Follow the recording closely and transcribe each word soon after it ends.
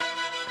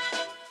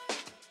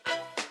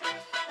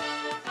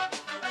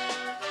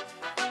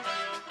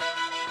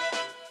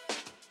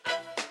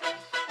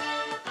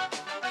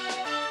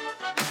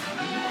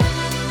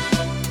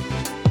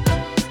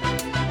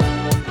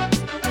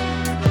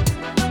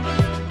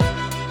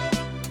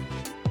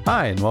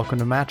Hi, and welcome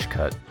to Match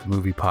Cut, the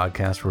movie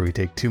podcast where we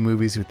take two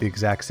movies with the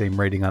exact same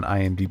rating on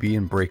IMDb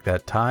and break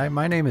that tie.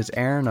 My name is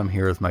Aaron. I'm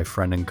here with my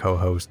friend and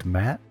co-host,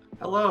 Matt.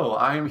 Hello,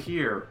 I am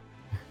here.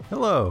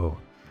 Hello.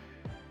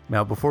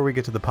 Now, before we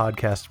get to the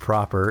podcast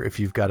proper,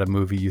 if you've got a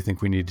movie you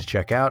think we need to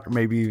check out, or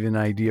maybe even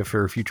an idea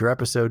for a future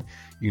episode,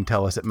 you can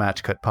tell us at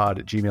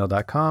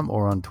matchcutpod@gmail.com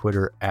or on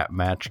Twitter at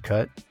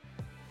matchcut.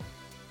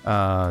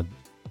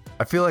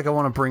 I feel like I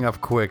want to bring up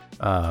quick,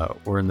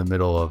 we're in the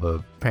middle of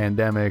a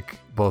pandemic.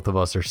 Both of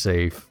us are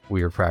safe.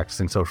 We are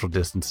practicing social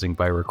distancing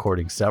by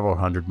recording several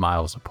hundred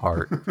miles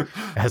apart,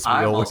 as we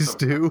always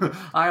do.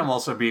 I am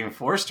also being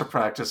forced to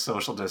practice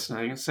social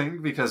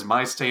distancing because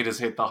my state has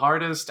hit the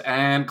hardest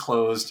and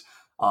closed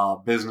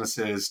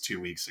businesses 2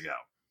 weeks ago.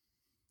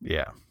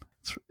 Yeah,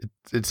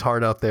 it's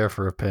hard out there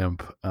for a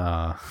pimp.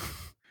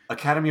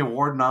 Academy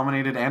Award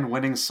nominated and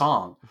winning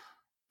song.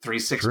 3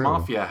 6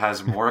 Mafia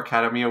has more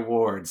Academy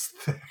Awards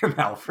than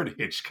Alfred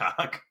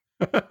Hitchcock.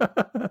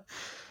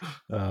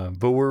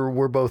 But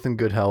we're both in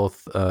good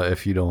health.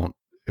 If you don't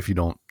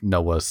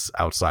know us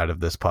outside of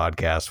this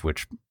podcast,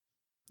 which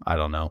I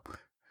don't know,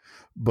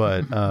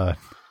 but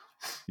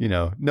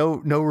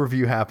no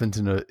review happens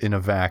in a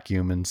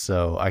vacuum, and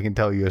so I can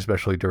tell you,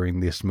 especially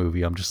during this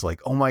movie, I'm just like,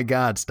 oh my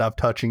god, stop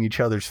touching each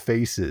other's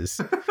faces.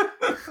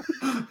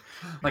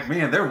 Like,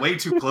 man, they're way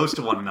too close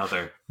to one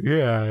another.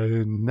 Yeah,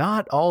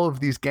 not all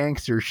of these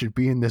gangsters should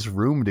be in this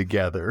room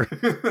together.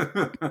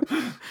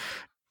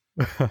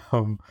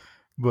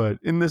 But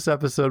in this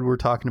episode, we're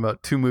talking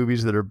about two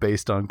movies that are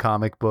based on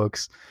comic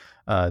books.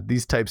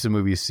 These types of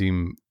movies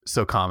seem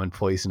so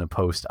commonplace in a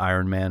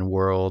post-Iron Man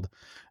world.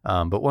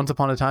 But once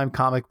upon a time,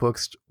 comic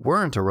books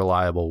weren't a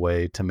reliable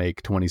way to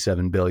make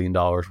 $27 billion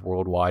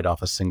worldwide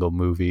off a single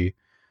movie.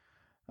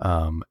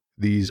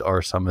 These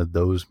are some of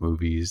those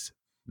movies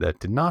that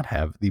did not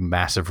have the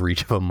massive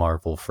reach of a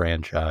Marvel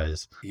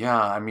franchise. Yeah,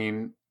 I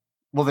mean,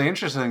 well, the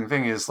interesting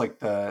thing is, like,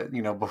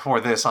 before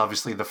this,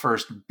 obviously the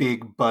first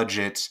big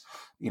budget,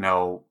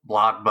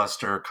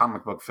 blockbuster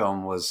comic book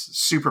film was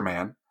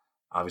Superman.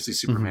 Obviously,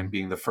 Superman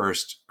being the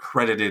first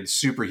credited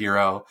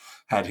superhero,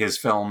 had his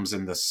films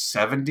in the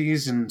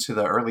 70s into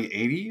the early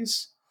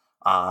 80s.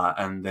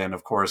 And then,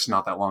 of course,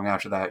 not that long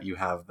after that, you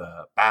have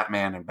the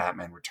Batman and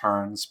Batman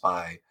Returns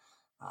by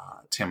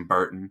Tim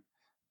Burton.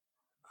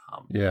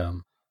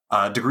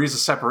 Degrees of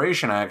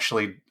Separation,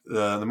 actually,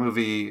 the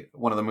movie,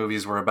 one of the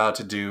movies we're about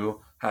to do,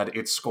 had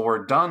its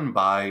score done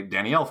by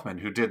Danny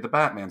Elfman, who did the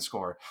Batman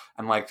score.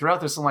 And like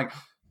throughout this, I'm like,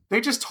 they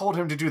just told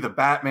him to do the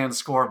Batman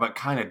score, but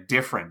kind of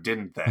different,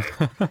 didn't they?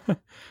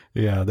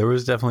 Yeah, there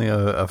was definitely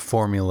a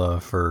formula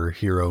for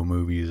hero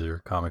movies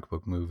or comic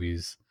book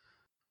movies.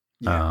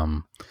 Yeah.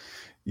 I'm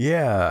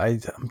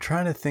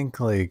trying to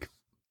think like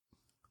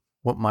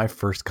what my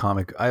first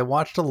comic. I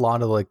watched a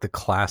lot of like the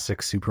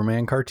classic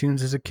Superman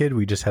cartoons as a kid.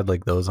 We just had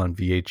like those on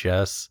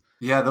VHS.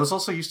 Yeah, those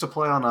also used to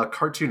play on a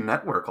Cartoon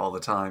Network all the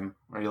time,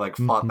 where you like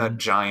fought that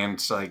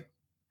giant, like,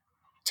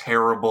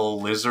 terrible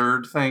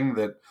lizard thing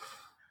that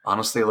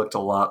honestly looked a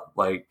lot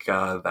like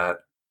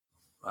that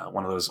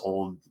one of those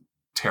old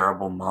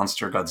terrible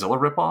monster Godzilla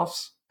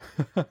ripoffs.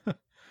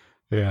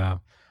 Yeah,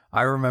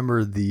 I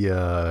remember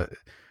the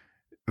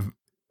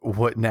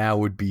what now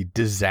would be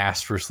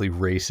disastrously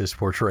racist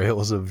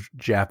portrayals of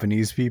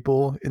Japanese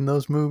people in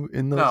those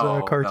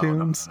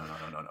cartoons. No.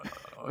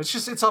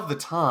 It's of the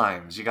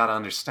times. You got to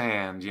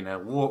understand,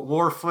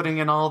 war footing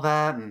and all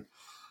that. And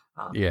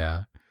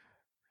yeah,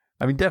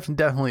 I mean,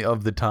 definitely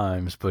of the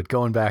times, but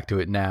going back to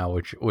it now,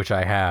 which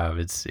I have,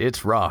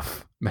 it's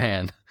rough,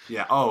 man.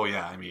 Yeah. Oh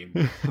yeah. I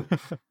mean,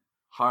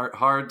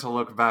 hard to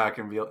look back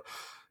and be.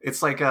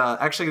 It's like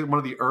actually one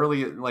of the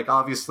early, like,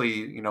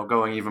 obviously,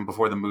 going even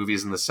before the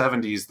movies in the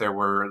 70s, there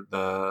were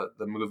the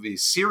movie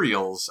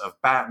serials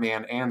of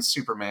Batman and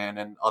Superman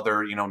and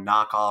other,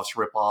 knockoffs,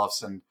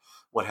 ripoffs, and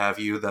what have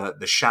you. The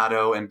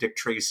Shadow and Dick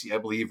Tracy, I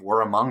believe,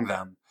 were among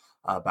them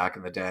back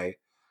in the day.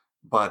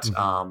 But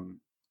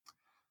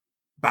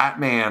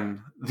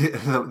Batman,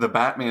 the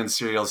Batman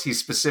serials, he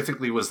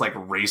specifically was like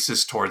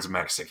racist towards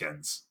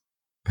Mexicans.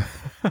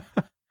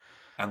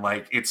 And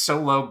like, it's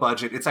so low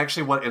budget. It's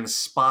actually what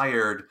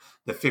inspired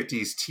the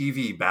 50s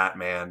TV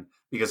Batman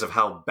because of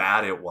how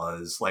bad it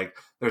was. Like,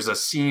 there's a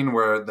scene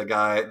where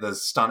the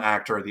stunt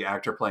actor, the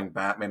actor playing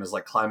Batman, is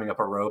like climbing up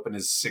a rope and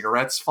his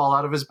cigarettes fall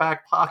out of his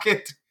back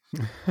pocket.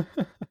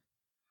 And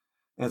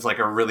it's like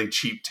a really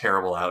cheap,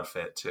 terrible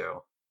outfit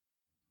too.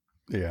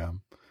 Yeah.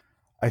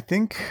 I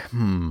think,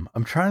 I'm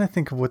trying to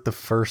think of what the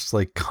first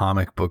like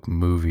comic book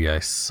movie I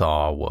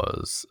saw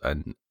was.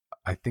 And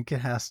I think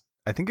it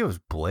was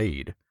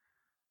Blade.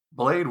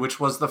 Blade, which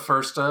was the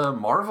first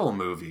Marvel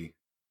movie.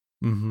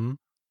 Mm-hmm.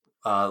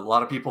 A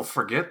lot of people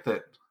forget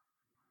that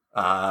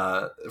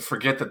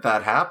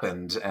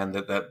happened, and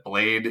that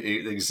Blade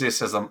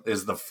exists as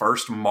the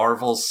first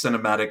Marvel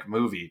cinematic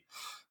movie.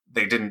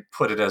 They didn't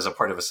put it as a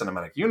part of a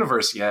cinematic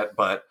universe yet,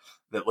 but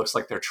it looks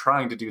like they're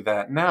trying to do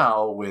that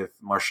now with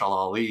Marshall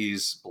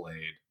Ali's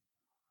Blade.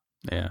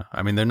 Yeah,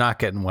 I mean, they're not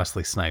getting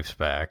Wesley Snipes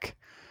back.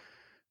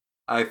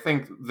 I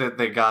think that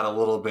they got a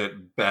little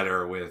bit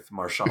better with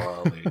Marshall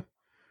Ali.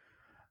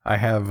 I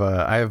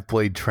have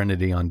Blade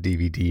Trinity on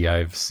DVD.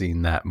 I've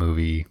seen that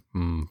movie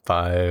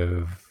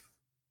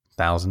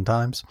 5,000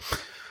 times.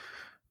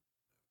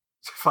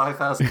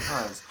 5,000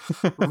 times.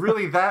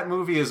 Really, that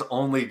movie is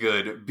only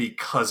good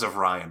because of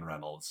Ryan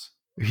Reynolds.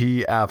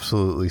 He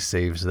absolutely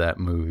saves that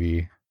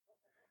movie.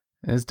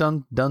 And has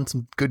done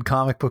some good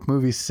comic book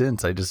movies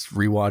since. I just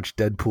rewatched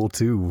Deadpool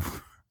 2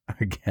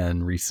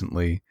 again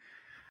recently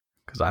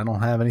because I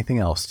don't have anything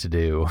else to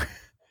do.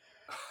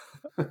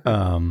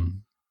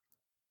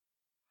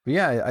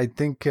 Yeah, I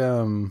think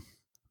I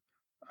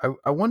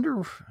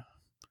wonder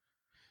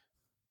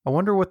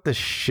what the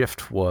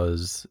shift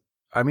was.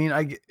 I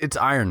mean, it's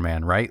Iron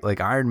Man, right?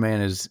 Like Iron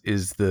Man is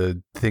the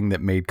thing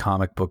that made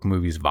comic book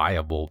movies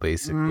viable,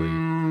 basically.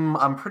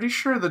 I'm pretty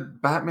sure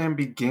that Batman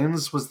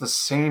Begins was the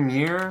same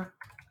year.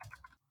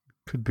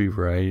 Could be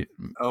right.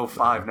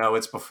 05. No,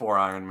 it's before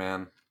Iron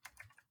Man.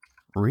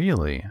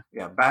 Really?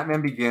 Yeah,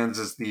 Batman Begins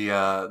is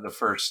the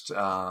first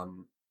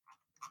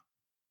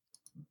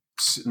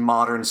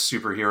modern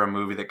superhero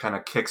movie that kind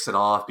of kicks it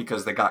off,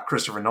 because they got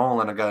Christopher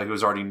Nolan, a guy who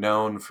was already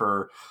known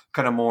for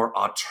kind of more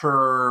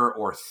auteur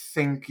or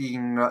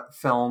thinking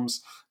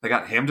films. They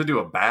got him to do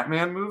a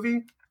Batman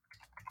movie.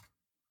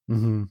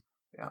 Mm-hmm.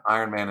 Yeah,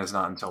 Iron Man is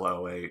not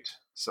until 08.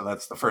 So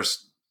that's the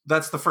first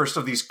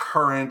of these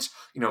current,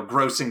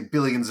 grossing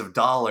billions of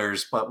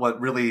dollars. But what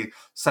really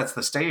sets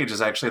the stage is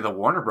actually the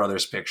Warner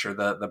Brothers picture,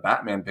 the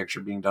Batman picture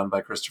being done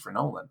by Christopher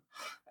Nolan.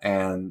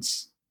 And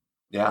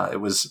yeah,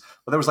 it was,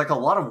 but there was like a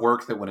lot of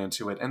work that went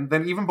into it. And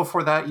then even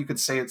before that, you could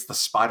say it's the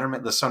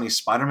Sony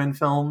Spider-Man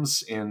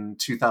films in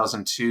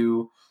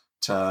 2002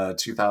 to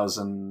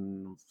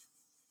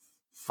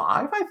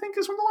 2005, I think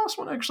is when the last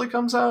one actually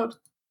comes out.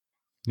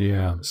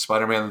 Yeah.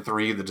 Spider-Man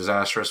 3, the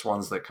disastrous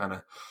ones that kind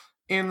of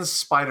in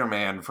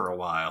Spider-Man for a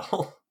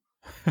while.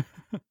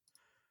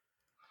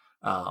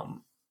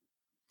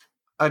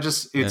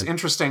 It's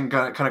interesting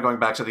kind of going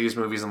back to these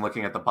movies and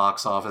looking at the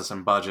box office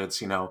and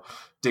budgets.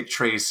 Dick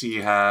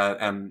Tracy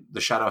and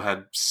The Shadow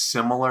had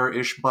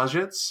similar-ish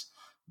budgets,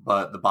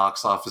 but the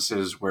box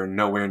offices were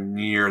nowhere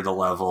near the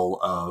level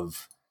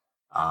of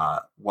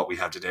what we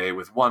have today,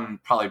 with one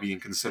probably being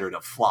considered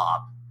a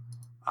flop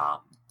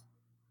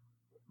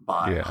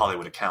by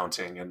Hollywood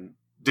Accounting, and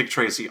Dick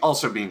Tracy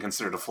also being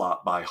considered a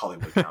flop by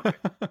Hollywood Accounting.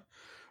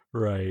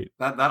 Right.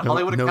 That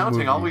Hollywood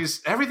Accounting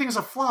always, everything's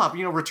a flop.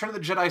 Return of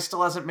the Jedi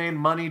still hasn't made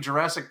money.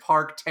 Jurassic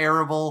Park,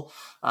 terrible.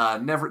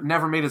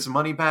 Never made its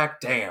money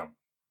back. Damn.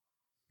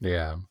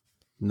 Yeah.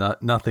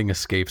 Nothing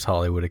escapes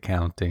Hollywood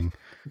Accounting.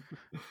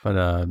 But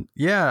I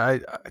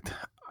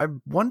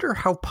wonder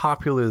how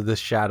popular The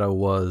Shadow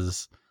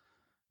was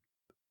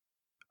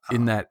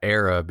in that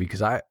era,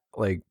 because I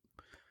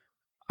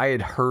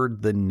had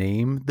heard the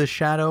name The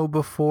Shadow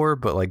before,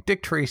 but like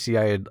Dick Tracy,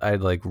 I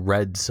had like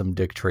read some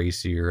Dick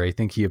Tracy, or I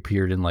think he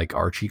appeared in like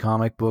Archie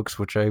comic books,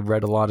 which I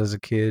read a lot as a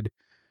kid.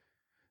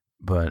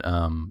 But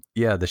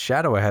The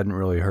Shadow I hadn't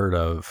really heard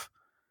of.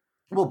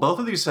 Well, both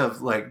of these have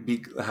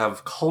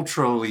have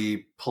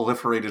culturally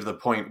proliferated to the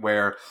point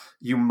where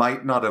you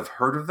might not have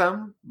heard of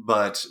them,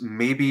 but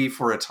maybe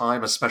for a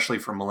time, especially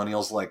for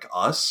millennials like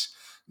us,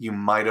 you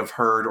might have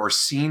heard or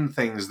seen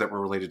things that were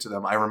related to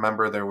them. I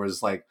remember there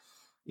was in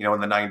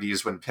the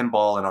 90s, when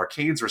pinball and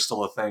arcades were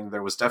still a thing,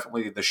 there was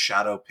definitely the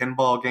Shadow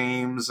pinball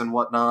games and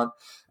whatnot.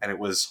 And it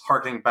was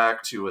harkening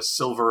back to a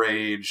Silver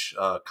Age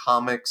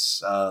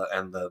comics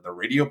and the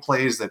radio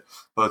plays that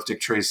both Dick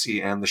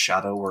Tracy and the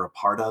Shadow were a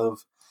part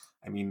of.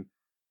 I mean,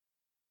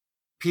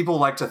 people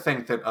like to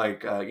think that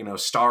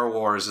Star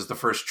Wars is the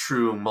first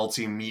true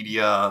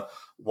multimedia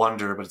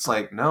wonder, but it's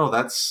like, no,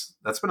 that's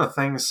been a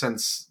thing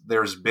since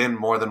there's been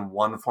more than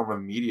one form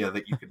of media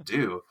that you could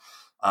do.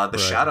 The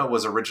Shadow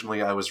was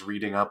originally, I was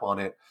reading up on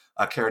it,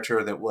 a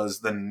character that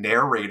was the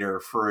narrator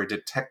for a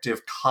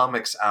Detective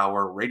Comics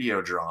Hour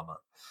radio drama.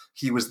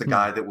 He was the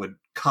guy that would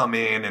come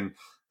in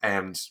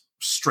and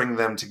string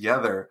them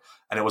together,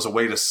 and it was a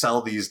way to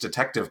sell these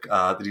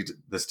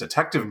this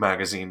detective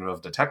magazine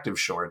of detective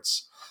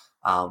shorts.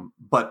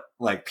 But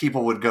like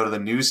people would go to the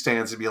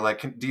newsstands and be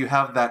like, "Do you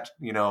have that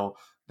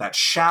that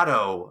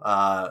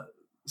Shadow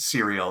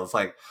serial?" It's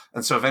like,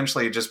 and so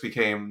eventually it just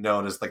became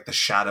known as like the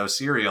Shadow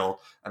serial,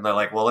 and they're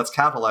like, well, let's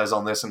capitalize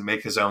on this and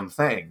make his own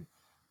thing.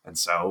 And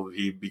so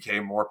he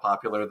became more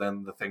popular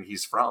than the thing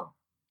he's from.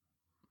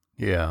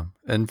 Yeah.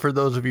 And for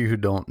those of you who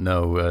don't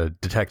know,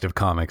 Detective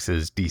Comics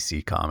is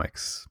DC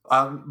Comics.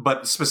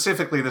 But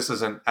specifically, this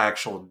isn't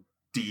actual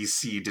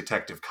DC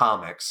Detective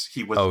Comics.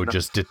 He was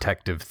just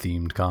detective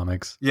themed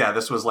comics. Yeah,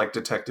 this was like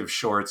detective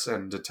shorts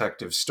and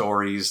detective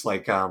stories,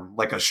 like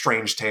a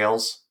Strange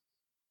Tales.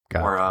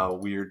 Gotcha. Or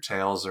Weird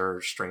Tales,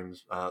 or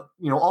Strange,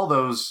 all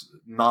those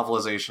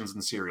novelizations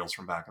and serials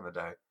from back in the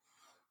day.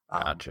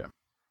 Gotcha.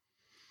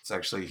 It's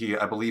actually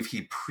I believe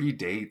he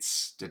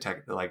predates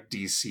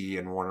DC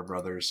and Warner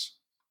Brothers.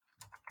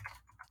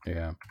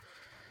 Yeah,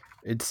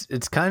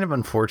 it's kind of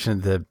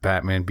unfortunate that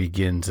Batman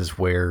Begins is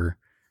where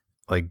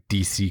like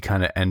DC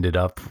kind of ended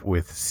up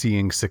with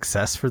seeing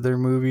success for their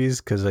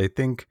movies, because I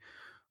think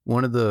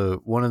one of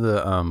the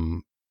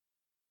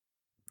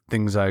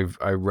things I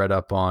read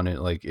up on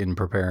it, like in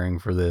preparing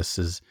for this,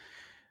 is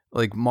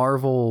like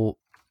Marvel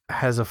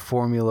has a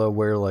formula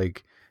where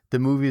like the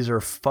movies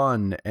are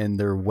fun and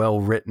they're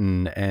well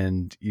written,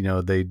 and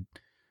they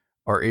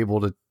are able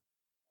to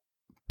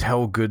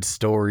tell good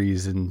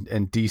stories, and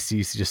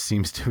DC just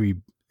seems to be,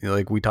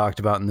 like we talked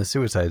about in the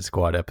Suicide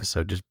Squad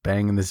episode, just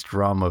banging this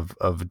drum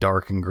of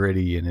dark and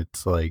gritty, and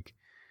it's like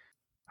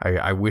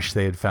I wish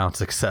they had found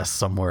success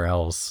somewhere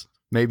else.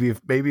 Maybe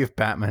if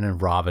Batman and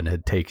Robin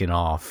had taken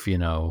off,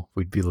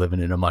 we'd be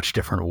living in a much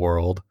different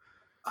world.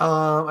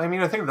 I mean,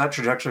 I think that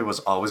trajectory was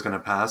always going to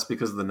pass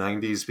because of the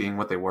 90s being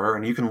what they were.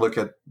 And you can look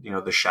at,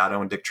 The Shadow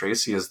and Dick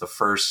Tracy as the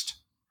first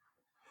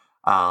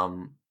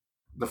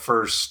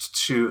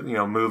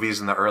two, movies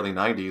in the early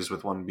 90s,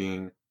 with one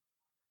being,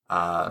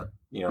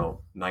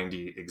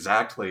 90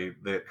 exactly.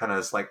 That kind of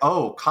is like,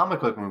 oh,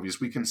 comic book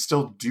movies, we can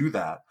still do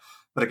that.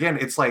 But again,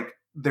 it's like,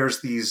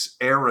 there's these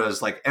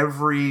eras, like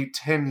every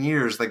 10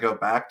 years they go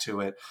back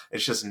to it.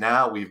 It's just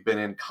now we've been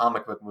in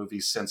comic book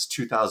movies since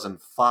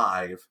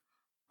 2005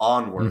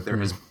 onward. Mm-hmm. There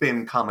has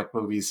been comic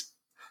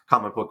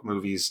book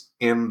movies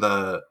in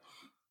the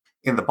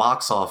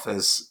box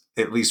office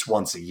at least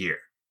once a year,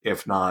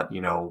 if not,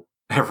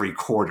 every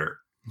quarter.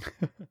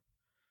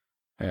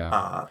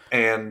 Yeah.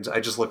 And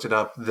I just looked it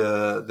up.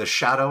 The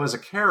Shadow as a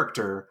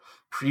character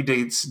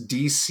predates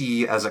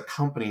DC as a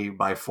company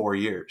by 4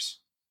 years.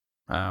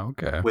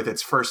 Okay. With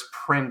its first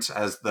print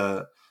as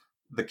the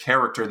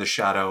character, the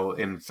Shadow,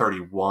 in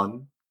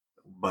 31,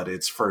 but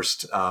its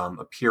first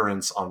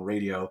appearance on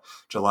radio,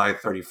 July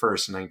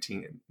 31st,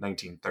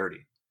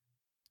 1930.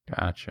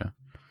 Gotcha.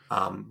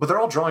 But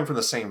they're all drawing from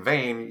the same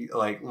vein.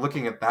 Like,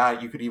 looking at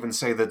that, you could even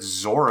say that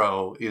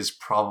Zorro is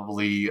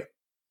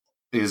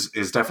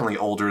definitely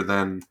older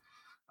than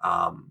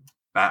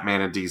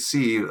Batman and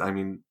DC. I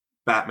mean,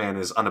 Batman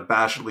is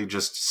unabashedly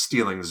just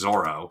stealing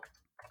Zorro.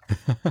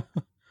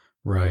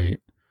 Right.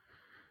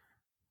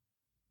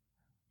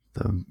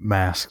 The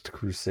Masked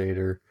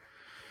Crusader.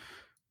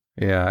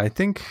 Yeah, I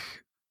think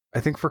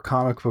for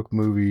comic book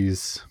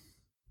movies,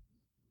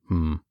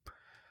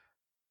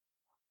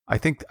 I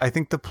think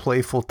the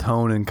playful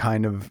tone and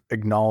kind of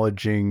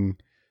acknowledging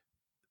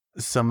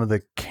some of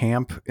the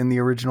camp in the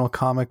original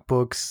comic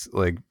books,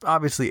 like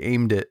obviously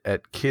aimed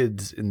at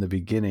kids in the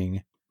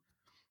beginning.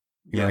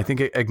 I think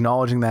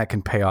acknowledging that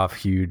can pay off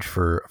huge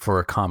for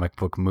a comic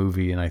book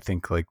movie, and I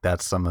think like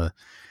that's some of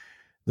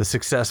the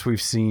success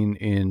we've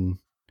seen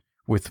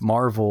with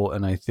Marvel,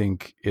 and I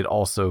think it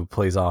also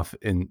pays off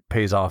in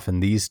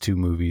these two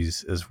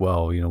movies as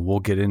well. We'll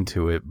get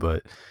into it,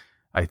 but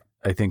I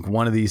think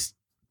one of these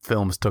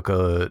films took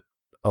a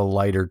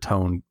lighter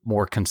tone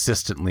more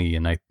consistently,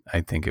 and I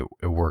think it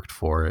worked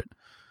for it.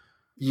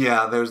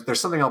 Yeah, there's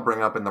something I'll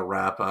bring up in the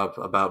wrap up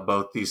about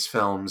both these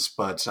films,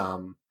 but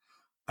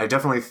I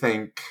definitely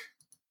think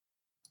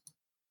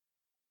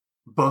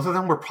both of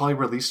them were probably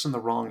released in the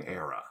wrong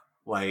era.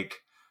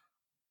 Like,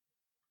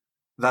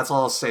 that's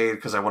all I'll say,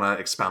 because I want to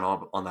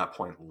expound on that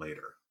point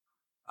later.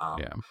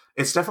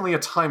 It's definitely a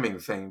timing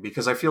thing,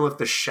 because I feel if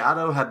The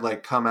Shadow had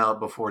like come out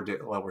before,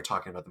 we're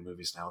talking about the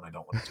movies now, and I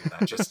don't want to do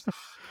that. Just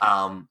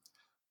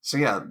so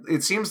yeah,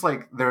 it seems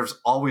like there's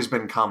always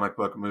been comic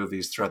book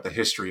movies throughout the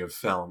history of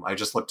film. I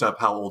just looked up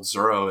how old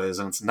Zorro is,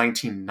 and it's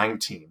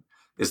 1919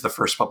 is the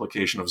first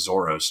publication of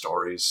Zorro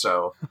stories.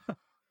 So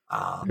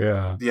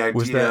the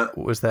idea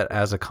was that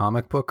as a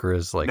comic book, or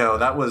as like no,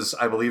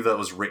 I believe that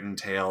was written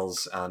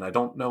tales, and I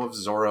don't know if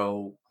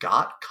Zorro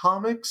got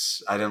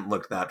comics. I didn't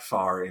look that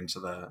far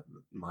into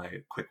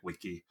my quick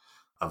wiki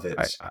of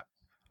it.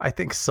 I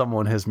think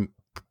someone has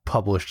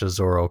published a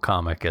Zorro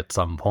comic at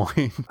some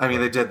point. I mean,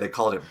 they did. They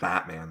called it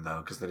Batman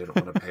though, because they didn't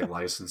want to pay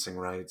licensing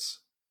rights.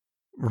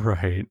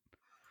 Right.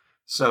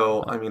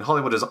 So, I mean,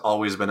 Hollywood has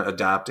always been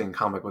adapting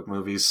comic book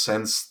movies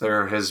since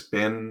there has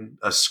been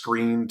a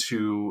screen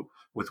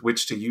with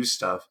which to use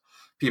stuff.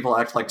 People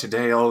act like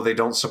today, they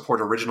don't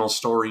support original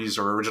stories,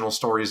 or original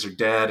stories are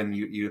dead, and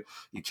you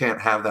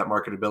can't have that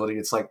marketability.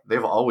 It's like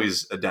they've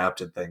always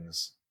adapted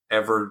things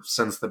ever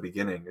since the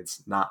beginning.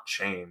 It's not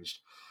changed.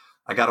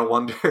 I gotta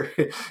wonder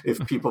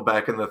if people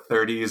back in the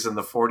 30s and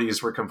the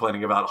 40s were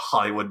complaining about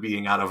Hollywood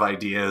being out of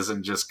ideas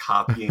and just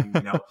copying,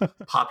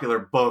 popular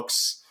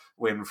books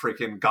when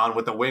freaking Gone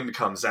with the Wind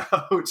comes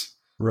out.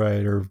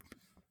 Right, or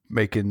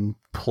making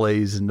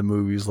plays into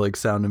movies like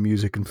Sound of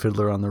Music and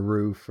Fiddler on the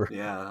Roof.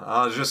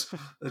 Just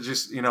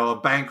a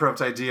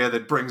bankrupt idea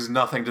that brings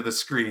nothing to the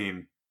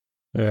screen.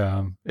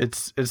 Yeah,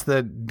 it's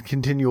that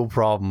continual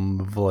problem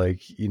of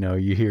like,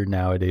 you hear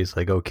nowadays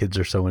like, kids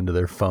are so into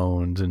their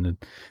phones, and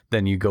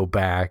then you go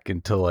back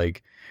into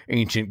like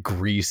ancient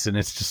Greece, and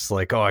it's just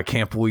like, I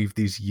can't believe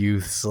these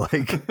youths,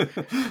 like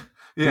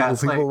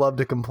people love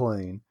to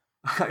complain.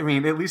 I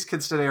mean, at least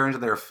kids today are into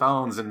their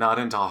phones and not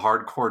into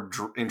hardcore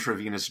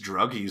intravenous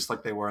drug use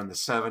like they were in the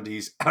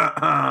 70s.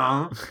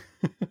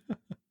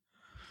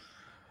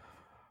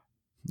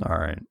 All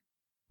right.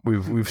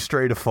 we've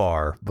strayed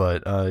afar,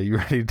 but you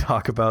ready to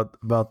talk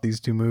about these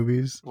two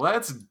movies?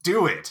 Let's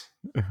do it.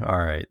 All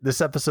right. This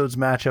episode's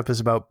matchup is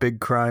about big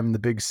crime in the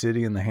big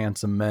city and the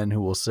handsome men who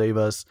will save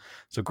us.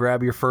 So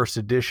grab your first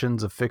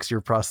editions, affix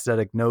your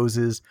prosthetic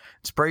noses,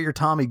 and spray your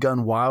Tommy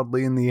gun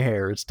wildly in the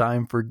air. It's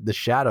time for The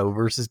Shadow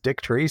versus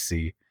Dick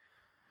Tracy.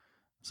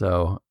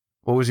 So,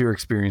 what was your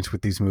experience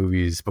with these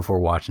movies before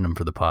watching them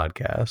for the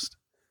podcast?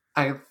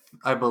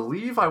 I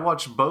believe I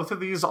watched both of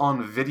these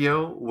on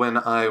video when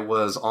I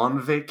was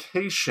on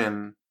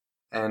vacation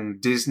and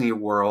Disney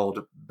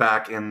World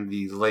back in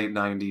the late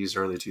 90s,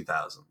 early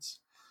 2000s.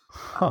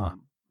 Huh.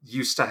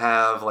 Used to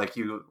have,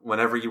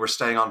 whenever you were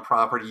staying on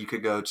property, you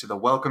could go to the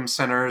welcome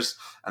centers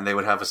and they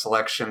would have a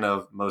selection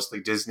of mostly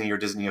Disney or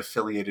Disney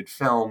affiliated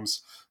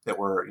films that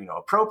were,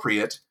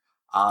 appropriate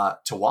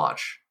to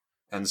watch.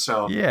 And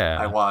so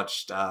I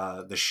watched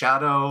The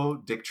Shadow,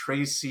 Dick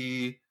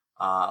Tracy,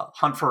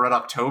 Hunt for Red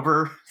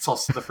October. It's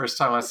also the first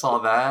time I saw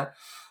that.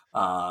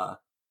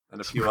 And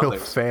a few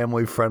others.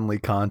 Family-friendly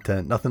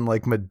content. Nothing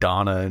like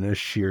Madonna in a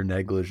sheer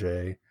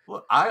negligee.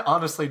 Well, I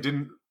honestly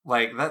didn't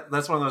like that.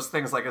 That's one of those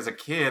things. Like as a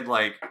kid,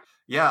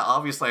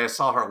 obviously I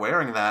saw her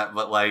wearing that,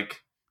 but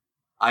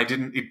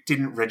it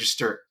didn't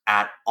register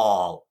at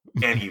all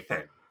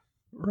anything.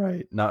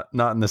 Right. Not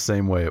in the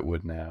same way it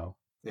would now.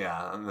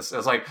 Yeah, and I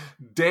was like,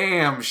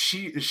 damn,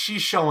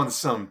 she's showing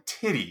some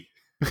titty.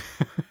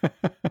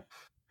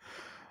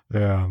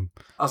 Yeah.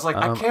 I was like,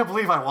 I can't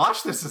believe I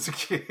watched this as a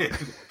kid.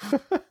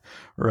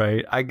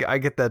 Right. I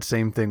get that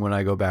same thing when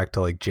I go back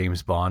to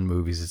James Bond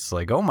movies. It's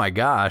like, oh my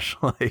gosh.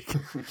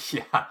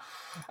 Yeah.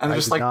 And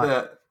there's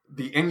the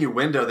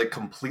innuendo that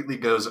completely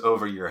goes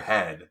over your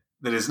head.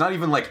 That is not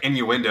even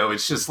innuendo.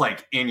 It's just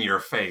in your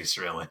face,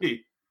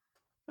 really.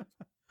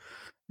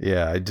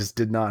 Yeah. I just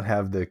did not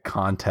have the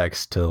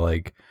context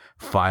to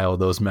file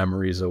those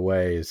memories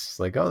away. It's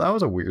like, oh, that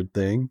was a weird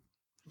thing.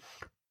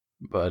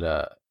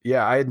 But,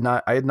 yeah, I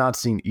had not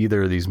seen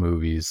either of these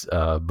movies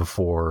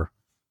before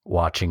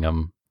watching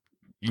them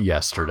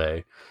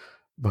yesterday.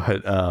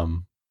 But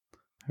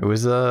it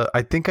was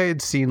I think I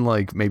had seen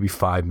maybe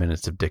 5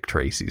 minutes of Dick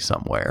Tracy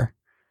somewhere,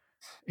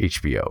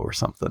 HBO or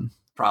something.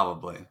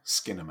 Probably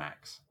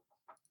Skinamax.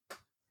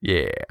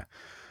 Yeah.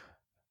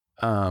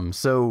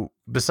 So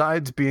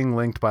besides being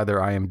linked by their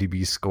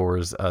IMDb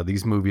scores,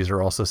 these movies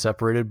are also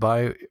separated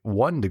by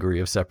 1 degree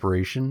of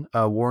separation.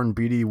 Warren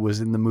Beatty was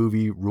in the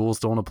movie Rules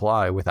Don't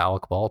Apply with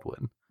Alec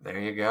Baldwin. There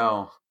you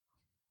go.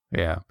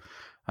 Yeah.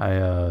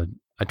 I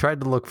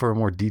tried to look for a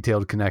more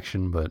detailed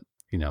connection, but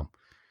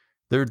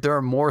there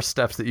are more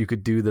steps that you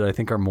could do that I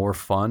think are more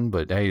fun,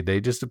 but hey,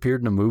 they just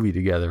appeared in a movie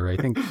together. I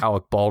think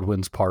Alec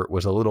Baldwin's part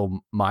was a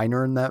little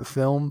minor in that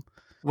film.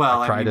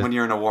 Well, when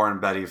you're in a Warren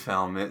Beatty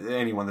film,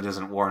 anyone that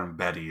isn't Warren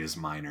Beatty is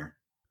minor.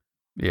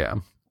 Yeah.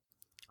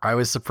 I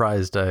was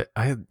surprised.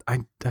 I've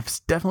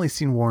definitely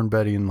seen Warren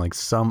Beatty in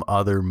some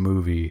other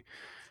movie,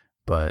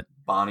 but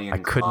Bonnie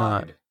and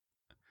Clyde.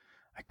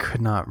 I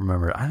could not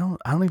remember. I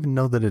don't even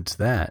know that it's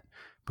that,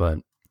 but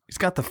he's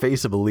got the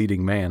face of a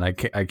leading man. I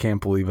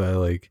can't believe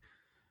I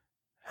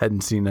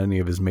hadn't seen any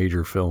of his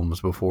major films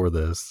before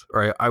this,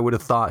 or I would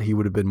have thought he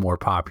would have been more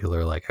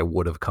popular. I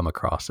would have come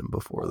across him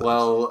before this.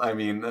 Well,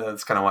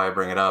 that's kind of why I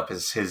bring it up.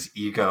 Is his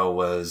ego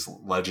was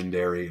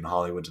legendary in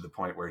Hollywood to the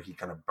point where he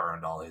kind of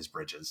burned all his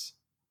bridges.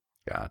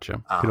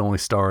 Gotcha. Could only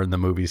star in the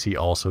movies he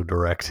also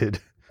directed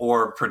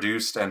or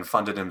produced and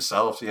funded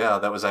himself. Yeah,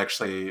 that was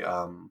actually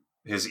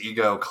his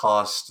ego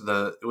cost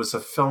it was a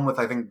film with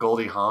I think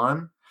Goldie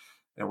Hawn.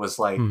 It was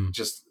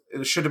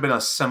it should have been a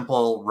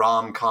simple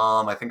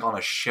rom-com, I think on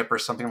a ship or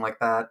something like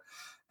that.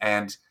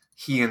 And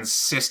he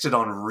insisted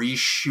on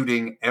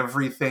reshooting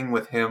everything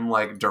with him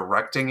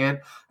directing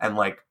it and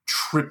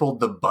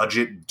tripled the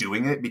budget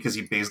doing it because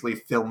he basically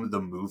filmed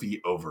the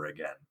movie over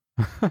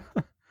again.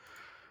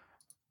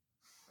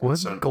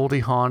 Wasn't Goldie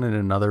Hawn in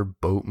another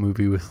boat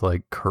movie with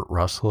Kurt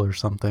Russell or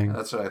something?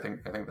 That's what I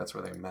think. I think that's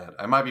where they met.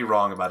 I might be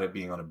wrong about it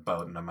being on a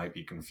boat, and I might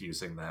be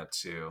confusing that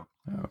too.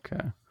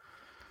 Okay.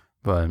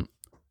 But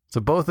so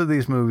both of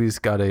these movies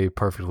got a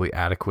perfectly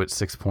adequate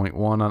 6.1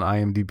 on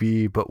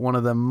IMDb, but one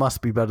of them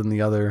must be better than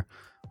the other.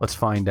 Let's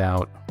find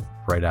out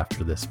right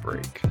after this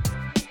break.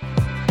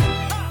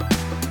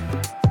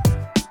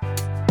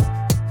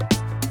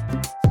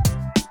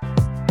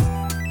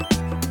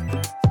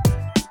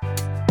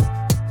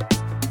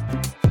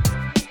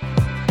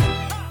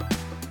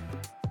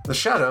 The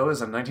Shadow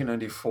is a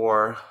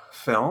 1994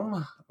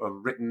 film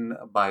written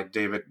by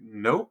David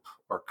Knope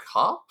or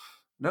Kopp.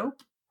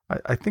 Knope?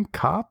 I think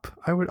Kopp,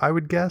 I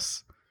would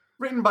guess.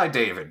 Written by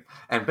David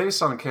and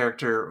based on a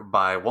character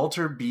by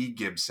Walter B.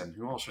 Gibson,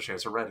 who also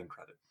shares a writing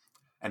credit,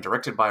 and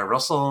directed by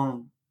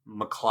Russell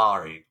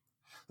McClary.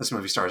 This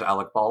movie stars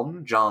Alec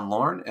Baldwin, John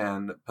Lorne,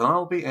 and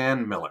Penelope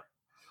Ann Miller.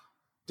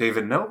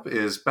 David Knope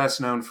is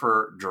best known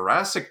for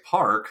Jurassic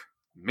Park,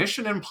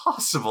 Mission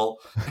Impossible,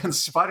 and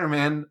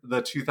Spider-Man,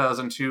 the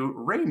 2002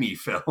 Raimi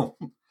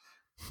film.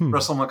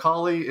 Russell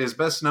McCauley is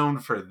best known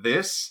for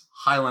this,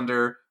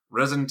 Highlander,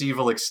 Resident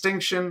Evil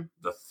Extinction,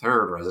 the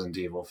third Resident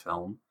Evil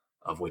film,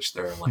 of which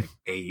there are like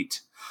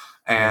 8,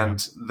 and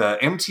the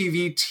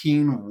MTV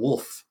Teen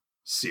Wolf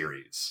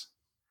series,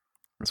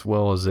 as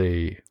well as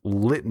a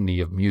litany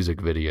of music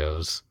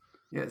videos.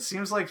 Yeah, it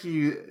seems like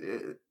he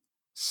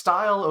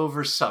style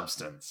over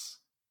substance.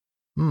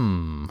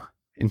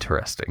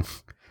 Interesting.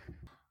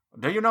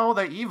 Do you know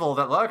the evil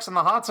that lurks in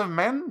the hearts of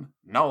men?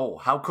 No,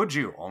 how could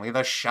you? Only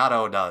the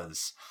Shadow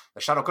does.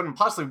 The Shadow couldn't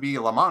possibly be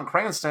Lamont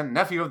Cranston,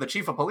 nephew of the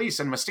chief of police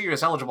and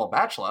mysterious eligible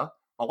bachelor.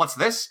 Well, what's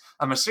this?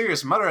 A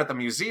mysterious murder at the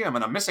museum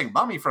and a missing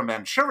mummy from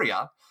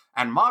Manchuria?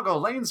 And Margot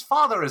Lane's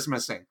father is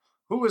missing.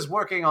 Who is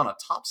working on a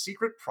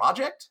top-secret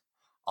project?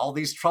 All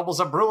these troubles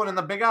are brewing in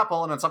the Big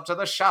Apple, and it's up to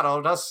the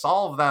Shadow to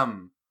solve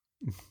them.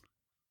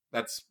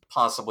 That's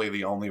possibly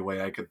the only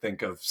way I could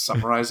think of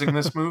summarizing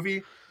this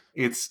movie.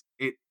 It's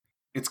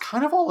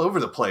kind of all over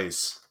the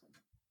place.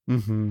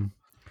 Mm-hmm.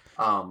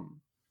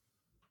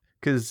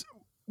 Because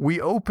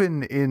we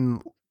open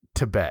in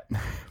Tibet.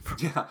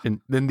 Yeah.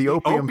 In the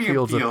opium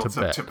fields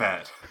of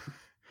Tibet.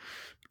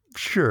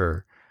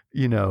 Sure.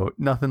 You know,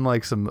 nothing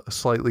like some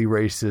slightly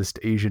racist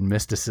Asian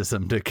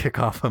mysticism to kick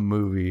off a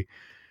movie.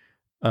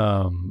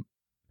 But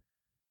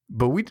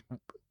we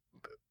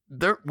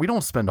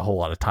don't spend a whole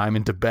lot of time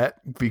in Tibet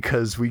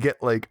because we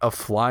get like a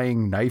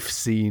flying knife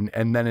scene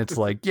and then it's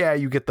like, yeah,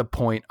 you get the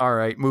point. All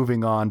right,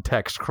 moving on,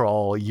 text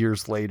crawl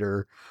years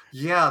later.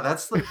 Yeah,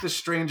 that's like the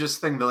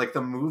strangest thing. Like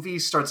the movie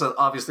starts at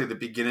obviously the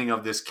beginning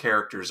of this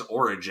character's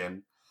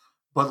origin,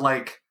 but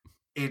like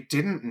it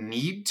didn't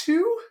need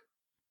to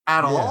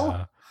at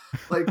all.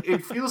 Like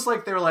it feels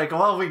like they're like,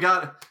 well, we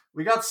got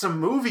some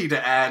movie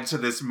to add to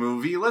this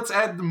movie. Let's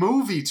add the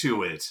movie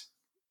to it.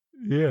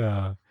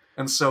 Yeah.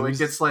 And so it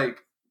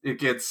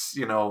gets,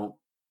 you know,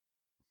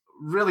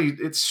 really,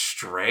 it's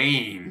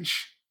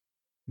strange.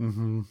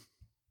 Mm-hmm.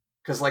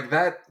 Because like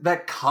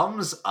that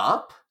comes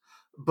up,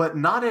 but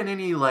not in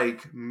any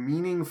like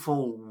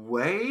meaningful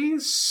way,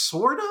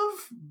 sort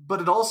of.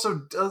 But it also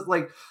does,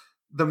 like,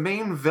 the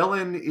main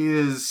villain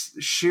is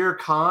Shere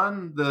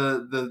Khan,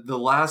 the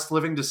last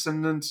living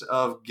descendant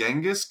of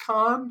Genghis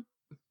Khan.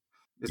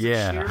 Is it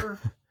Shere?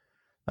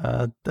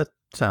 That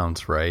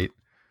sounds right.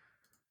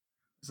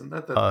 Isn't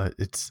that the...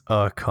 it's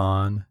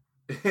Khan.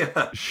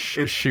 Yeah.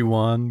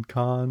 Shiwan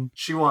Khan.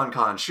 Shiwan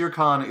Khan. Shere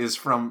Khan is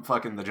from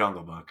fucking The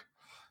Jungle Book.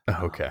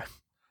 Okay.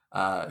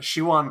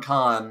 Shiwan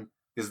Khan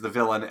is the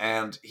villain,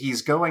 and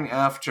he's going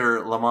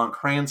after Lamont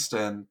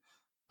Cranston,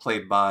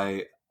 played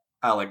by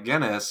Alec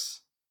Guinness.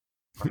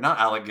 Or not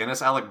Alec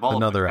Guinness, Alec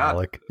Baldwin. Another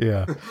Alec.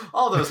 Yeah.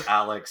 All those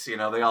Alecs, you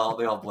know, they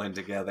all blend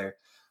together.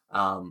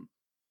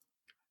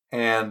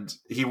 And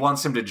he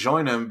wants him to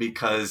join him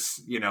because,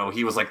 you know,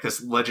 he was like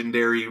this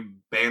legendary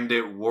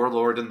bandit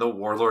warlord in the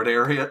warlord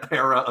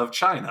era of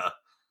China.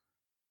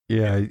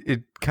 Yeah,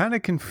 it kind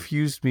of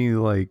confused me,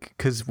 like,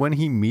 because when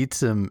he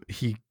meets him,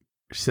 he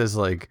says,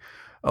 like,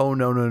 oh,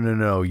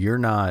 no, you're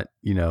not,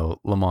 you know,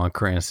 Lamont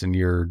Cranston,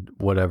 you're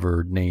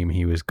whatever name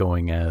he was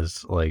going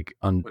as, like,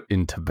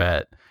 in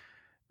Tibet.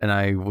 And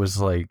I was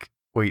like,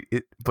 wait,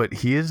 but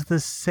he is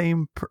the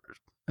same person.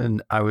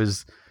 And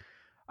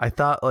I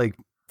thought, like,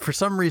 for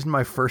some reason,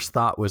 my first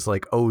thought was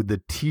like, oh,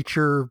 the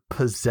teacher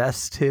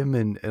possessed him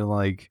and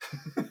like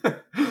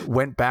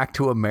went back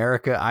to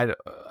America.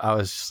 I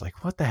was just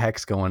like, what the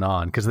heck's going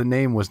on? Because the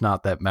name was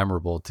not that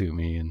memorable to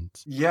me. And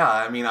yeah,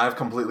 I mean, I've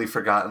completely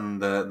forgotten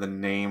the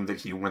name that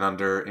he went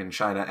under in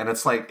China. And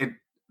it's like,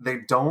 they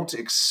don't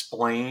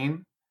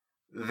explain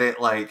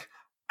that, like,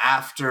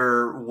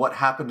 after what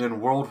happened in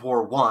World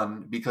War I,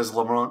 because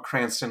Lamont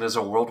Cranston is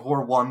a World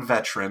War I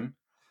veteran,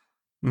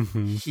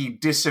 mm-hmm. he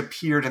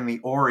disappeared in the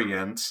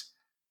Orient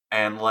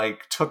and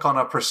like took on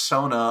a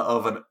persona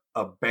of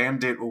a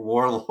bandit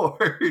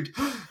warlord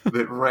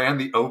that ran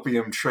the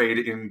opium trade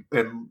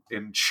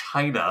in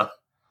China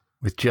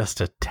with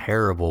just a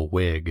terrible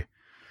wig,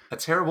 and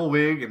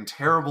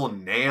terrible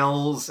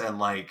nails, and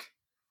like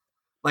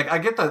I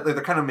get that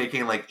they're kind of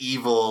making like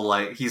evil,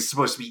 like he's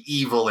supposed to be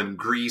evil and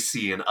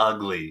greasy and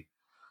ugly,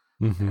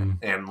 mm-hmm.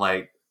 and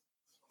like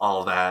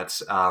all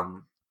that.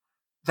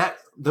 That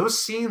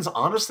those scenes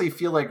honestly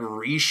feel like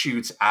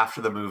reshoots after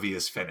the movie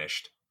is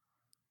finished.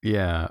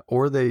 Yeah,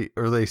 or they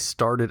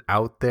started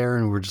out there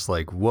and we're just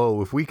like,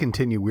 whoa, if we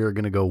continue, we're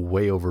gonna go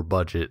way over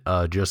budget.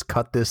 Just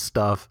cut this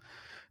stuff.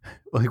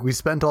 Like, we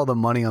spent all the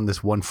money on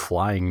this one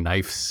flying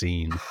knife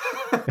scene.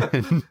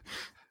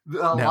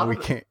 Now we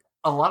can't.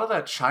 A lot of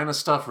that China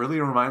stuff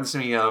really reminds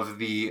me of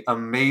the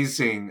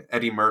amazing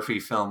Eddie Murphy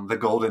film, The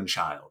Golden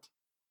Child.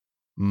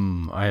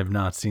 I have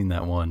not seen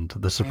that one, to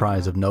the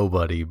surprise of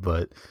nobody,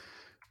 but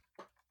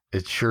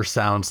it sure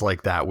sounds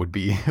like that would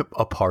be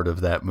a part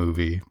of that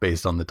movie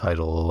based on the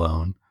title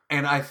alone.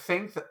 And I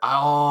think that,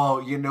 oh,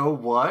 you know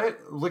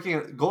what? Looking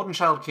at Golden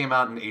Child came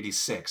out in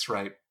 86,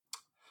 right?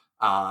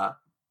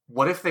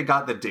 What if they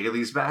got the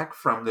dailies back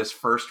from this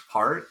first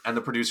part and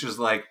the producer's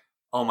like,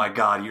 oh my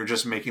God, you're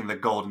just making The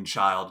Golden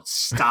Child.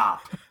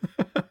 Stop.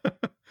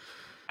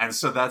 And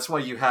so that's why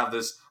you have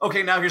this,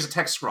 okay, now here's a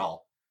text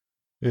scroll.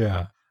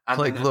 Yeah. And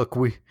like, look,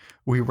 we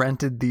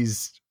rented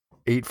these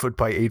 8-foot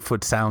by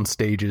 8-foot sound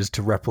stages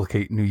to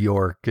replicate New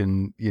York,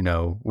 and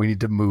we need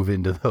to move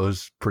into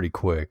those pretty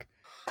quick.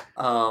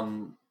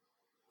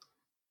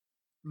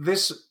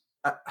 This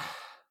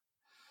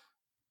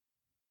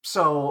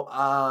so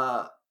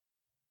I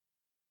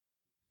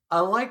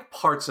like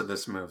parts of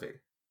this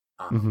movie.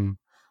 You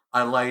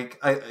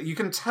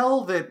can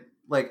tell that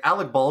like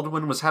Alec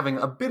Baldwin was having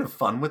a bit of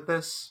fun with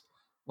this.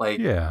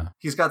 Like,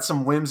 he's got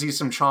some whimsy,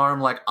 some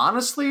charm. Like,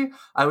 honestly,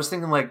 I was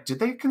thinking, like, did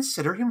they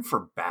consider him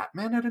for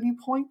Batman at any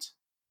point?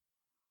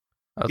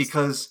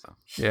 Because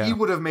he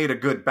would have made a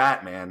good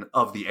Batman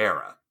of the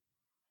era.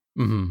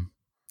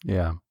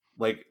 Yeah.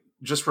 Like,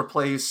 just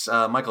replace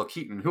Michael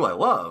Keaton, who I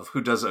love,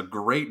 who does a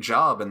great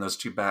job in those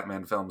 2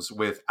 Batman films,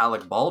 with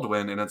Alec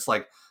Baldwin, and it's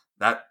like,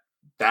 that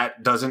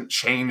doesn't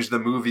change the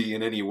movie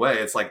in any way.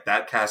 It's like,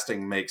 that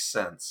casting makes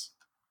sense.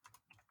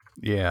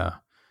 Yeah.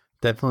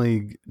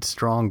 Definitely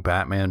strong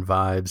Batman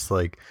vibes.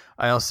 Like,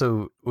 I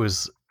also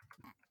was,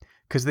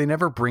 because they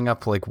never bring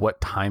up like what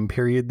time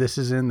period this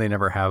is in. They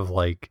never have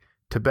like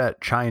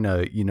Tibet, China,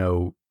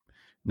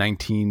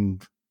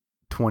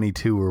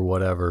 1922 or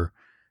whatever.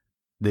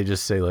 They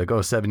just say like,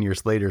 7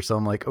 years later. So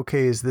I'm like,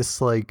 okay, is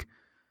this like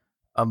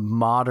a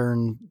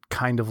modern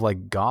kind of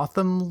like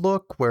Gotham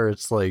look where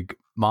it's like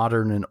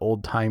modern and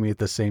old timey at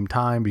the same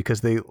time?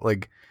 Because they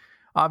like,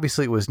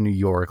 obviously it was New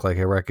York. Like,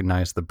 I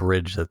recognize the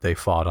bridge that they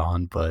fought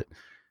on, but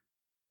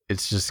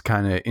it's just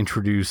kind of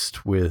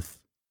introduced with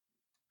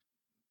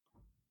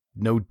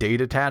no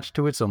date attached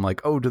to it. So I'm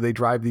like, do they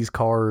drive these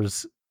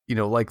cars,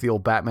 like the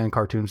old Batman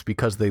cartoons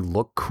because they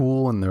look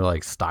cool and they're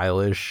like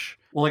stylish?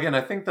 Well, again, I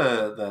think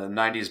the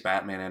 90s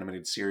Batman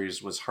animated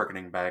series was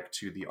harkening back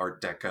to the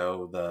Art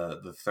Deco,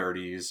 the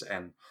 30s,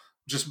 and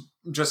just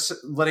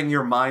letting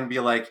your mind be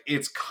like,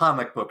 it's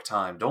comic book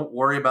time. Don't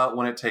worry about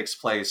when it takes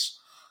place.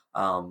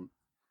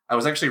 I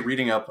was actually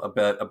reading up a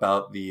bit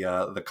about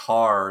the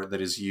car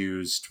that is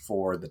used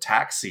for the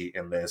taxi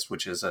in this,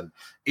 which is an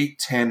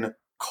 810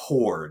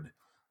 Cord.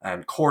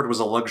 And Cord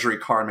was a luxury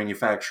car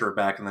manufacturer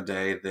back in the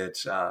day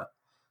that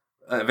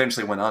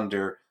eventually went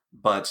under.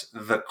 But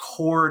the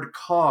Cord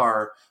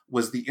car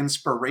was the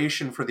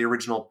inspiration for the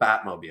original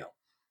Batmobile.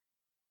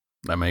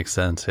 That makes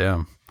sense,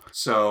 yeah.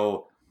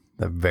 So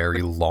the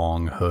very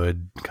long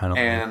hood kind of.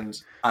 And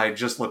I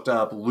just looked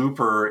up,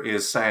 Looper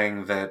is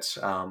saying that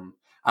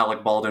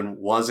Alec Baldwin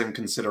was in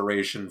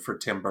consideration for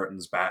Tim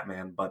Burton's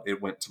Batman, but it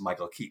went to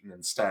Michael Keaton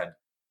instead.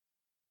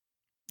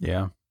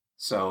 Yeah.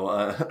 So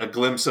a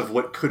glimpse of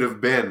what could have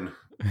been.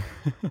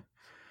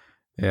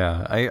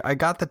 Yeah, I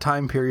got the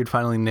time period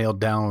finally nailed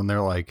down when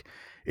they're like,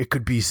 it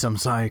could be some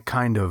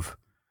kind of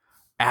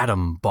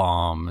atom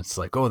bomb. It's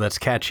like, that's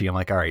catchy. I'm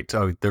like, all right,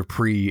 so they're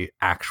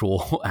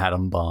pre-actual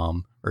atom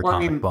bomb or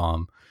atomic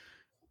bomb.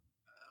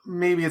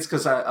 Maybe it's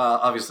because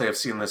obviously I've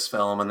seen this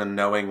film, and then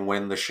knowing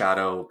when the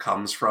shadow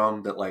comes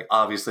from, that like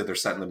obviously they're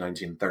set in the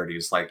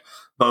 1930s. Like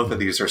both of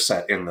these are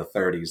set in the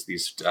 30s.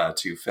 These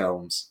 2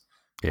 films.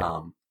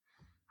 Yeah.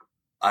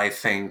 I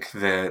think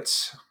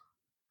that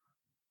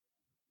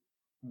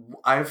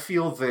I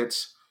feel that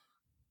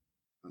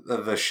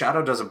the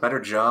shadow does a better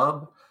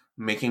job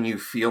making you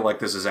feel like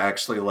this is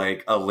actually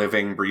like a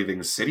living,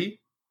 breathing city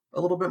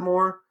a little bit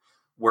more,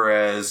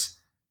 whereas.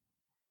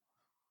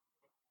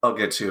 I'll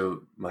get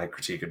to my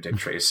critique of Dick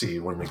Tracy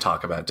when we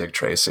talk about Dick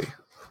Tracy.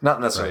 Not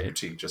necessarily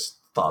critique, just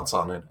thoughts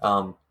on it.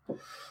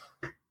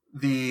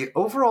 The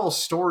overall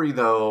story,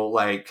 though,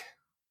 like,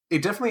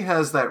 it definitely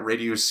has that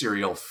radio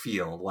serial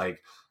feel.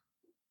 Like,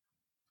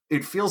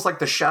 it feels like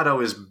the shadow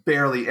is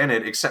barely in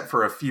it, except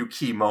for a few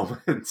key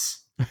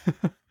moments.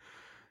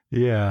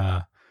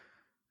 Yeah.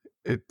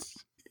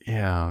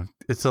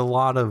 It's a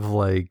lot of,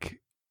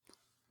 like,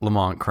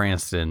 Lamont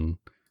Cranston,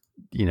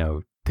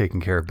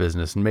 taking care of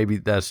business, and maybe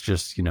that's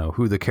just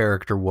who the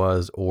character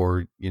was,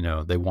 or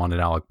they wanted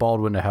Alec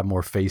Baldwin to have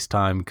more face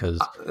time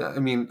because I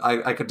mean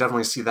I could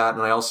definitely see that,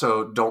 and I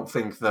also don't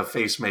think the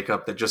face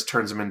makeup that just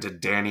turns him into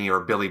Danny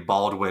or Billy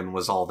Baldwin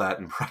was all that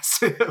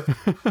impressive.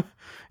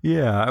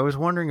 Yeah, I was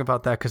wondering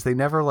about that because they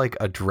never like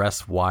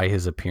address why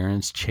his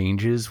appearance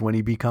changes when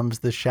he becomes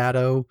the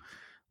Shadow.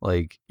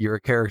 Like, you're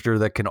a character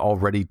that can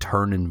already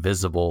turn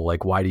invisible,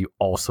 like why do you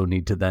also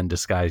need to then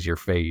disguise your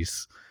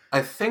face?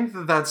 I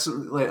think that's,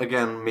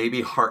 again,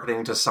 maybe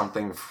hearkening to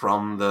something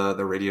from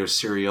the radio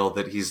serial,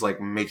 that he's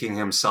like making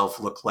himself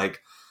look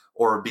like,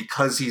 or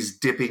because he's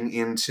dipping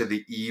into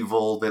the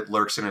evil that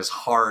lurks in his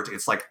heart,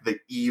 it's like the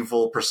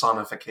evil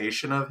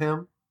personification of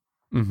him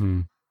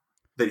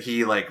that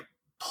he like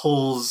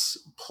pulls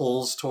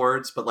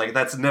towards, but like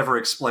that's never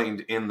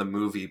explained in the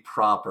movie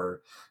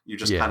proper. You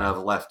just kind of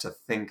left to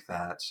think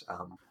that.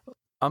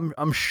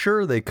 I'm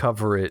sure they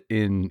cover it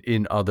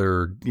in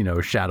other,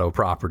 shadow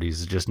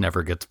properties. It just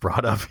never gets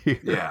brought up here.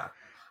 Yeah.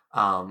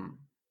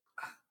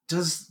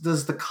 Does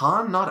the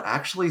Khan not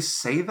actually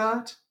say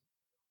that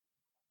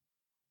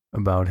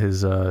about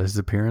his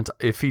appearance?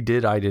 If he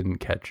did, I didn't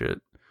catch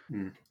it.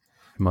 It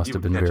must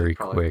have been very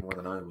quick. More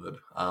than I would.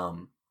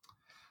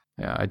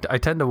 Yeah, I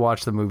tend to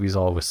watch the movies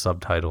all with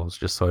subtitles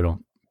just so I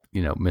don't,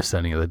 miss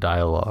any of the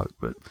dialogue.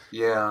 But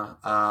yeah.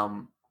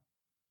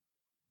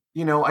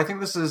 I think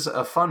this is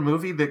a fun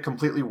movie that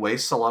completely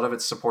wastes a lot of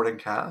its supporting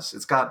cast.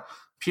 It's got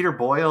Peter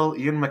Boyle,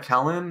 Ian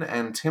McKellen,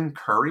 and Tim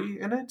Curry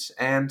in it,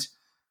 and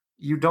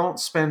you don't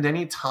spend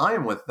any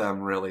time with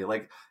them really.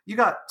 Like, you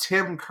got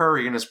Tim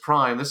Curry in his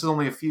prime. This is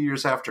only a few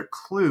years after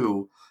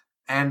Clue,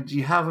 and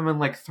you have him in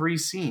like 3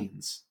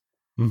 scenes.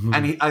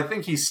 And I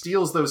think he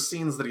steals those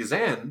scenes that he's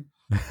in,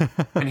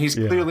 and he's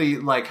Yeah. clearly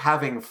like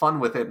having fun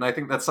with it. And I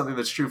think that's something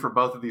that's true for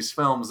both of these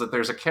films, that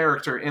there's a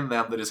character in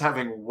them that is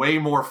having way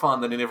more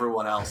fun than in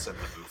everyone else in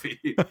the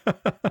movie.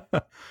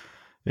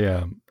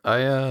 Yeah.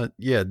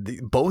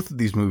 Both of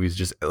these movies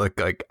just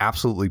like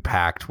absolutely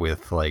packed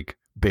with like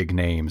big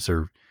names,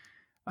 or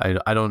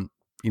I don't,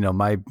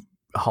 my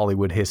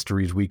Hollywood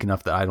history is weak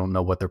enough that I don't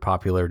know what their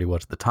popularity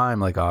was at the time.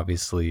 Like,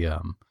 obviously,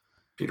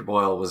 Peter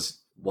Boyle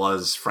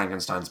was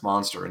Frankenstein's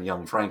monster in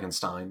Young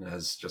Frankenstein,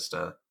 as just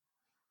a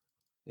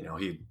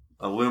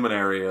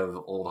luminary of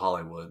old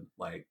Hollywood.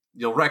 Like,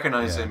 you'll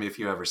recognize him if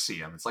you ever see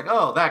him. It's like,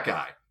 oh, that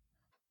guy.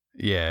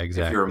 Yeah,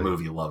 exactly. If you're a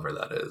movie lover,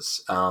 that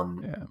is.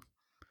 Yeah.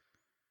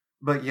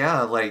 But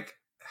yeah, like,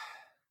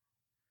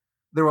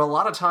 there were a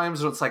lot of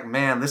times where it's like,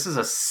 man, this is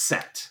a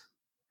set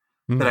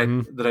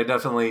that I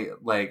definitely,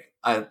 like,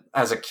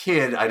 as a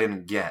kid, I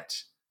didn't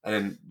get. I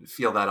didn't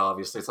feel that,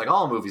 obviously. It's like,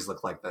 all movies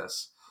look like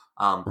this.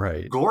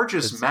 Right.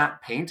 Gorgeous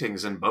matte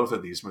paintings in both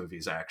of these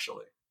movies,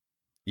 actually.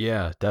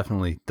 Yeah,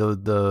 definitely.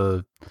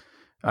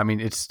 I mean,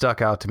 it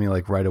stuck out to me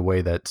like right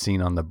away, that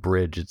scene on the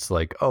bridge. It's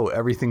like, oh,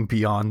 everything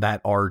beyond that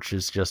arch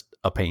is just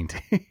a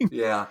painting.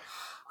 Yeah.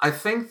 I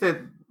think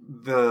that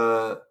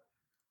the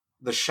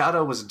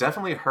Shadow was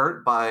definitely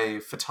hurt by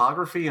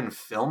photography and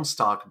film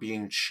stock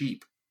being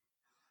cheap.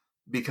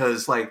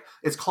 Because, like,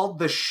 it's called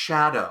The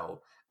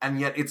Shadow, and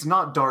yet it's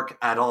not dark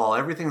at all.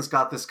 Everything's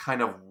got this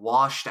kind of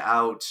washed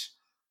out,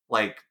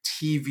 like,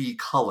 TV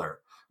color,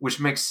 which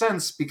makes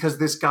sense because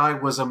this guy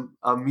was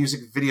a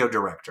music video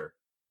director.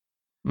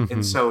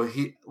 And so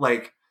he,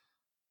 like,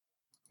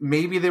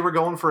 maybe they were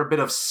going for a bit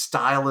of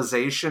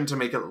stylization to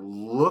make it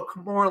look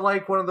more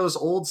like one of those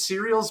old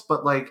serials,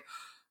 but, like,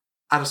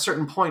 at a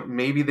certain point,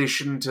 maybe they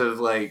shouldn't have,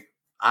 like,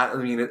 I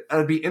mean,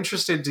 I'd be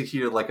interested to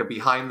hear like a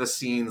behind the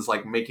scenes,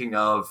 like, making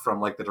of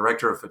from like the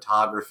director of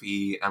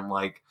photography and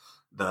like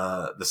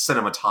the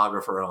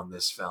cinematographer on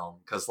this film.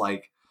 Cause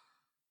like,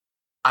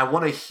 I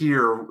want to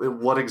hear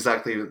what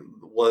exactly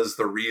was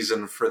the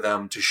reason for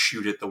them to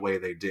shoot it the way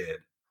they did.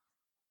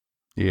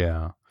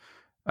 Yeah.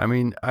 I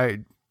mean,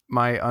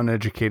 my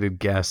uneducated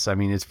guess, I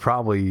mean, it's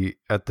probably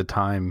at the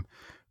time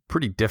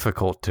pretty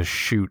difficult to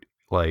shoot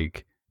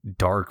like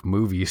dark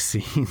movie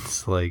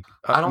scenes. Like,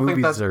 I don't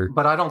think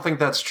but I don't think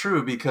that's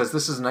true, because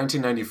this is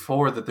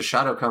 1994 that The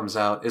Shadow comes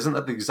out. Isn't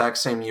that the exact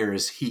same year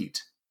as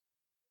Heat?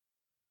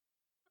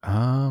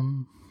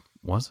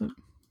 Was it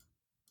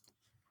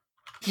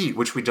Heat,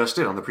 which we just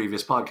did on the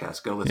previous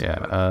podcast? Go listen to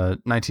it.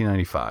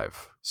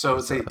 1995. So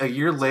it's a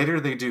year later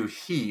they do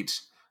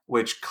Heat,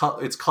 which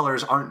its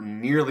colors aren't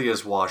nearly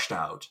as washed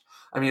out.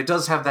 I mean, it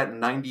does have that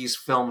 90s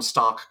film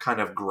stock kind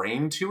of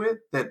grain to it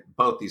that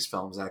both these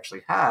films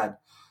actually had,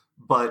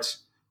 but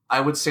I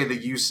would say the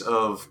use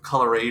of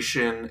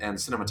coloration and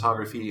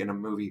cinematography in a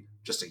movie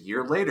just a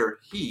year later,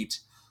 Heat,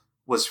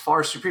 was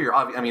far superior.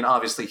 I mean,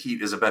 obviously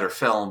Heat is a better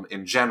film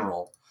in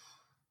general,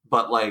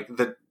 but like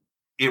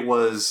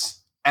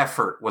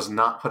effort was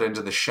not put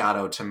into The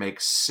Shadow to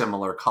make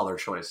similar color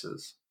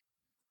choices.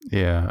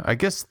 Yeah, I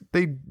guess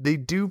they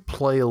do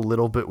play a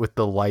little bit with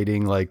the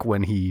lighting, like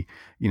when he,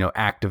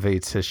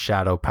 activates his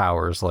shadow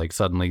powers, like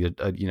suddenly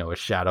a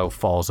shadow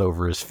falls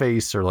over his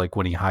face, or like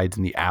when he hides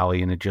in the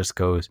alley and it just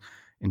goes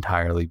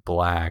entirely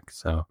black.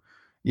 So,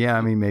 yeah,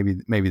 I mean,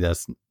 maybe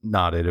that's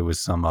not it. It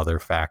was some other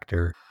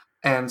factor.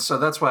 And so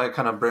that's why I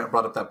kind of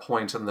brought up that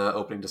point in the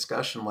opening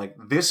discussion. Like,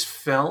 this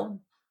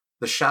film,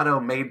 The Shadow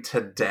made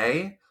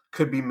today,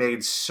 could be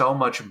made so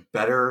much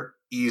better,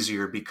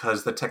 easier,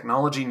 because the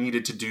technology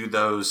needed to do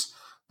those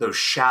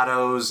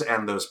shadows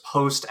and those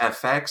post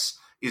FX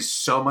is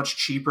so much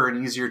cheaper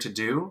and easier to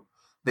do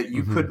that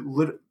you could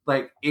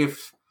like,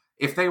 if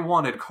they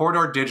wanted,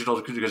 Corridor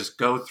Digital could just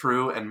go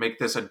through and make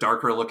this a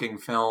darker looking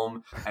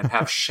film and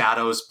have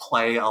shadows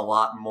play a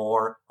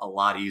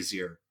lot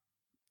easier.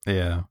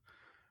 Yeah.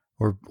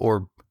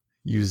 Or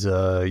use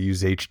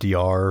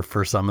HDR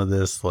for some of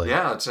this. Like,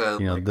 yeah,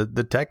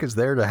 the tech is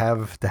there to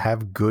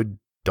have good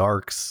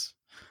darks.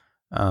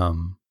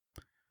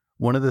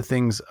 One of the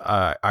things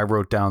I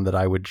wrote down that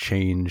I would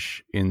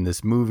change in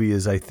this movie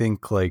is, I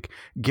think, like,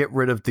 get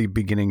rid of the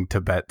beginning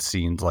Tibet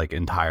scenes, like,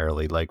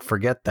 entirely. Like,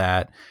 forget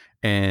that.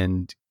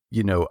 And,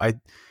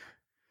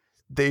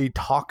 they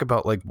talk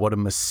about like what a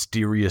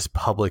mysterious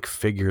public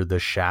figure the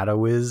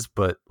Shadow is,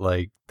 but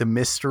like the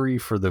mystery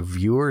for the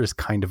viewer is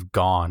kind of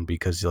gone,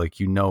 because like,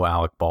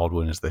 Alec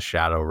Baldwin is the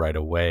Shadow right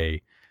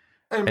away.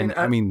 I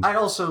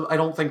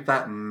don't think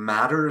that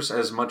matters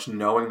as much,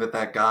 knowing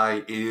that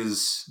guy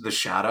is the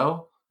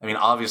Shadow. I mean,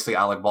 obviously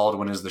Alec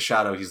Baldwin is the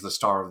Shadow. He's the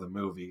star of the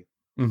movie.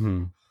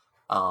 Mm-hmm.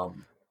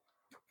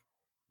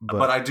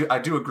 But I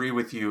do agree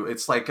with you.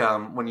 It's like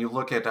when you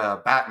look at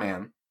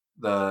Batman,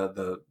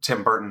 the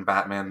Tim Burton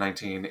Batman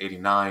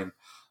 1989,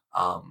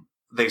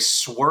 they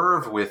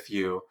swerve with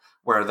you,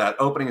 where that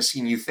opening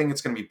scene, you think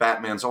it's going to be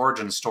Batman's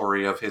origin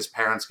story of his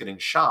parents getting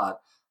shot.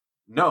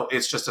 No,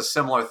 it's just a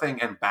similar thing,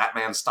 and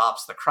Batman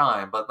stops the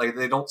crime. But like,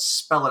 they don't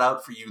spell it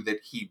out for you that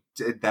he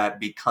did that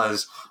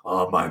because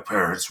my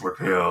parents were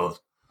killed.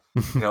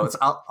 It's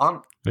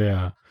on.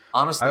 Yeah.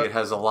 Honestly, it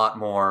has a lot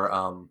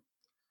more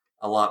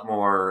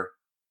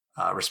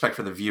respect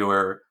for the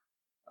viewer,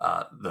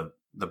 the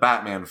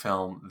Batman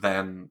film,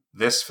 than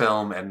this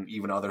film and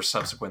even other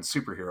subsequent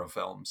superhero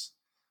films.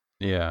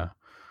 Yeah.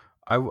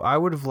 I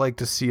would have liked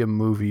to see a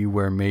movie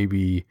where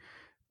maybe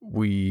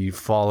we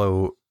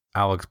follow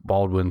Alex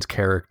Baldwin's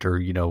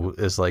character,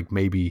 as like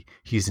maybe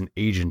he's an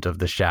agent of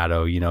the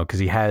Shadow, because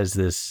he has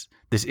this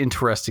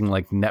interesting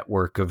like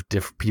network of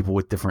different people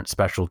with different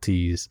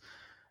specialties.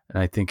 And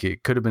I think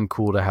it could have been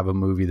cool to have a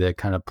movie that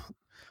kind of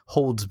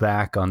holds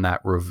back on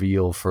that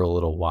reveal for a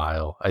little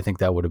while. I think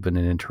that would have been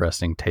an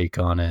interesting take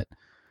on it.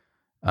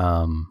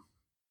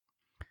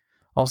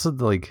 Also,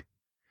 like,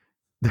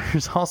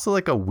 there's also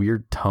like a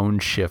weird tone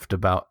shift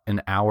about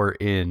an hour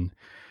in.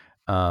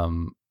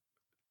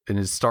 And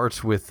it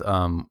starts with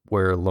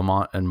where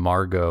Lamont and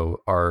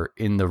Margot are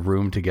in the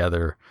room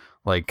together,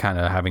 like kind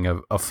of having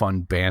a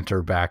fun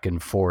banter back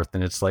and forth.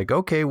 And it's like,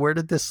 okay, where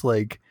did this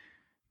like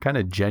kind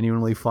of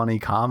genuinely funny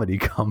comedy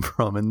come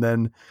from? And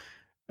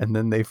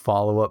then they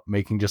follow up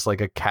making just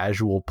like a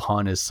casual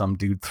pun as some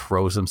dude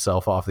throws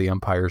himself off the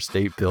Empire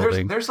State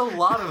Building. There's a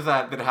lot of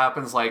that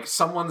happens. Like,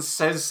 someone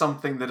says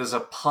something that is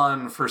a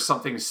pun for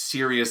something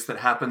serious that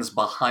happens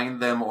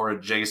behind them or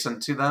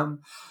adjacent to them.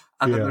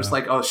 And then there's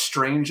like a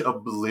strange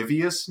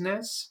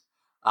obliviousness.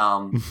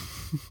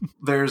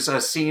 There's a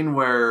scene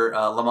where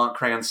Lamont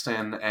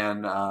Cranston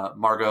and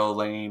Margot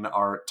Lane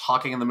are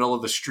talking in the middle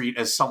of the street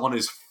as someone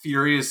is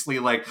furiously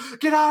like,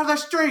 "Get out of the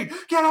street!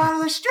 Get out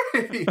of the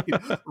street!"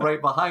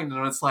 right behind them.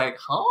 And it's like,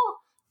 huh?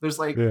 There's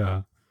like,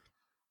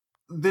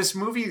 this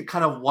movie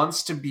kind of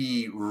wants to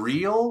be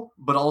real,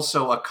 but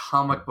also a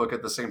comic book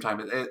at the same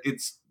time.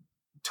 It's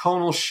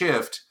tonal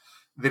shift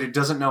that it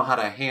doesn't know how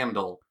to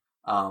handle.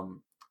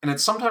 And it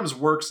sometimes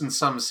works in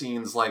some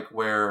scenes, like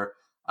where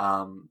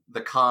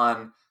the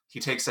con,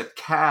 he takes a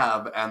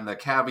cab and the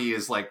cabbie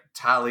is like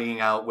tallying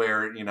out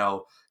where,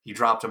 he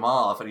dropped him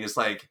off. And he's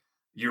like,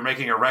 "You're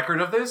making a record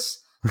of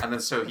this?" And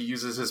then so he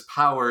uses his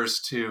powers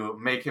to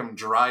make him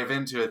drive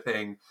into a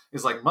thing.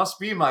 He's like, "Must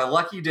be my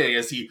lucky day,"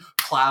 as he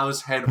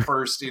plows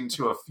headfirst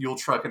into a fuel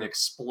truck and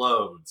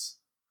explodes.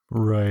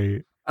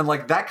 Right. And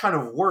like, that kind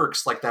of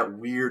works, like that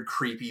weird,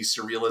 creepy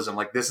surrealism.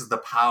 Like, this is the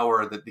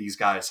power that these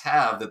guys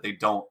have that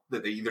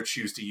they either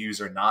choose to use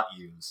or not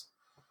use.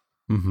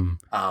 Mm-hmm.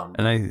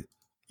 And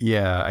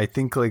I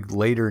think like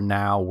later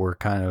now we're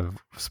kind of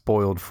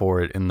spoiled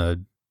for it in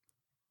the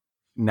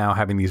now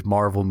having these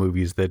Marvel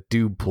movies that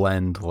do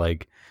blend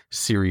like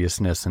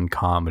seriousness and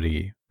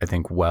comedy, I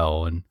think,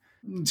 well. And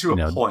to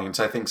a point,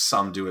 I think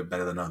some do it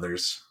better than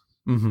others.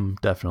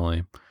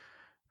 Definitely.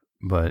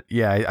 But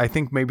yeah, I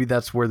think maybe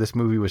that's where this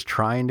movie was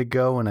trying to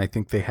go, and I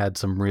think they had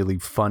some really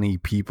funny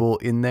people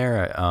in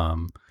there.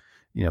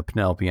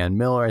 Penelope Ann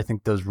Miller, I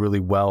think does really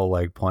well,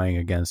 like playing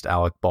against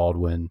Alec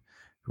Baldwin,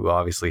 who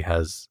obviously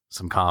has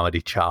some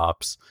comedy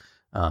chops.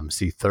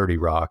 See 30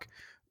 Rock.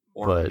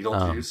 Or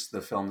Beetlejuice,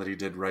 the film that he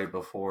did right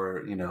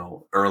before,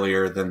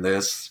 earlier than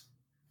this.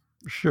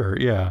 Sure,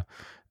 yeah.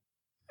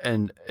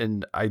 And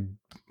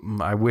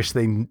I wish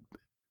they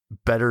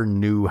better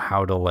knew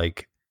how to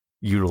like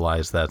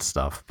utilize that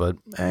stuff, but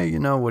hey,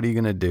 what are you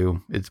gonna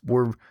do?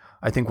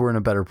 I think we're in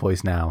a better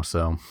place now.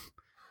 So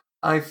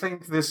I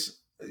think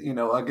this,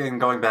 again,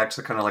 going back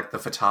to kind of like the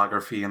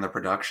photography and the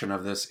production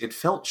of this, it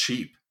felt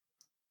cheap.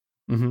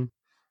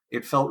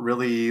 It felt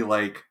really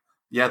like,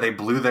 yeah, they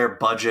blew their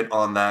budget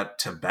on that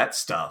Tibet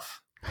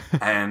stuff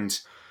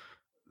and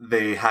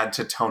they had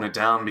to tone it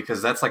down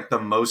because that's like the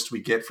most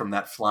we get from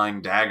that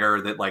flying dagger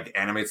that like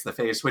animates the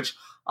face, which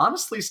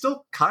honestly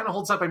still kind of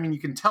holds up. I mean, you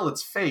can tell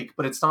it's fake,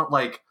 but it's not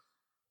like,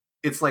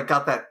 it's like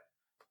got that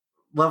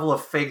level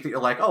of fake that you're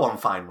like, oh, I'm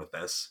fine with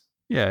this.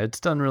 Yeah, it's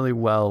done really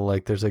well.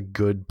 Like there's a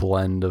good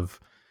blend of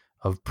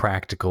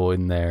practical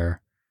in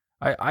there.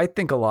 I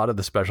think a lot of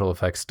the special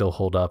effects still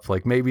hold up.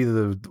 Like maybe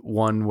the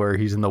one where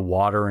he's in the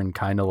water and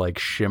kind of like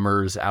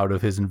shimmers out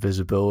of his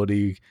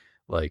invisibility,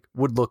 like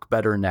would look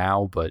better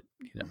now, but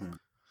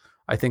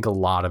I think a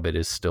lot of it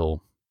is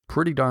still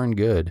pretty darn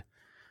good.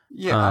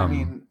 Yeah, I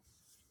mean,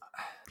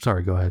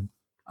 sorry, go ahead.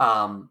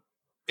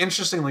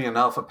 Interestingly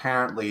enough,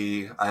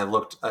 apparently I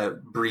looked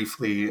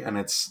briefly,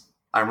 and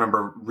I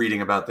remember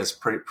reading about this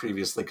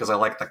previously because I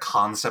like the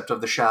concept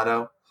of the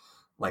Shadow,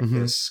 like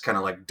this kind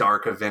of like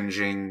dark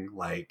avenging,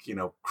 like,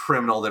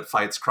 criminal that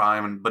fights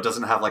crime but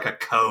doesn't have like a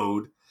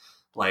code,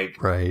 like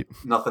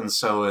nothing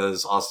so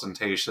as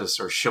ostentatious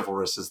or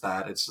chivalrous as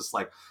that. It's just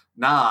like,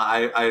 nah,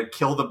 I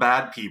kill the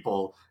bad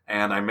people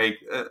and I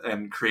make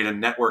and create a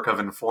network of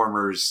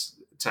informers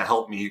to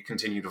help me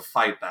continue to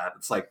fight that.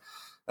 It's like,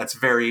 that's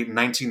very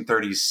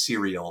 1930s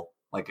serial,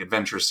 like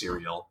adventure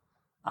serial.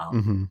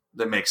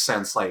 That makes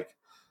sense. Like,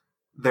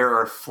 there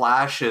are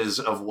flashes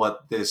of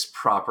what this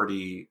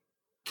property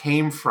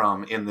came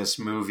from in this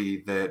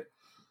movie that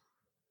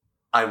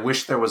I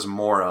wish there was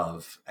more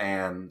of,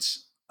 and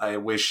I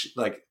wish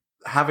like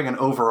having an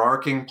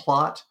overarching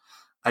plot,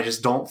 I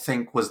just don't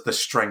think was the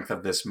strength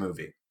of this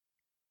movie.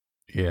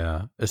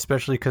 Yeah,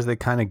 especially because they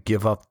kind of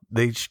give up.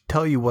 They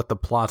tell you what the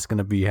plot's going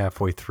to be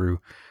halfway through.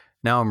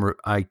 Now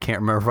I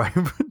can't remember if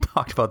I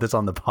talked about this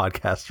on the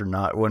podcast or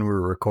not when we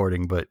were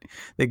recording, but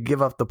they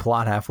give up the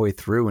plot halfway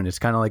through, and it's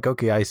kind of like,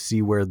 okay, I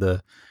see where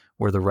the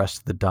rest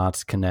of the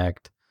dots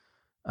connect.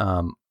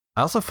 I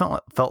also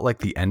felt like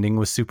the ending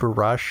was super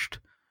rushed.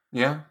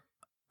 Yeah.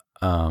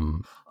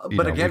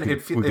 But again, we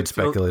could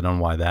speculate on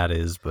why that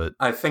is, but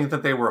I think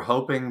that they were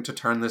hoping to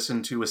turn this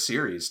into a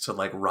series to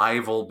like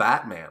rival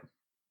Batman.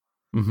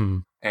 Mm-hmm.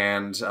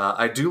 And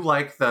I do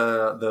like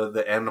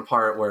the end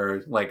part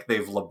where like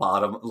they've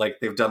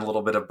done a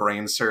little bit of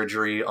brain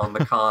surgery on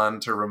the Khan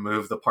to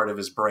remove the part of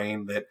his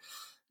brain that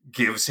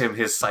gives him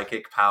his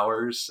psychic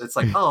powers. It's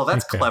like, oh,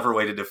 that's a clever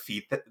way to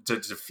defeat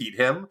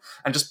him,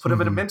 and just put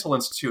him in a mental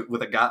institute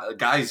with a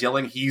guy's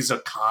yelling he's a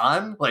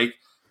Khan. Like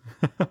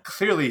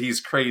clearly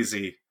he's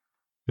crazy.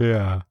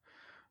 Yeah.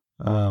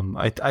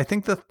 I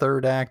think the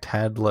third act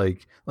had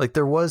like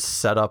there was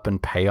setup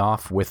and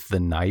payoff with the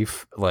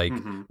knife, like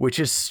which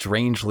is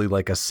strangely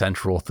like a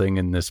central thing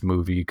in this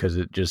movie because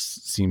it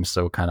just seems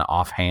so kind of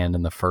offhand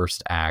in the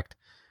first act.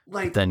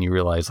 Like but then you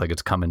realize like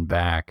it's coming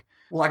back.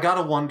 Well, I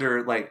gotta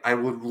wonder. Like, I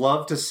would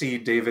love to see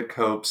David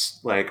Koepp's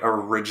like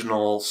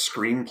original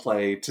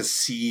screenplay to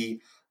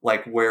see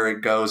like where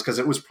it goes because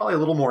it was probably a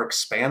little more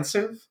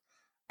expansive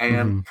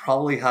and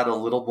probably had a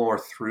little more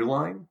through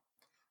line.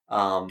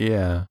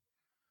 Yeah.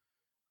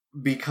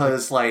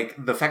 Because like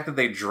the fact that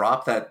they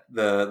dropped that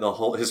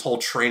his whole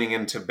training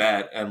in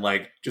Tibet and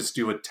like just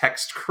do a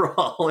text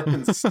crawl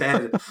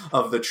instead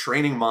of the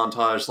training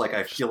montage, like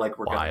I feel like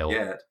we're gonna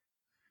get.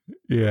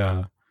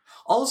 Yeah.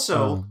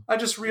 Also, I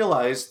just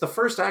realized the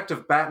first act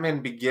of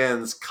Batman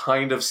Begins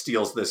kind of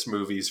steals this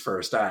movie's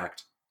first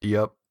act.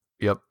 Yep.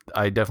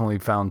 I definitely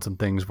found some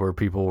things where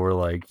people were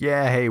like,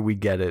 "Yeah, hey, we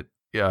get it."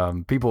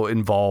 People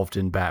involved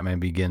in Batman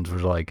Begins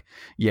was like,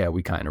 "Yeah,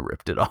 we kind of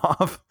ripped it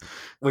off."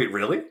 Wait,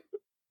 really?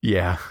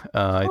 Yeah,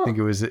 I think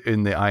it was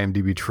in the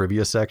IMDb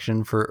trivia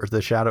section for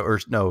the Shadow, or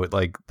no,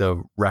 like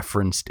the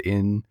referenced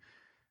in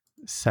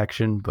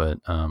section. But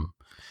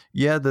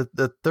yeah,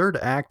 the third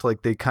act,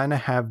 like they kind of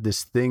have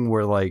this thing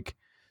where like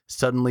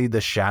suddenly the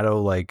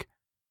Shadow like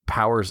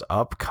powers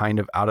up kind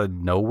of out of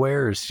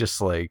nowhere. It's just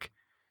like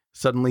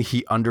suddenly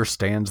he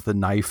understands the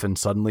knife and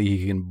suddenly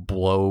he can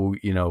blow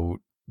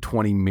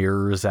 20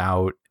 mirrors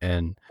out.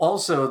 And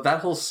also that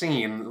whole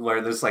scene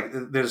where there's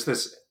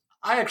this.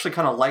 I actually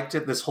kind of liked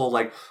it. This whole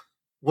like,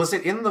 was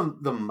it in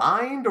the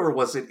mind or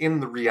was it in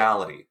the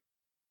reality?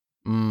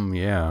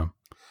 Yeah.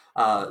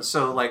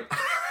 So like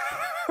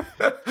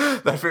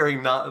that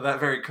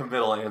very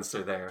committal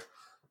answer there.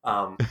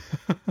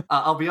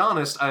 I'll be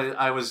honest.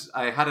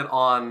 I had it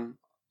on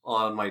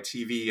my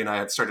TV and I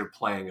had started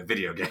playing a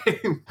video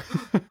game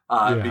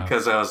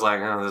because I was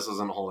like, oh, this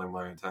isn't holding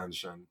my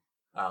attention.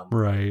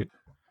 Right.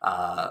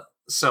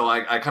 So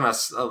I kind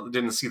of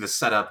didn't see the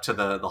setup to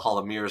the Hall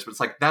of Mirrors, but it's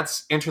like,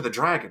 that's Enter the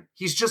Dragon.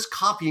 He's just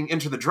copying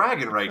Enter the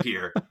Dragon right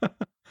here.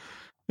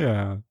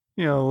 Yeah.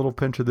 A little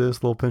pinch of this,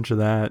 a little pinch of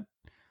that,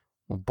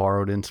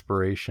 borrowed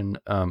inspiration.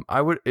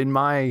 I would, in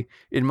my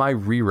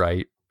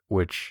rewrite,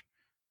 which,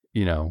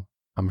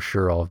 I'm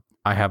sure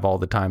I have all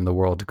the time in the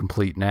world to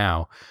complete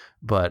now,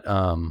 but,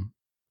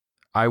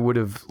 I would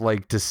have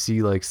liked to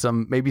see like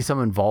maybe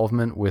some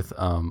involvement with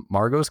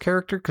Margot's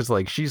character because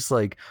like she's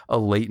like a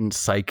latent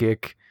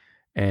psychic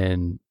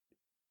and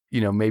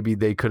maybe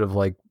they could have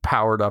like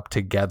powered up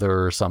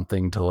together or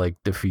something to like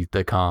defeat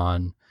the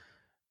Khan.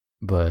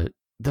 But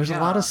there's a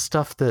lot of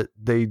stuff that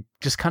they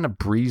just kind of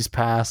breeze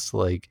past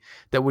like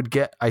that would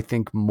get I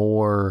think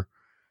more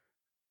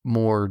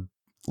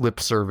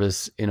lip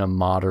service in a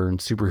modern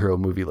superhero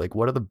movie. Like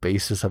what are the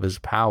basis of his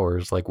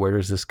powers? Like where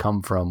does this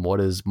come from? What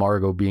does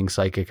Margot being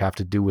psychic have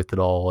to do with it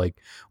all? Like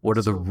what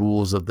are the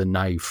rules of the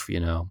knife?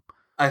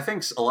 I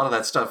think a lot of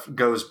that stuff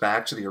goes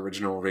back to the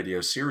original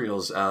radio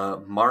serials.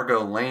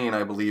 Margot Lane,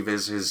 I believe,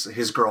 is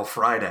his girl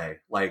Friday.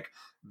 Like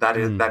that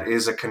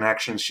is a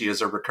connection. She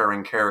is a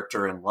recurring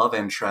character and love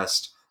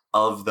interest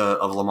of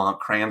Lamont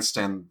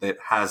Cranston that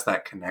has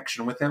that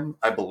connection with him,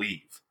 I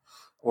believe.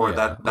 Or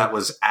that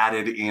was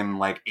added in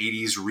like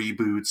 80s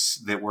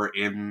reboots that were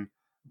in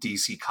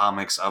DC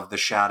Comics of the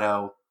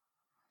Shadow.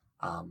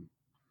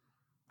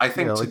 I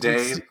think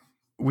today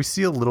we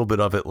see a little bit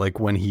of it like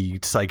when he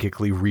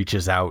psychically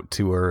reaches out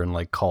to her and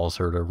like calls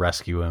her to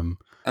rescue him.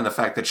 And the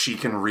fact that she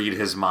can read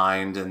his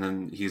mind and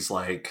then he's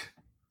like,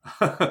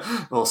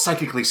 well,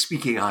 psychically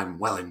speaking, I'm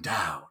well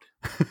endowed.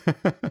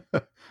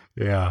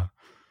 Yeah.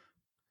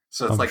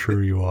 So it's I'm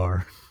sure you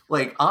are.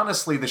 Like,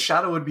 honestly, the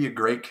Shadow would be a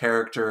great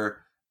character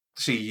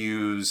to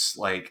use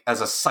like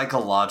as a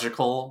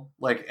psychological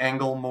like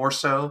angle more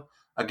so.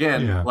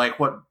 Again, like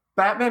what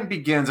Batman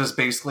Begins is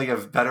basically a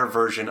better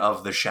version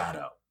of the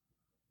Shadow.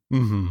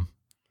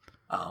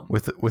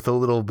 with a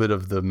little bit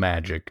of the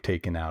magic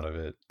taken out of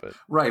it, but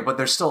Right, but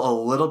there's still a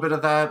little bit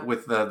of that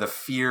with the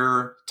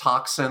fear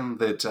toxin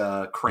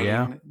that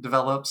Crane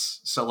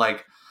develops. So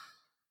like,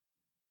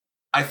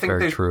 I think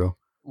very they true.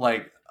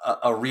 like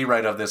a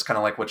rewrite of this, kind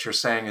of like what you're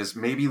saying, is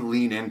maybe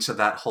lean into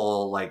that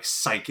whole like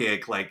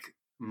psychic, like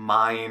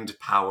mind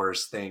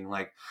powers thing.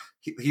 Like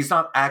he's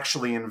not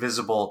actually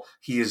invisible.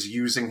 He is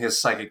using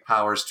his psychic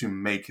powers to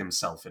make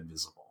himself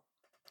invisible.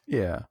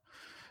 Yeah.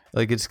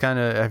 Like it's kind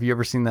of, have you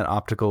ever seen that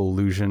optical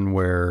illusion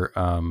where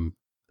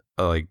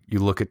like you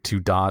look at two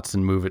dots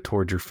and move it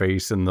towards your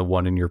face and the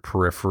one in your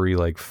periphery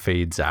like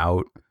fades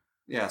out?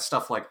 Yeah,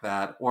 stuff like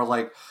that. Or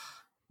like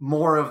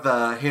more of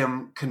the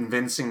him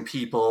convincing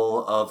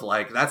people of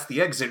like, that's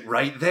the exit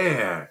right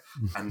there,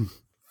 and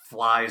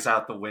flies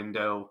out the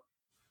window.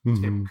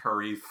 Tim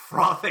Curry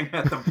frothing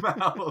at the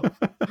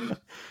mouth.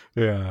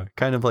 Yeah,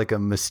 kind of like a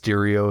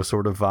Mysterio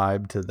sort of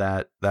vibe to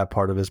that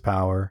part of his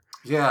power.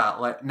 Yeah,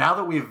 like now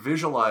that we've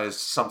visualized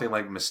something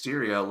like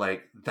Mysterio,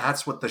 like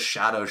that's what the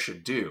Shadow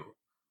should do.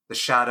 The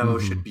Shadow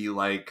should be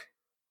like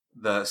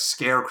the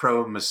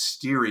Scarecrow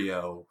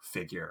Mysterio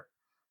figure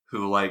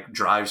who like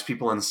drives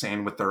people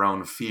insane with their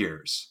own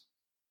fears.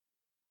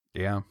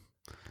 Yeah.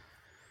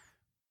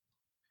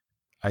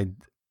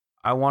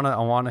 I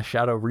want a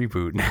Shadow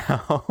reboot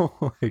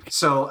now. Like,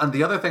 so, and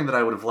the other thing that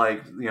I would have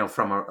liked,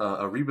 from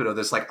a reboot of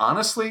this, like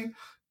honestly,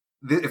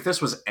 if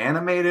this was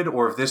animated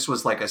or if this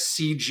was like a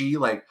CG,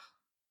 like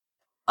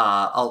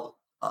I'll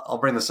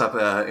bring this up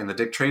in the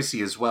Dick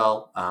Tracy as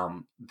well.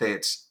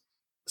 That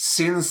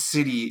Sin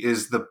City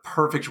is the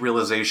perfect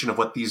realization of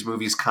what these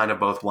movies kind of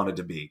both wanted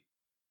to be.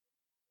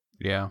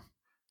 yeah.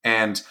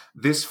 And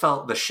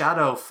the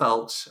Shadow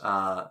felt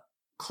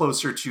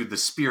closer to The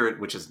Spirit,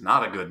 which is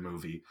not a good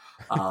movie,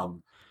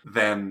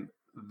 than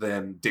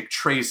Dick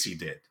Tracy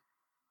did.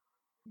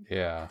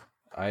 Yeah.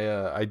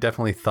 I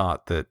definitely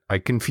thought that I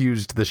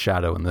confused the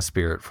Shadow and the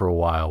Spirit for a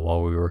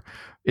while we were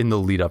in the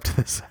lead up to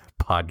this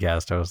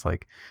podcast. I was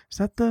like, is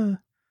that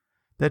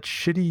that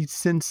shitty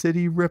Sin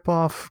City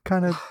ripoff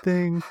kind of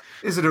thing?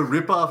 Is it a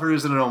ripoff or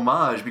is it an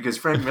homage? Because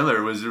Frank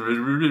Miller was...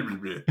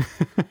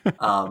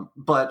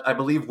 but I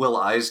believe Will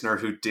Eisner,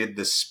 who did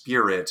The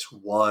Spirit,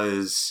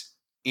 was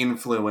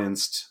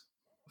influenced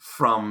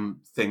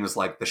from things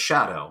like The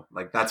Shadow.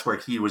 Like, that's where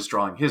he was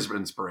drawing his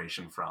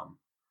inspiration from.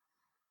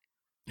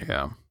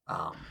 Yeah.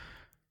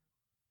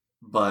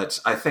 But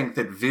I think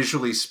that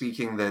visually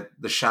speaking, that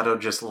The Shadow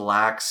just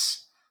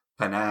lacks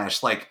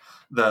panache. Like,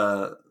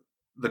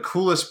 the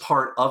coolest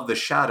part of The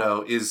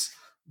Shadow is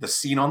the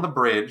scene on the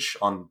bridge,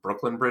 on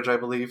Brooklyn Bridge, I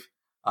believe,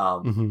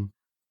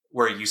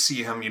 where you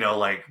see him,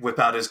 like whip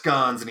out his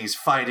guns and he's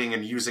fighting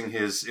and using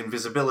his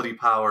invisibility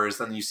powers.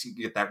 Then you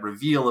get that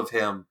reveal of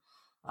him.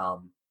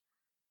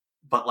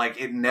 But like,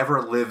 it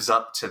never lives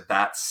up to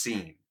that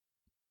scene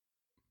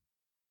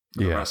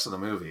for the rest of the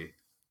movie.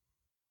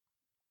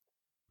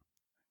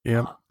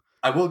 Yeah.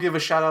 I will give a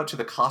shout out to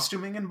the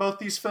costuming in both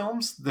these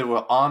films. They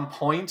were on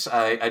point.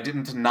 I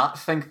didn't not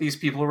think these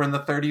people were in the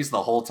 30s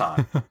the whole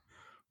time.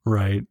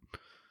 Right.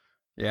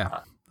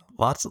 Yeah.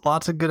 Lots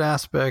of good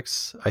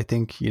aspects. I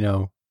think,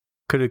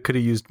 could have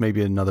used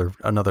maybe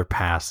another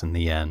pass in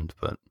the end,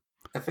 but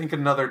I think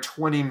another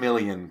 20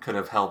 million could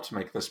have helped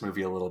make this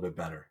movie a little bit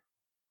better.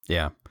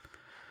 Yeah.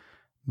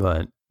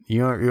 But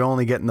you're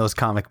only getting those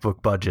comic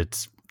book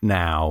budgets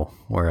now,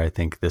 where I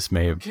think this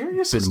may have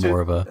been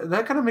more of a...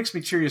 That kind of makes me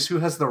curious, who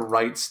has the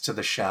rights to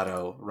The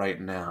Shadow right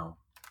now?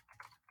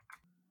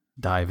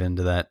 Dive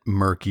into that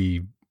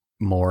murky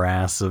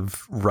morass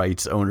of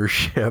rights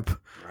ownership.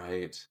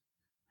 Right.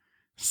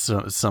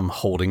 So some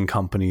holding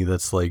company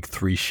that's like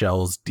 3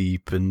 shells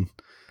deep. And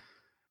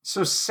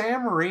so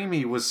Sam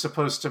Raimi was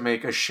supposed to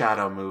make a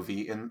Shadow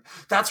movie, and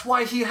that's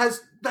why it's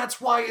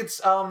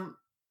the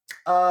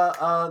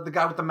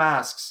guy with the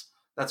masks.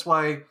 That's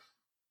why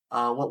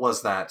what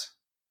was that?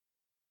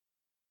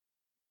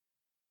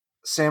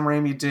 Sam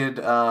Raimi did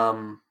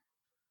that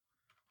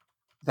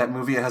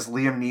movie that has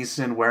Liam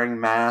Neeson wearing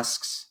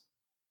masks.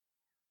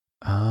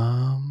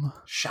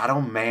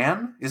 Shadow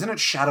Man? Isn't it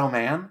Shadow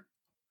Man?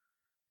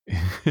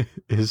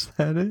 Is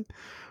that it?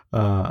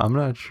 I'm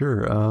not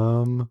sure.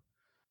 Oh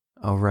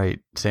right,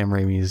 Sam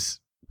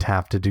Raimi's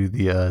tapped to do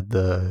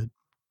the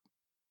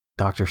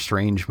Doctor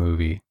Strange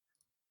movie.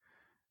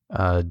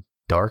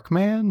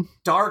 Darkman?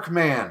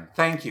 Darkman.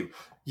 Thank you.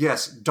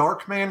 Yes,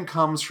 Darkman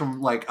comes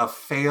from like a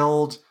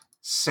failed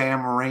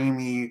Sam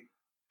Raimi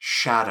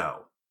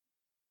Shadow,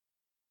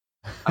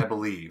 I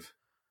believe.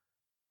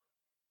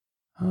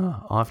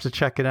 I'll have to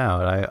check it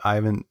out. I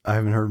haven't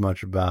heard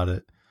much about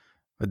it.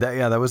 But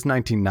that was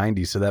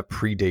 1990, so that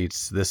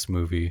predates this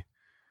movie.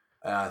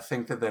 I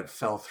think that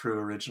fell through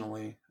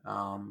originally.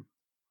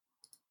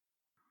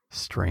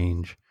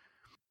 Strange.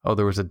 Oh,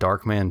 there was a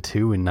Darkman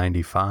 2 in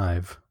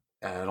 95.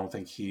 I don't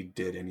think he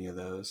did any of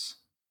those.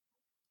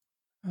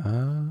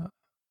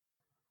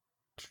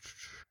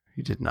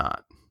 He did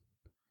not.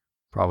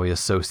 Probably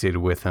associated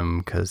with him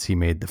because he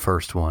made the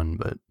first one,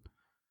 but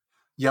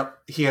Yep,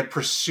 he had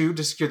pursued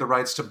to secure the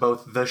rights to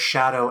both The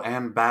Shadow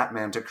and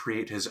Batman to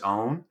create his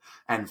own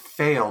and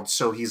failed.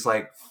 So he's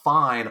like,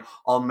 fine,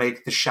 I'll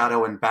make The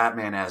Shadow and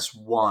Batman as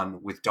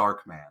one with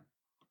Darkman.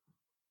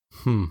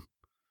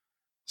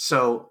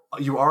 So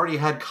you already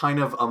had kind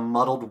of a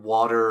muddy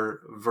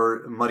water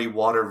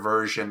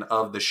version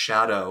of The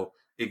Shadow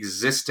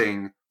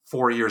existing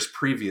 4 years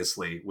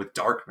previously with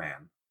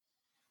Darkman.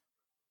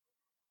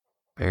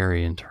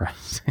 Very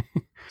interesting.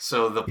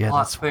 So the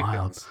plot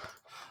thickens.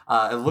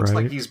 It looks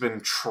like he's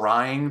been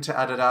trying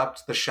to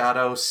adapt The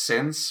Shadow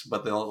since,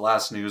 but the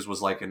last news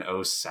was like in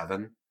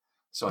 2007.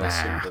 So I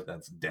assume that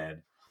that's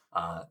dead.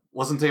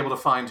 Wasn't able to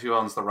find who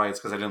owns the rights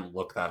because I didn't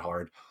look that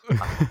hard.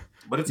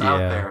 But it's out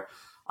there.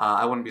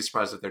 I wouldn't be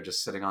surprised if they're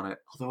just sitting on it.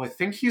 Although I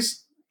think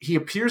he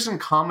appears in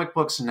comic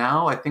books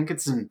now. I think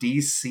it's in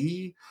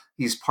DC.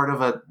 He's part of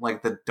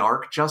the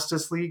Dark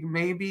Justice League,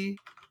 maybe.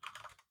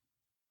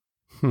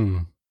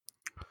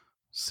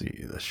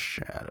 See, The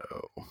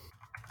Shadow.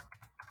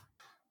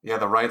 Yeah,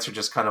 the rights are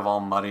just kind of all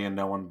muddy and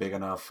no one big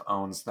enough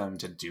owns them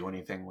to do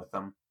anything with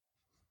them.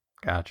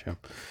 Gotcha.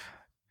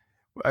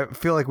 I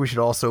feel like we should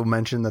also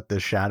mention that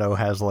The Shadow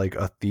has like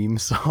a theme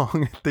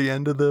song at the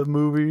end of the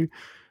movie.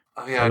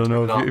 Oh yeah, I don't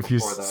know if you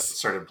before that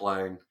started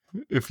playing.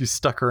 If you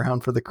stuck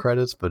around for the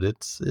credits, but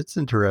it's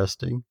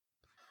interesting.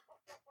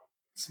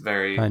 It's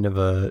very kind of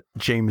a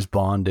James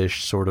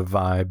Bond-ish sort of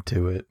vibe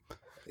to it.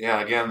 Yeah,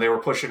 again, they were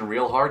pushing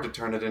real hard to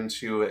turn it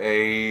into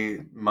a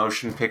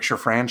motion picture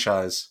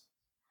franchise.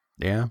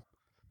 Yeah.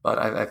 But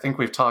I think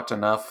we've talked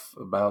enough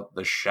about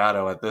The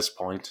Shadow at this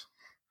point.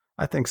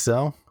 I think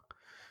so.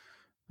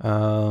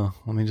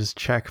 Let me just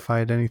check if I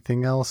had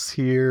anything else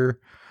here.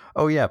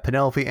 Oh yeah,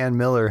 Penelope Ann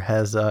Miller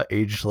has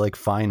aged like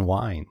fine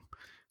wine.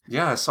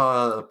 Yeah, I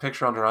saw a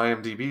picture on her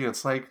IMDb.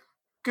 It's like,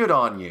 good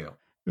on you.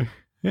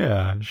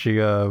 Yeah, she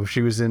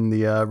was in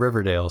the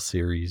Riverdale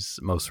series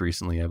most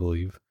recently, I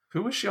believe.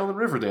 Who was she on the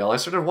Riverdale? I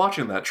started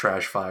watching that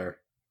trash fire.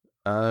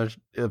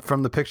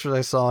 From the pictures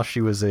I saw, she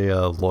was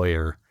a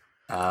lawyer.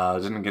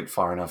 Didn't get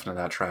far enough into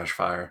that trash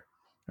fire.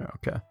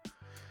 Okay.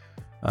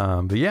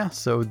 But yeah,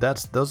 so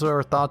those are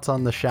our thoughts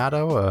on The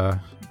Shadow.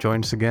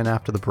 Join us again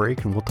after the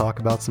break and we'll talk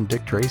about some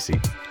Dick Tracy.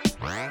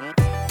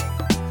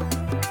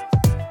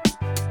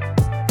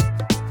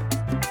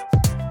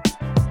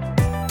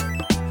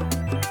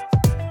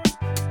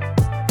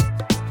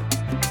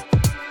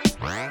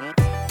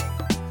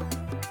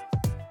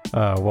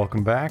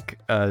 Welcome back.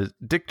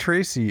 Dick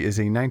Tracy is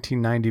a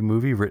 1990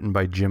 movie written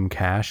by Jim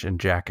Cash and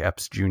Jack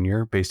Epps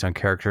Jr., based on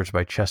characters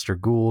by Chester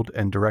Gould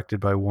and directed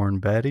by Warren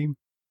Beatty.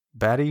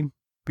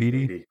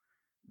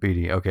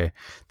 Beatty? Okay.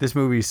 This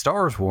movie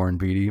stars Warren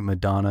Beatty,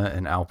 Madonna,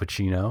 and Al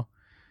Pacino.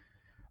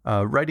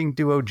 Writing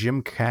duo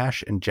Jim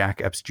Cash and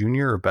Jack Epps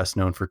Jr. are best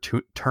known for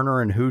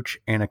Turner and Hooch,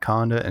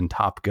 Anaconda, and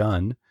Top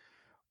Gun.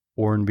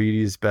 Warren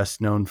Beatty is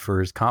best known for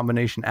his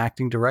combination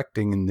acting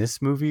directing in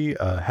this movie,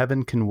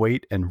 Heaven Can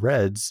Wait and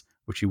Reds,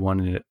 which he won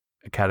an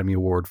Academy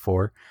Award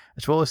for,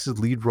 as well as his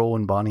lead role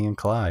in Bonnie and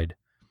Clyde.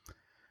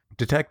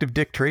 Detective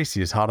Dick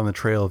Tracy is hot on the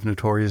trail of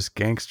notorious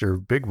gangster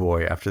Big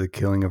Boy after the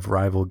killing of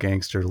rival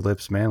gangster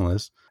Lips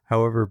Manlis.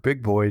 However,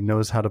 Big Boy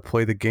knows how to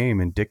play the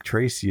game, and Dick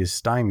Tracy is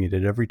stymied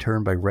at every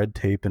turn by red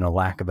tape and a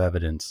lack of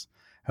evidence.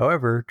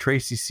 However,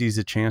 Tracy sees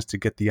a chance to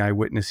get the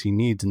eyewitness he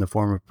needs in the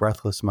form of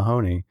Breathless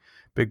Mahoney,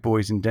 Big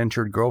Boy's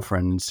indentured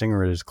girlfriend and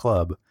singer at his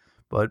club.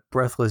 But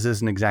Breathless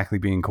isn't exactly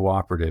being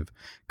cooperative.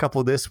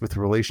 Couple this with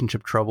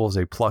relationship troubles,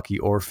 a plucky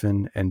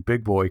orphan, and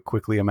Big Boy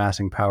quickly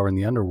amassing power in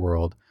the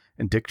underworld,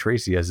 and Dick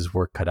Tracy has his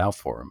work cut out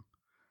for him.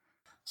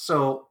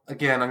 So,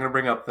 again, I'm going to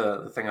bring up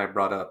the thing I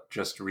brought up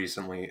just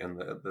recently in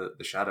the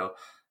Shadow.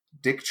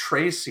 Dick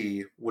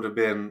Tracy would have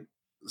been,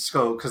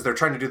 because they're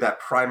trying to do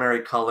that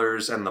primary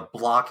colors, and the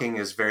blocking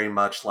is very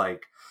much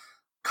like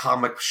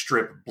comic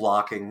strip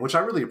blocking, which I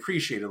really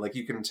appreciated. Like,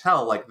 you can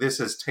tell, like, this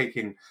is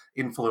taking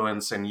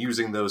influence and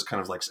using those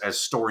kind of like as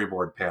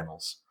storyboard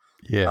panels.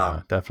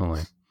 Yeah,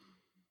 definitely.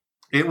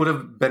 It would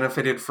have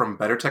benefited from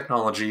better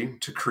technology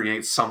to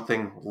create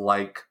something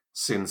like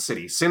Sin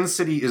City. Sin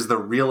City is the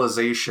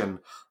realization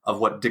of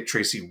what Dick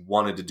Tracy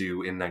wanted to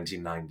do in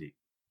 1990.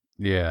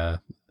 Yeah.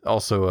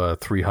 Also,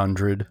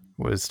 300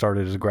 was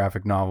started as a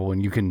graphic novel,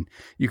 and you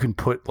can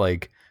put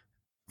like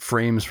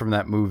frames from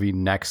that movie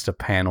next to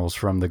panels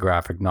from the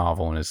graphic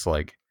novel, and it's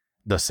like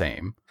the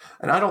same.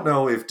 And I don't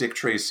know if Dick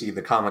Tracy,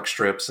 the comic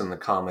strips and the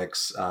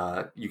comics,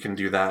 you can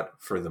do that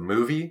for the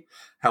movie.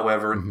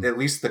 However, at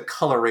least the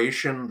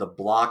coloration, the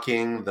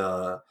blocking,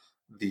 the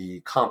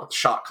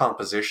shot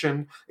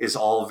composition is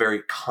all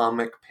very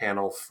comic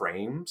panel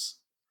frames.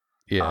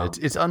 Yeah,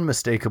 it's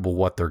unmistakable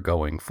what they're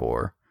going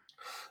for.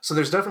 So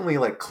there's definitely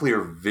like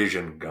clear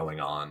vision going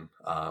on,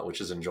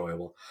 which is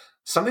enjoyable.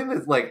 Something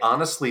that like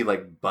honestly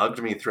like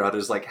bugged me throughout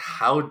is like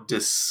how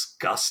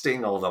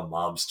disgusting all the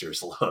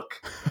mobsters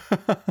look.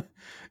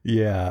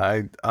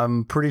 Yeah,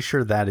 I'm pretty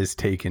sure that is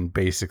taken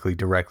basically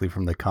directly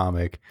from the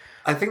comic.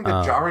 I think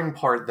the jarring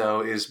part,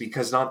 though, is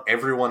because not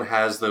everyone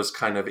has those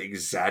kind of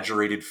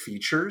exaggerated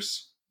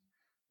features.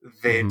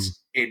 that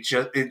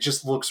it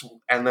just looks,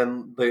 and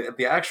then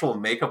the actual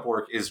makeup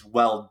work is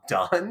well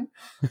done.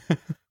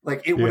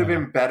 Like it would have Yeah.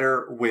 been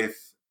better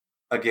with,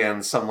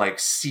 again, some like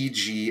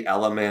CG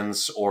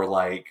elements, or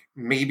like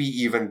maybe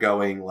even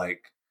going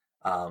like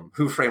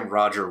Who Framed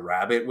Roger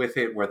Rabbit with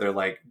it, where they're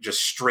like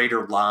just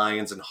straighter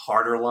lines and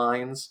harder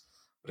lines.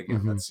 But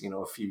again, Mhm. that's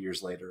a few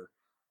years later.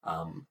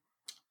 Um,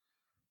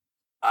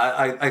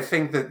 I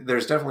think that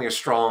there's definitely a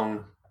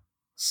strong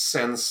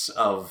sense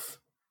of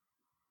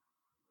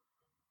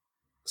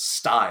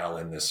style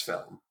in this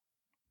film.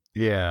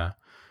 Yeah.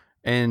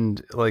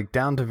 And like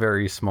down to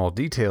very small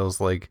details,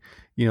 like,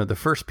 the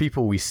first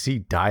people we see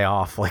die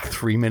off like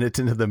 3 minutes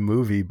into the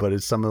movie, but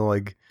it's some of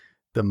like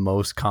the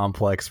most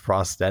complex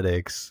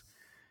prosthetics.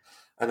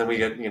 And then we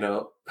get,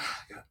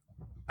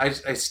 I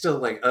still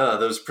like,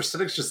 those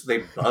prosthetics just, they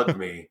bug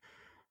me.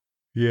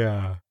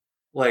 Yeah.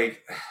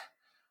 Like,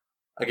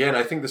 again,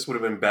 I think this would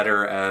have been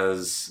better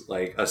as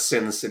like a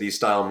Sin City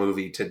style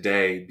movie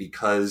today,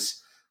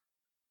 because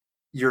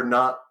you're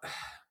not,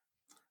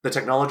 the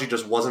technology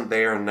just wasn't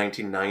there in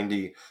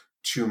 1990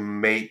 to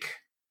make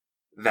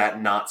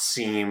that not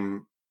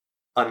seem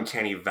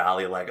uncanny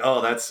valley, like,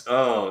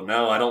 oh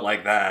no, I don't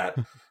like that.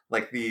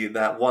 Like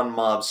that one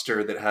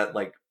mobster that had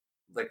like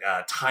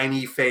a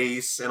tiny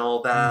face and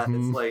all that. It's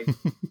Mhm. like,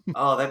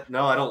 oh, that,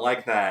 no, I don't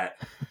like that.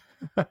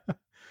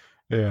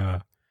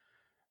 Yeah.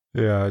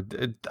 Yeah.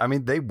 I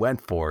mean, they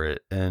went for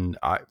it. And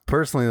I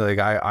personally, like,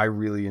 I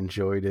really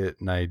enjoyed it.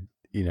 And I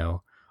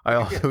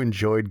also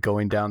enjoyed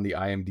going down the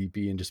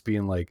IMDb and just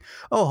being like,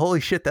 oh, holy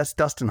shit, that's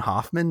Dustin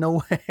Hoffman?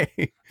 No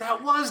way.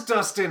 That was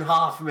Dustin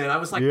Hoffman. I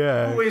was like,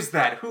 Yeah. who is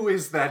that? Who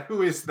is that?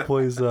 Who is that?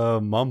 Plays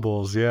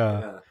Mumbles.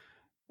 Yeah.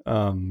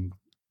 Um,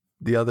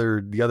 the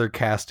other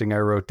casting I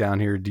wrote down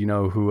here. Do you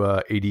know who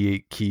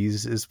 88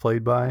 Keys is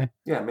played by?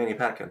 Yeah, Manny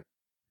Patinkin.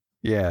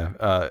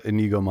 Yeah,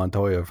 Inigo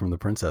Montoya from The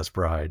Princess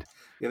Bride.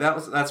 Yeah,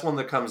 that's one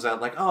that comes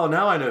out like, oh,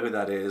 now I know who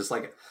that is.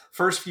 Like,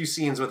 first few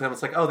scenes with him,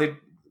 it's like, oh,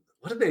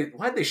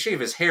 why'd they shave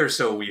his hair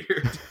so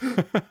weird?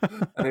 And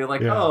they're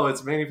like, Yeah. oh,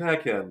 it's Manny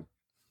Patinkin.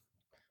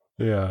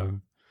 Yeah.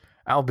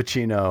 Al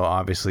Pacino,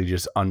 obviously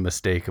just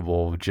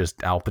unmistakable,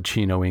 just Al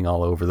Pacinoing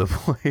all over the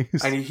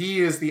place. And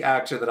he is the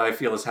actor that I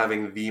feel is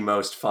having the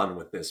most fun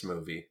with this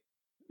movie.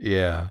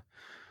 Yeah.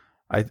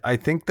 I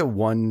think the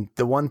one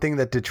thing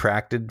that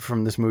detracted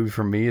from this movie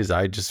for me is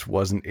I just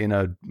wasn't in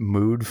a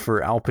mood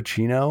for Al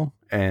Pacino,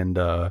 and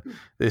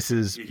this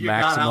is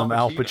maximum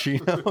Al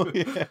Pacino.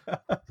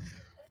 Yeah.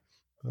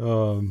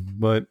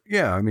 But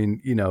yeah, I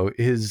mean,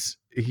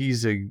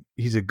 he's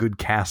a good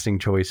casting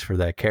choice for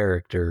that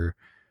character.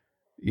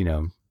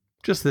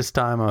 Just this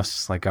time I was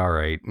just like, all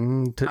right,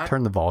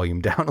 turn the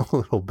volume down a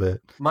little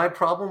bit. My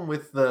problem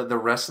with the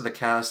rest of the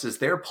cast is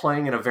they're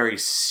playing in a very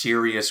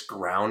serious,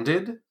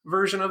 grounded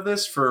version of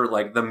this for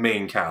like the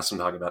main cast I'm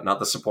talking about, not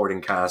the supporting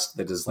cast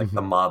that is like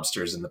the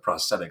mobsters and the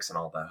prosthetics and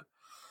all that.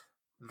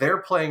 They're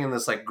playing in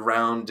this like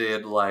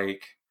grounded,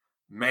 like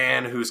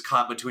man who's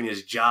caught between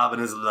his job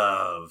and his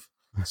love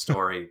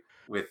story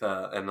with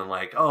and then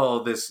like,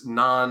 oh, this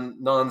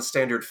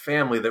non-standard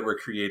family that we're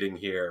creating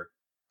here.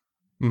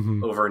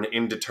 Over an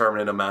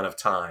indeterminate amount of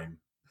time.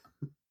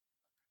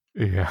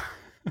 Yeah.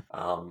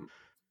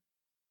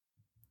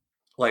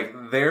 Like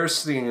their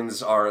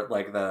scenes are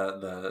like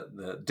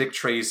the Dick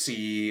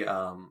Tracy,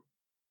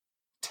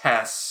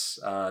 Tess,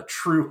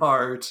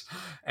 Trueheart,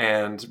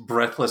 and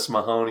Breathless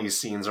Mahoney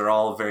scenes are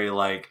all very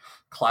like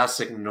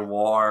classic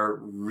noir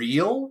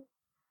real.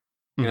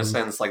 In a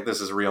sense, like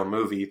this is a real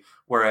movie,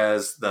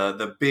 whereas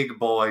the big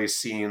boy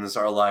scenes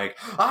are like,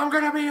 I'm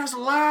gonna be as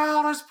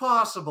loud as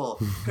possible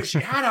because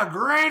she had a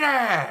great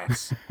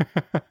ass.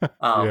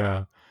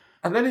 Yeah.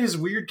 And then his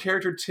weird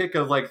character tick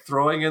of like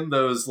throwing in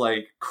those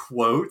like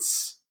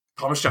quotes: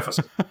 Thomas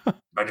Jefferson,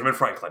 Benjamin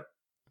Franklin,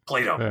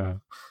 Plato,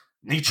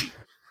 Nietzsche.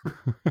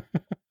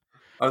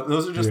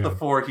 Those are just the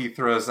four he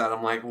throws out.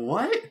 I'm like,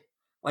 what?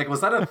 Like,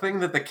 was that a thing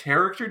that the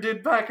character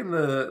did back in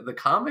the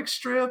comic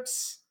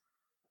strips?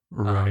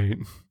 Right.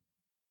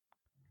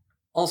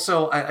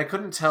 Also, I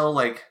couldn't tell,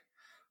 like,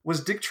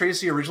 was Dick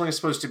Tracy originally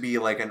supposed to be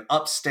like an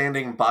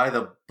upstanding by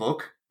the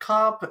book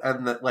cop,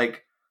 and that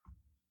like,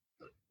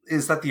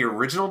 is that the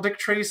original Dick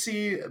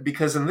Tracy?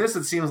 Because in this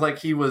it seems like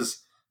he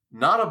was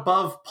not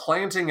above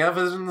planting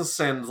evidence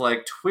and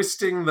like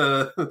twisting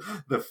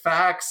the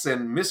facts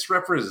and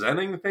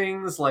misrepresenting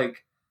things.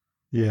 Like,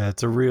 yeah,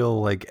 it's a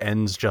real like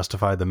ends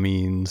justify the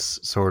means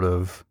sort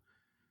of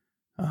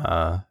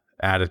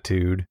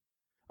attitude.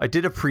 I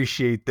did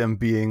appreciate them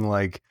being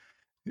like,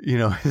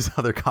 his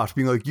other cops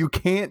being like, you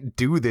can't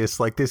do this.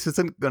 Like, this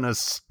isn't gonna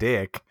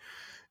stick.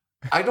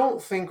 I don't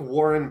think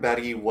Warren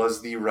Beatty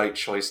was the right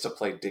choice to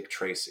play Dick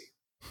Tracy.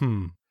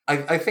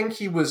 I think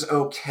he was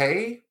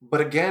okay,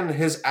 but again,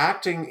 his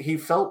acting, he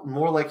felt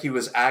more like he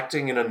was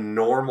acting in a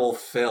normal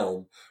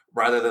film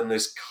rather than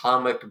this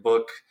comic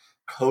book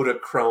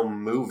Kodachrome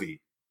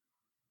movie.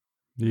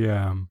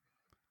 Yeah.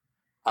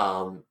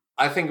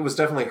 I think it was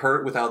definitely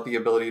hurt without the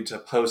ability to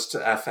post to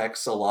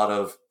FX a lot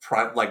of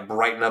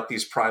brighten up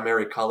these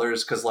primary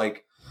colors, because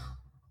like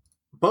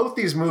both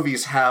these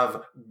movies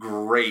have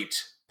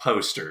great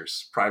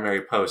posters,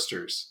 primary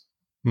posters.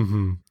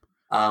 Mm-hmm.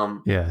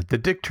 Um, Yeah, the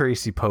Dick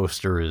Tracy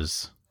poster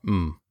is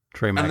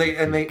Trey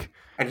Magnifique.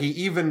 and he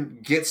even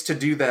gets to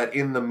do that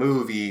in the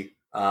movie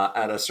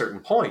at a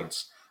certain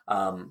point.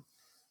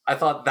 I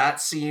thought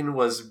that scene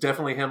was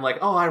definitely him. Like,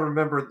 oh, I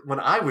remember when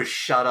I was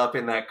shut up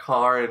in that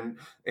car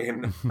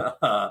in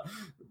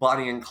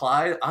Bonnie and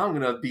Clyde. I'm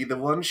gonna be the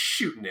one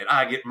shooting it.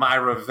 I get my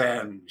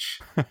revenge.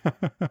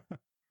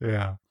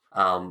 Yeah.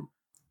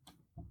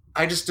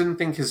 I just didn't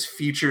think his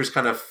features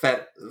kind of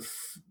fit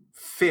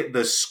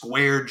the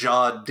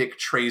square-jawed Dick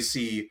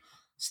Tracy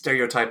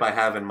stereotype I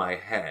have in my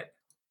head.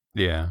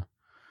 Yeah.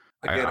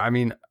 Again, I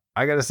mean,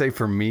 I gotta say,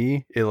 for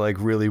me, it like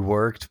really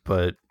worked,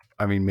 but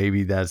I mean,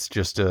 maybe that's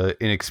just a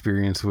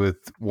inexperience with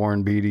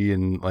Warren Beatty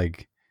and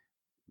like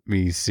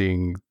me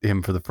seeing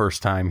him for the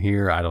first time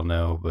here. I don't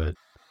know, but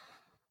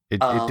it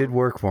did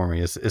work for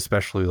me,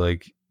 especially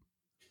like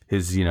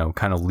his,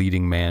 kind of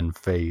leading man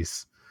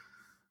face.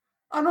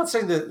 I'm not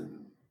saying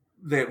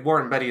that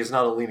Warren Beatty is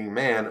not a leading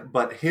man,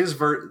 but his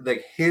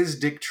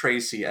Dick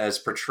Tracy as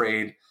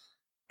portrayed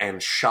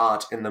and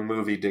shot in the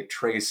movie Dick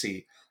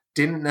Tracy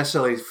didn't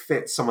necessarily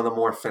fit some of the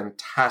more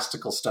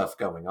fantastical stuff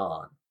going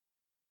on.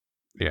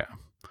 Yeah.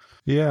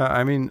 Yeah,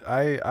 I mean,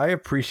 I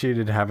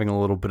appreciated having a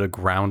little bit of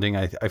grounding.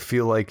 I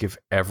feel like if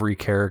every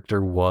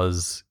character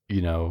was,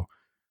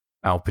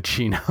 Al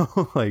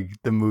Pacino, like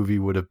the movie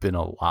would have been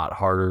a lot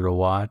harder to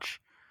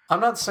watch. I'm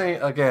not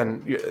saying,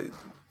 again,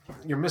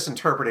 you're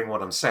misinterpreting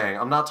what I'm saying.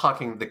 I'm not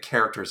talking the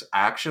character's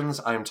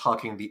actions. I'm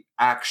talking the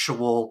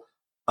actual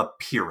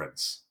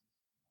appearance.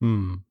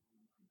 And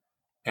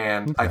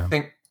okay.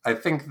 I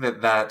think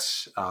that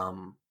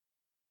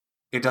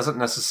it doesn't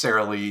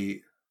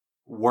necessarily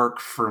work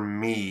for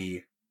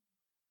me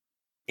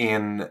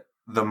in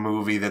the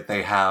movie that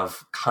they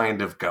have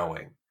kind of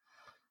going.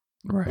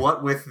 Right.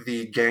 What with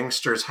the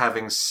gangsters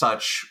having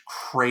such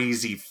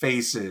crazy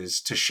faces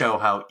to show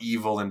how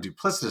evil and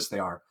duplicitous they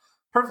are,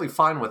 perfectly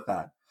fine with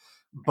that.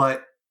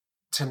 But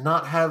to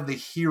not have the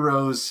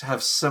heroes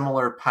have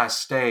similar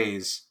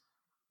pastés.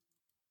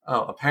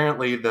 Oh,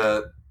 apparently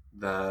the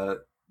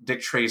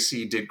Dick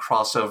Tracy did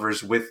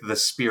crossovers with The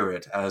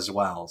Spirit as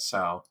well.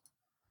 So,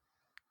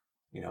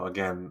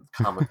 again,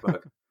 comic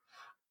book.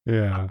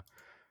 Yeah.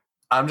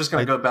 I'm just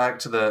going to go back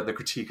to the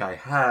critique I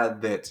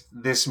had that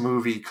this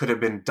movie could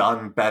have been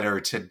done better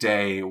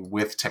today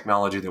with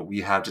technology that we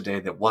have today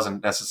that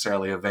wasn't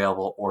necessarily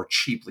available or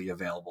cheaply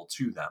available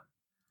to them.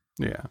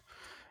 Yeah.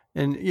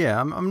 And yeah,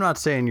 I'm not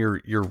saying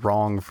you're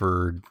wrong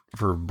for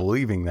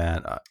believing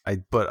that.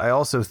 But I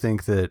also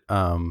think that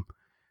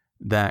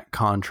that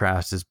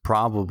contrast is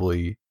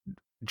probably,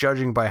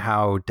 judging by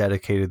how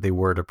dedicated they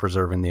were to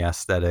preserving the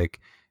aesthetic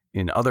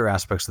in other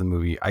aspects of the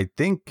movie, I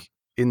think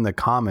in the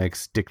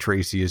comics, Dick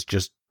Tracy is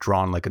just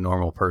drawn like a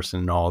normal person,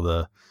 and all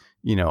the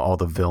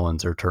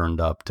villains are turned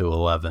up to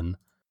 11.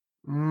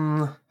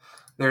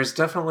 There's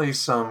definitely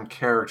some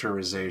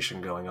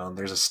characterization going on.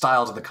 There's a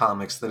style to the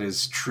comics that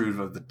is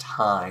true of the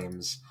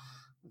times,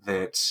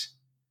 that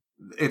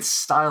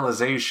it's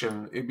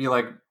stylization. It'd be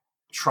like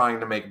trying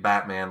to make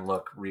Batman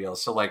look real.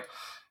 So like,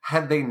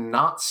 had they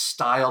not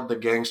styled the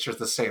gangsters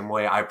the same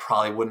way, I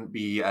probably wouldn't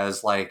be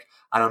as like,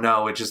 I don't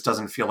know, it just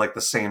doesn't feel like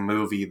the same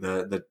movie,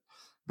 the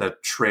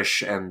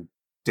Trish and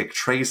Dick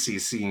Tracy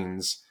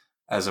scenes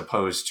as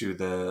opposed to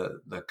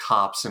the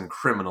cops and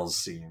criminals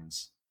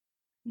scenes.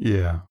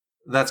 Yeah.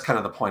 That's kind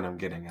of the point I'm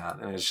getting at.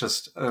 And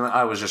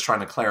I was just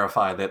trying to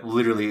clarify that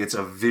literally it's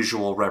a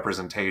visual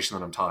representation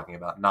that I'm talking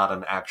about, not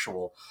an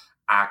actual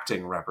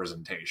acting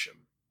representation.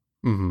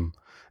 Mm-hmm.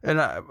 And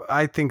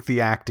I think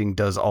the acting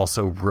does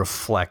also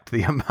reflect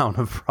the amount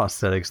of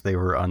prosthetics they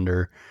were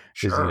under.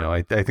 Sure.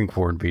 I think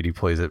Warren Beatty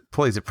plays it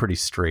pretty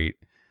straight.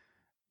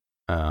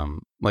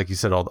 Like you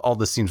said, all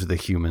the scenes with the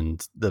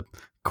humans, the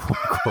quote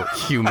unquote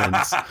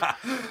humans.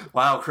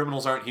 Wow,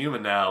 criminals aren't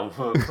human now.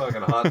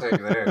 Fucking hot take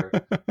there.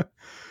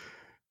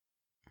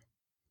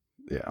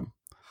 Yeah.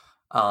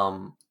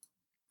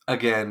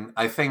 Again,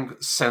 I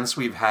think since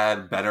we've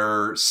had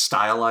better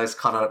stylized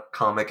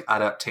comic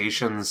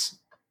adaptations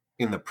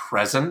in the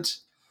present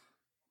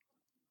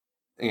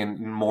and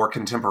more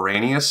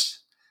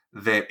contemporaneous,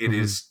 that it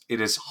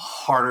is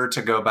harder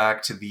to go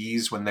back to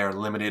these when they're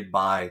limited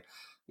by,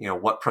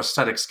 what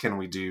prosthetics can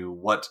we do?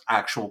 What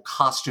actual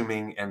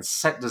costuming and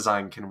set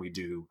design can we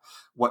do?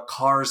 What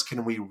cars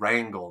can we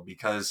wrangle?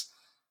 Because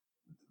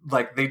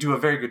like they do a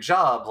very good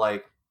job.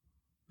 Like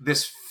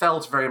this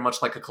felt very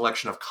much like a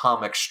collection of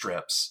comic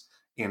strips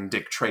in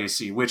Dick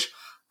Tracy, which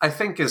I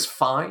think is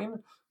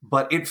fine,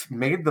 but it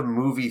made the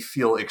movie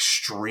feel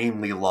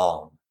extremely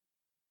long.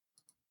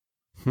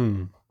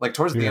 Like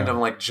towards the end, I'm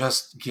like,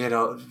 just get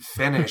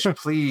finish,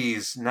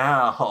 please.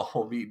 Now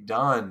we'll be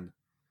done.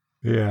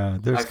 Yeah,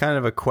 there's kind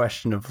of a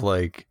question of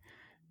like,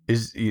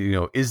 is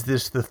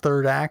this the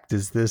third act?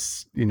 Is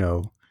this,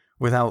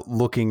 without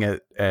looking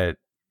at the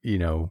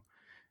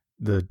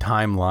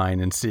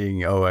timeline and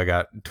seeing, I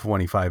got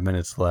 25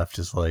 minutes left,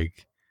 is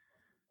like,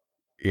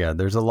 yeah,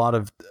 there's a lot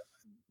of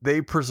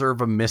they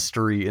preserve a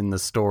mystery in the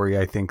story.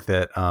 I think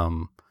that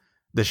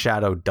the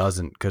Shadow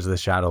doesn't, because the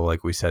Shadow,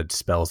 like we said,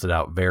 spells it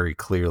out very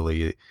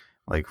clearly,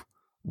 like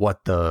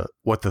what the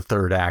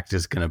third act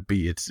is going to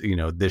be. It's, you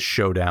know, this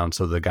showdown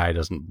so the guy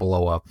doesn't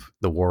blow up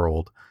the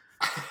world.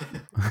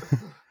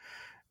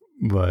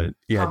 But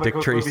yeah, Comic Dick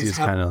book Tracy movies is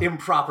have kind of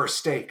improper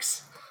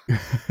stakes.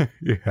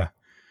 yeah.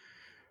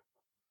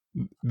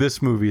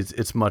 This movie,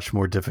 it's much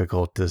more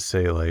difficult to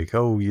say like,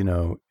 oh, you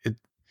know,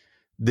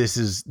 this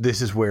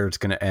is where it's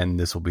going to end.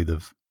 This will be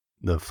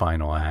the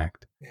final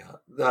act.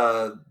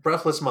 Yeah,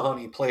 Breathless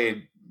Mahoney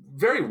played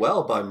very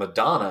well by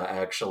Madonna,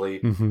 actually,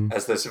 Mm-hmm.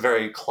 as this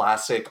very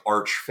classic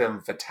arch femme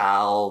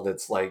fatale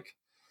that's like,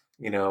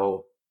 you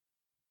know,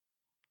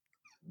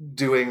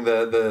 doing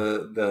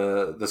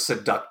the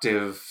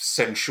seductive,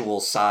 sensual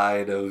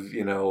side of,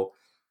 you know,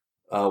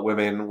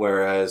 women,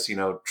 whereas, you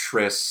know,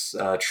 Triss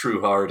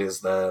Trueheart is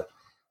the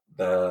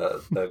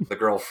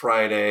girl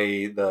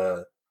Friday,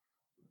 the,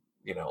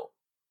 you know,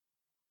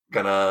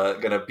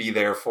 gonna be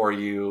there for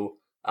you.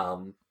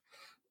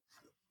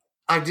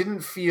 I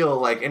didn't feel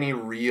like any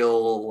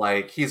real,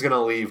 like, he's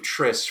gonna leave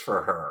Triss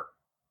for her.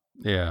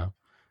 Yeah.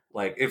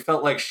 Like, it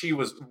felt like she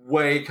was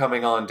way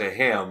coming on to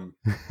him,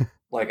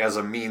 like, as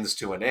a means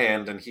to an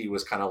end, and he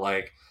was kind of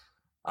like,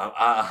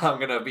 I'm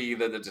gonna be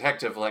the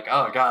detective, like,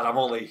 oh god, I'm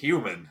only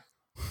human.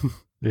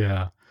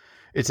 Yeah.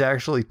 It's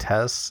actually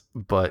Tess,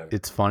 but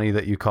it's funny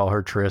that you call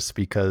her Triss,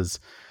 because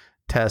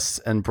Tess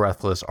and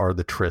Breathless are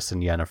the Triss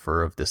and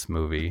Yennefer of this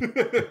movie.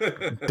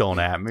 Don't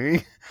at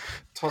me.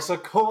 Toss a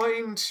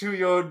coin to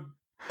your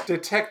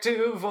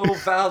detective, oh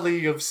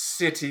valley of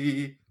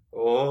city.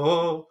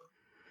 Oh.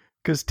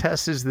 Because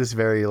Tess is this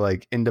very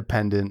like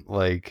independent,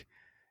 like,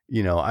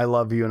 you know, I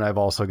love you and I've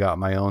also got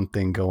my own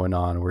thing going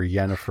on, where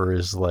Yennefer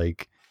is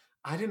like,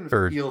 I didn't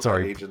feel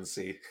that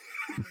agency.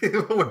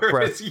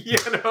 Whereas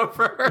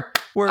Yennefer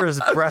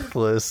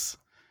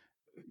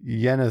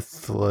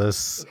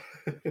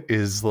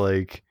is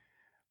like,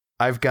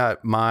 I've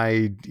got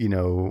my, you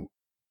know,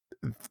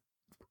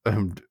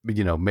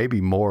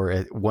 maybe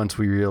more once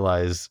we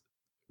realize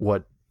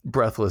what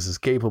Breathless is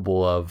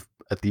capable of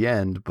at the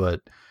end,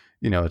 but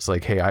you know, it's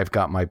like, hey, I've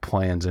got my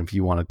plans, and if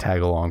you want to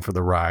tag along for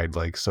the ride,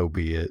 like, so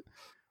be it.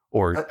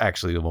 Or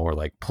actually more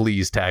like,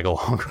 please tag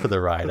along for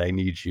the ride, I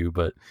need you.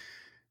 But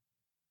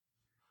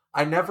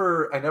I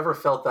never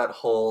felt that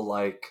whole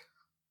like,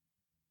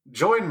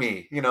 join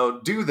me, you know,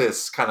 do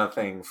this kind of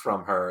thing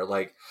from her,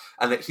 like,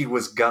 and that he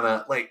was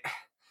gonna, like,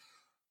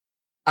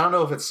 I don't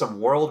know if it's some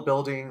world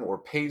building or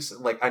pace,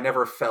 like, I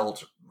never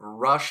felt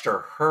rushed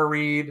or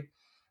hurried.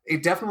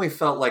 It definitely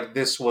felt like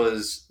this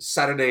was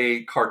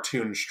Saturday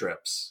cartoon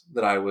strips,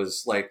 that I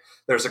was like,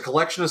 there's a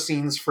collection of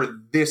scenes for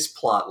this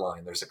plot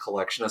line, there's a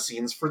collection of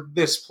scenes for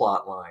this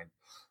plot line,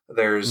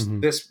 there's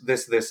this,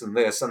 and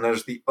this, and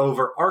there's the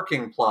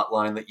overarching plot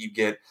line that you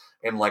get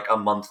in like a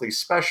monthly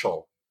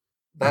special.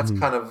 That's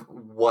kind of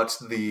what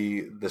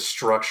the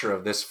structure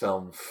of this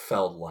film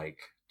felt like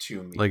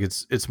to me. Like,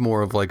 it's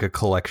more of like a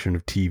collection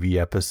of TV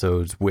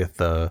episodes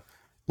with a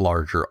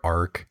larger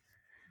arc.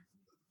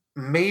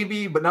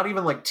 Maybe, but not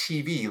even like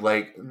TV,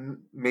 like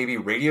maybe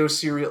radio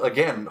serial,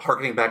 again,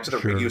 harkening back to the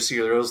radio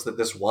serials that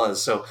this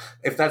was. So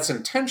if that's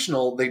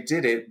intentional, they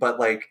did it. But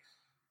like,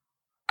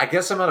 I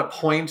guess I'm at a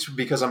point,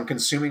 because I'm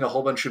consuming a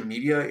whole bunch of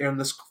media in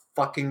this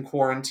fucking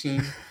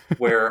quarantine,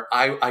 where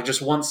I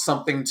just want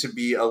something to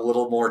be a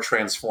little more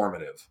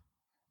transformative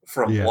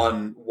from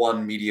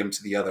one medium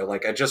to the other.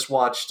 Like, I just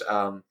watched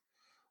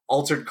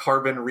Altered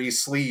Carbon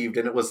Re-Sleeved,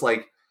 and it was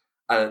like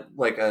a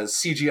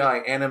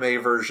CGI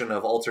anime version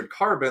of Altered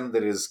Carbon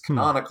that is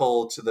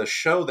canonical to the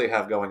show they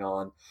have going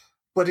on,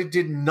 but it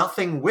did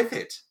nothing with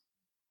it.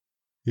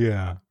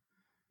 Yeah.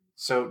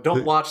 So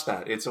don't watch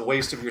that. It's a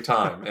waste of your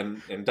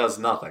time and does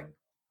nothing.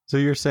 So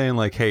you're saying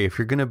like, hey, if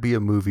you're going to be a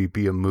movie,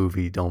 be a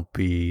movie. Don't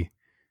be,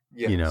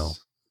 you know,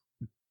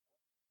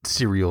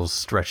 serials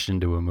stretched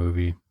into a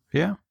movie.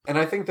 Yeah. And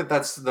I think that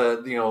that's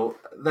the, you know,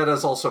 that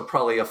is also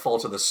probably a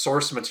fault of the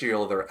source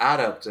material they're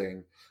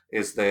adapting,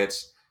 is that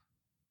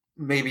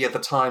maybe at the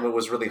time it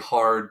was really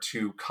hard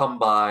to come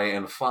by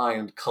and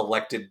find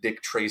collected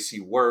Dick Tracy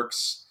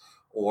works,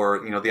 or,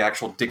 you know, the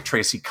actual Dick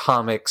Tracy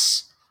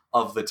comics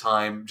of the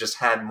time just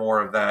had more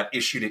of that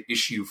issue to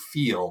issue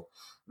feel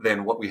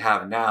than what we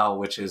have now,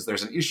 which is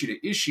there's an issue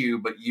to issue,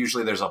 but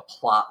usually there's a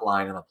plot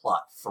line and a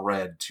plot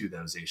thread to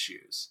those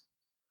issues.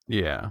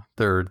 Yeah.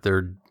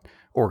 They're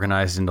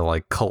organized into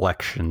like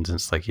collections, and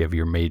it's like you have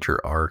your major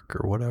arc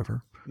or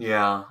whatever.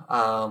 Yeah.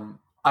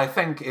 I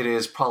think it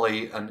is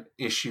probably an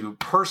issue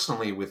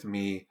personally with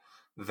me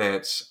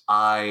that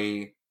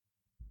I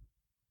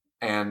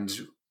and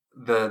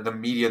the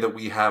media that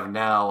we have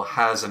now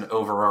has an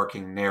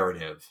overarching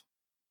narrative.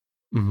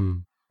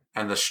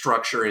 And the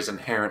structure is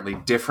inherently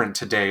different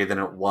today than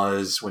it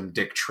was when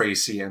Dick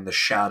Tracy and The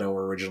Shadow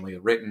were originally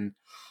written.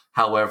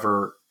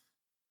 However,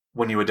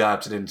 when you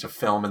adapt it into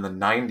film in the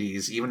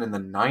 90s, even in the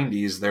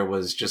 90s, there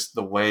was just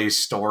the way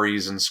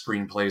stories and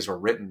screenplays were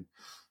written.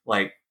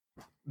 Like,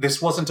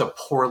 this wasn't a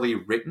poorly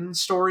written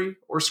story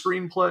or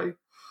screenplay,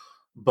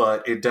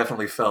 but it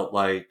definitely felt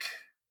like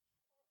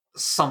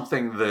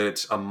something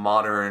that a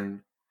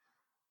modern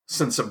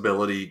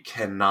sensibility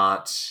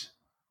cannot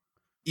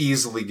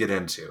easily get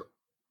into.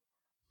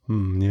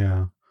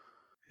 Yeah.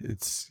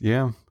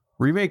 Yeah.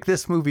 Remake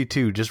this movie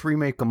too. Just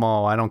remake them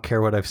all. I don't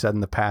care what I've said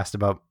in the past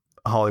about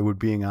Hollywood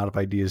being out of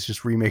ideas.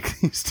 Just remake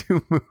these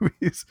two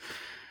movies.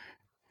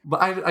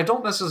 But I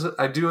don't necessarily.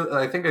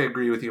 I think I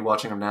agree with you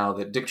watching them now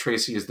that Dick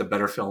Tracy is the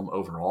better film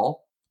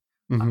overall.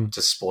 Mm-hmm.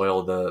 To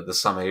spoil the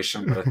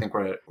summation, but I think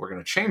we're going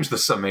to change the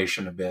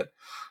summation a bit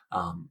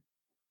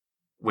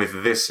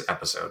with this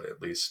episode, at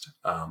least.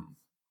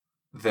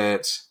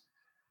 That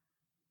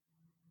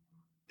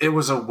it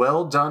was a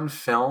well done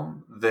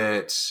film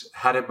that,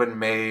 had it been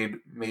made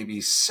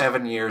maybe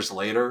 7 years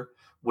later,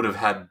 would have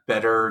had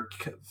better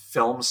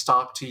film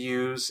stock to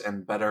use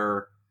and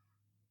better.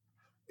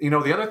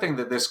 The other thing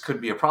that this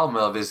could be a problem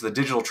of is the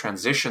digital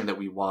transition that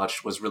we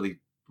watched was really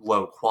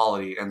low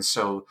quality. And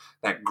so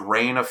that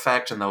grain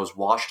effect and those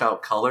washed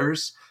out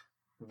colors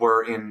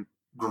were in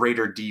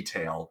greater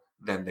detail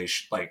than they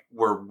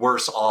were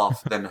worse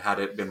off than had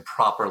it been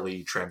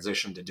properly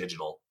transitioned to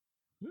digital.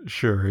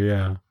 Sure,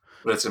 yeah.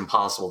 But it's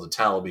impossible to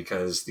tell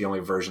because the only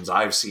versions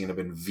I've seen have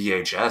been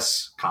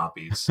VHS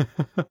copies.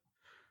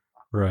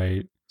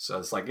 Right. So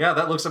it's like, yeah,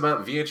 that looks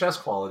about VHS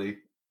quality.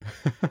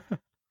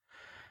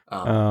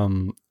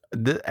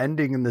 The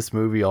ending in this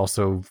movie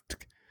also,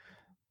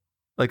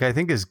 like, I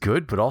think is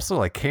good, but also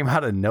like came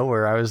out of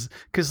nowhere.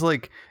 Because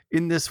like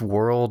in this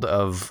world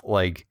of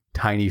like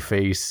tiny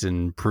face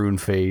and prune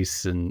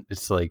face, and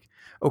it's like,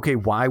 okay,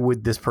 why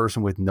would this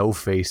person with no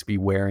face be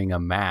wearing a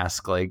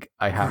mask? Like,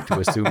 I have to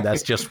assume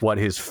that's just what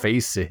his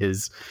face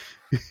is.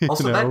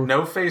 Also, that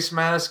no face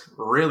mask,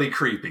 really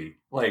creepy.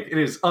 Like, it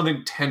is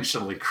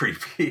unintentionally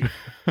creepy.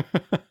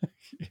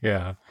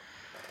 Yeah.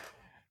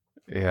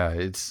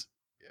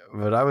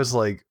 But I was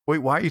like, wait,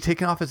 why are you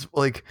taking off his,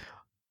 like,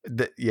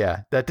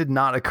 that did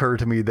not occur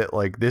to me that,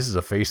 like, this is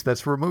a face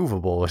that's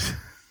removable.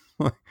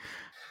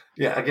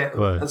 Yeah,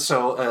 again,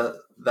 so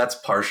that's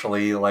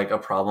partially, like, a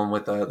problem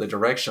with the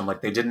direction.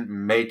 Like, they didn't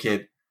make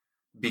it,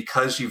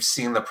 because you've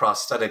seen the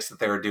prosthetics that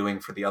they were doing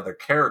for the other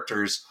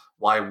characters,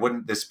 why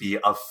wouldn't this be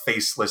a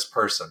faceless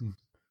person?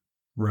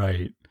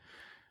 Right.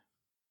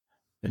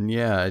 And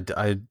yeah,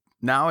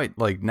 now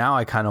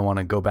I kind of want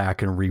to go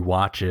back and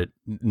rewatch it,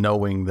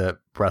 knowing that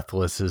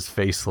Breathless is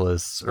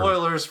faceless.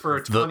 Spoilers for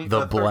a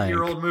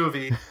 30-year-old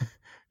movie.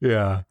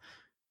 Yeah.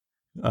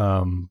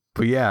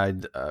 But yeah,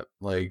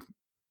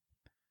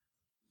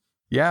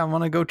 I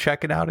want to go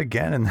check it out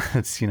again, and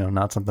that's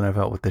not something I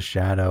felt with The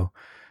Shadow.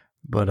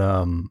 But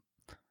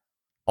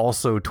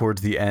also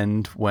towards the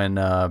end, when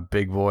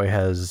Big Boy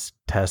has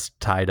Tess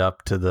tied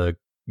up to the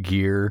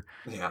gear,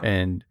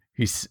 and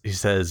he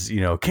says,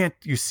 can't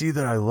you see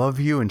that I love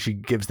you? And she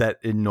gives that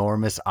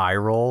enormous eye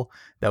roll.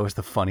 That was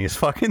the funniest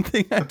fucking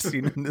thing I've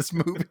seen in this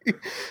movie.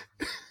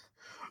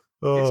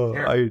 His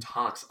character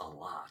talks a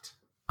lot.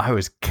 I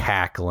was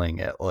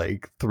cackling at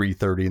like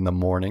 3:30 in the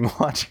morning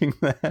watching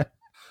that.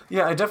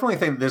 Yeah, I definitely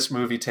think this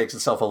movie takes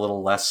itself a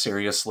little less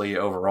seriously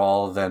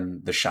overall than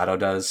The Shadow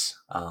does.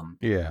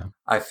 Yeah.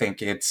 I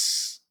think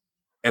it's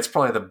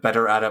probably the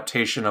better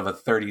adaptation of a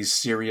 30s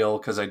serial,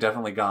 because I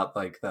definitely got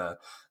like the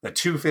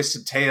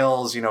two-fisted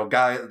tales,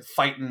 guy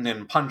fighting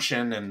and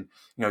punching and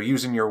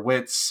using your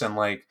wits, and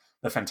like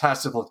the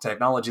fantastical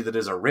technology that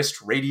is a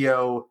wrist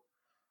radio.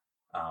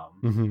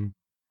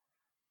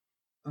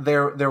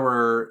 There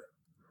were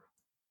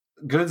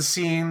good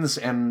scenes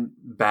and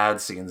bad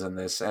scenes in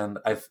this, and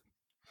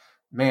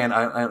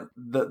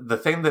the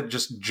thing that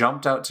just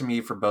jumped out to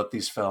me for both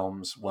these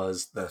films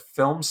was the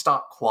film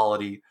stock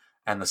quality,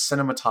 and the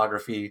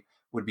cinematography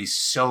would be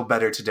so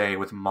better today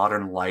with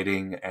modern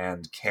lighting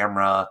and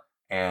camera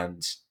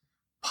and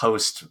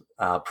post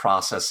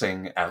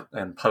processing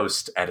and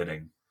post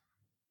editing.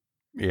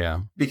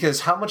 Yeah.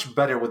 Because how much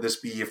better would this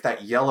be if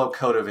that yellow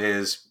coat of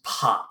his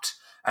popped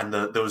and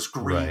those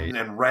green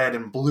and red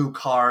and blue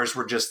cars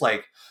were just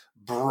like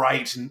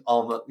bright and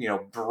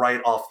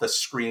bright off the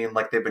screen,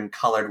 like they've been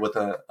colored with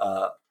a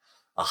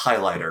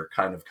highlighter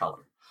kind of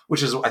color,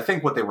 which is I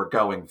think what they were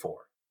going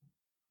for.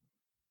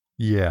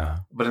 Yeah.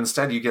 But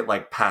instead you get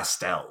like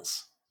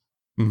pastels.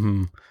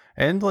 Mm-hmm.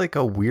 And like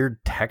a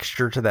weird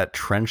texture to that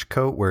trench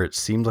coat where it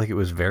seemed like it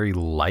was very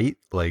light.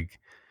 Like,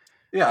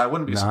 yeah, I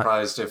wouldn't be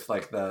surprised if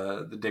like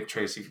the Dick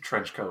Tracy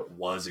trench coat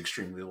was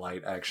extremely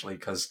light, actually,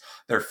 because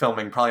they're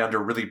filming probably under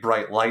really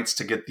bright lights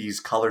to get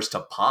these colors to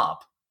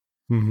pop.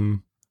 Mm-hmm.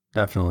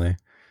 Definitely.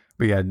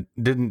 But yeah,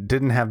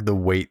 didn't have the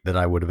weight that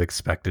I would have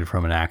expected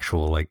from an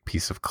actual like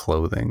piece of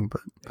clothing,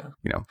 but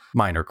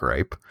minor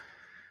gripe.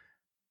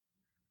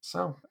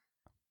 So,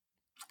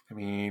 I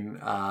mean,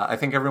 I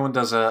think everyone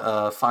does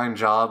a fine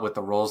job with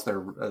the roles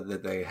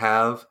that they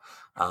have.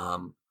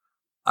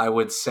 I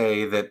would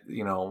say that,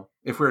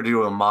 if we were to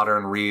do a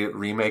modern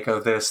remake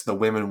of this, the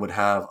women would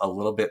have a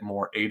little bit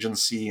more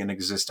agency and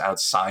exist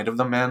outside of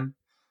the men.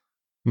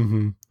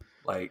 Mm-hmm.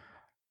 Like,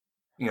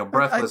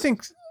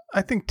 Breathless.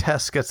 I think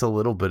Tess gets a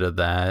little bit of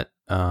that.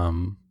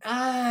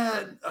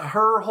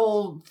 Her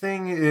whole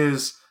thing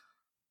is,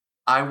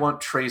 I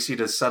want Tracy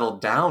to settle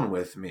down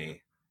with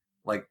me.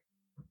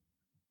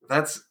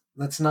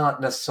 that's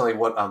not necessarily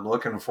what I'm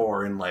looking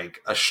for in like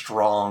a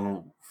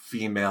strong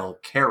female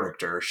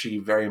character. She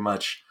very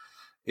much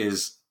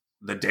is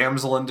the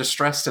damsel in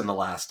distress in the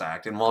last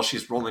act, and while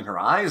she's rolling her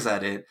eyes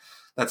at it,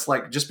 that's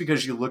like, just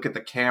because you look at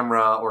the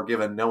camera or give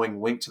a knowing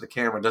wink to the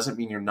camera doesn't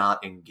mean you're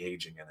not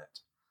engaging in it.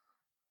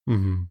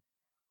 Mm-hmm.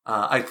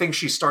 I think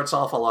she starts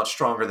off a lot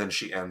stronger than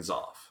she ends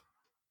off,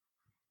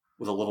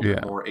 with a little bit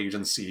Yeah. more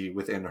agency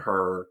within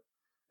her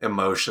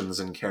emotions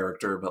and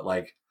character. But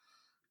like,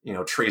 you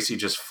know, Tracy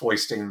just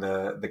foisting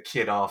the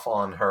kid off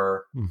on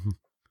her, Mm-hmm.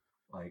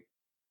 like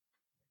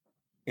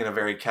in a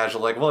very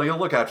casual, like, well, you'll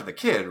look after the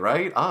kid,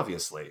 right?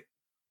 Obviously.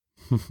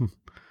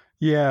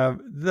 Yeah,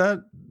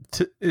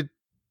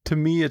 to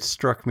me it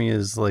struck me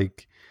as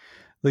like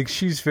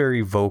she's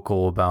very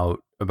vocal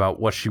about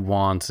what she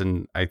wants,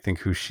 and I think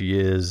who she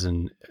is,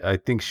 and I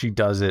think she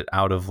does it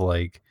out of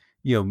like,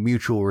 you know,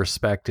 mutual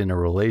respect in a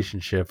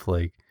relationship.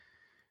 Like,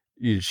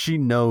 she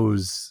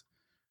knows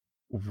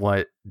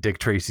what Dick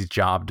Tracy's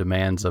job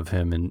demands of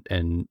him,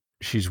 and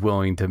she's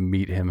willing to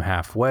meet him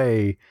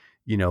halfway,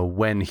 you know,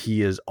 when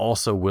he is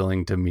also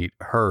willing to meet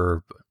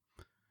her.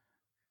 But,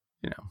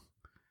 you know,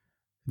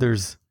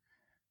 there's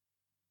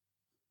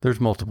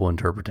multiple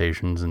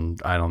interpretations, and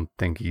I don't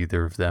think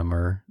either of them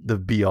are the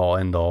be all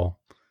end all.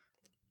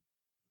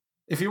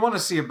 If you want to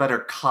see a better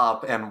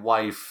cop and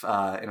wife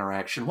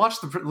interaction,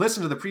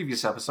 listen to the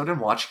previous episode and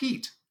watch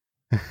Heat.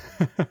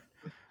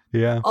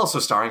 Yeah. Also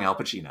starring Al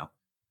Pacino.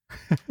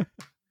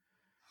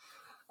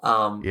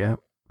 Yeah.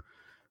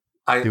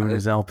 Doing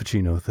his Al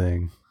Pacino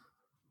thing.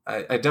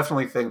 I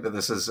definitely think that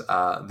this is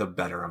the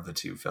better of the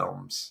two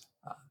films.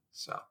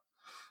 So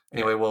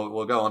anyway,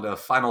 we'll go on to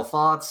final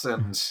thoughts,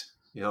 and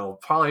you'll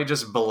probably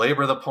just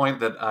belabor the point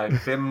that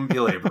I've been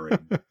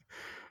belaboring.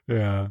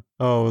 Yeah.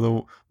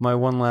 Oh, my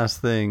one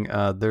last thing.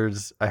 I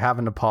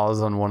happened to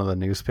pause on one of the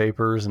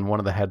newspapers, and one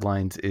of the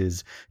headlines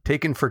is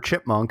 "Taken for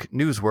Chipmunk,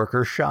 News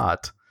Worker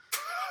Shot."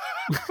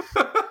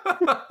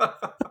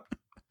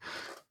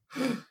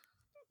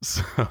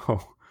 So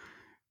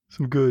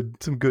some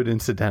good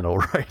incidental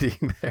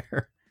writing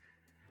there.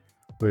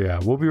 But yeah,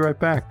 we'll be right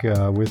back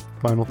with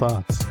final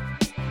thoughts.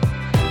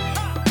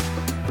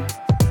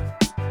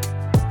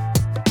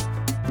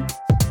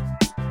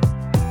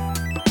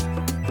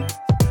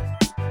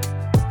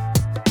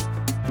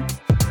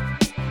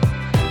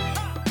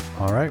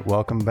 All right,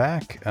 welcome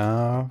back.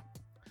 I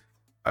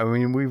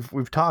mean,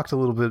 we've talked a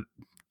little bit.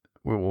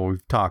 Well,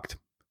 we've talked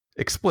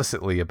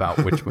explicitly about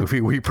which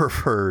movie we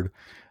preferred.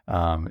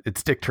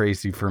 It's Dick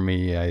Tracy for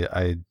me.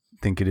 I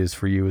think it is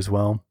for you as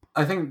well.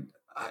 I think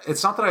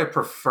it's not that I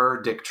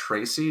prefer Dick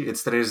Tracy.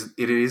 It's that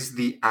it is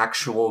the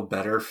actual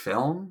better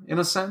film, in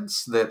a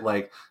sense, that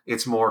like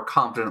it's more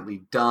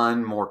competently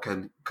done, more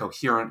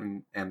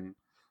coherent and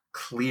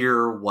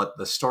clear what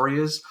the story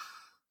is.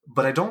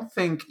 But I don't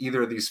think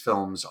either of these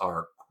films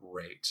are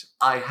great.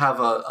 I have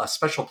a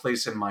special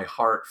place in my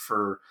heart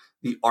for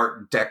the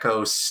Art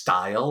Deco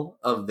style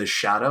of The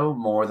Shadow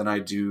more than I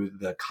do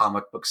the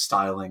comic book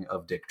styling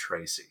of Dick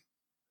Tracy.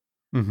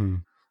 Mm-hmm.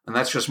 And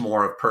that's just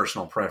more of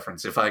personal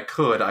preference. If I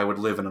could, I would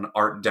live in an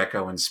Art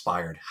Deco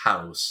inspired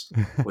house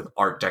with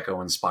Art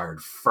Deco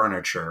inspired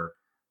furniture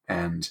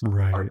and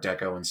Art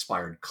Deco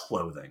inspired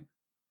clothing.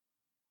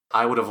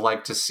 I would have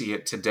liked to see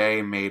it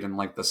today made in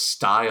like the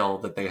style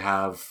that they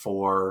have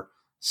for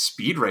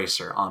Speed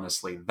Racer,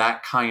 honestly.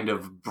 That kind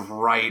of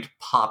bright,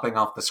 popping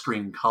off the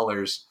screen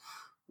colors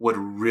would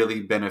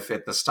really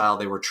benefit the style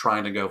they were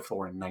trying to go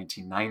for in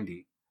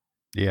 1990.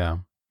 Yeah.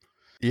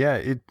 Yeah,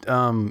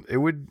 it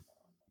would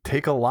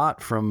take a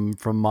lot from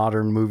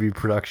modern movie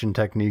production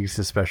techniques,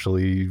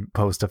 especially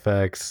post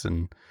effects,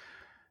 and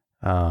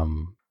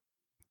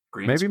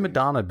maybe screen.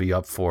 Madonna'd be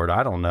up for it.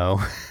 I don't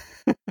know.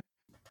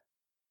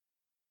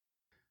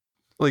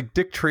 Like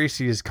Dick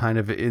Tracy is kind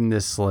of in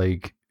this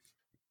like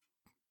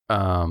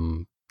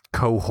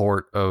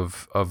cohort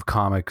of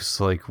comics,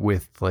 like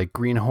with like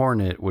Green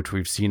Hornet, which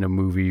we've seen a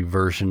movie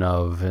version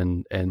of,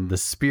 and The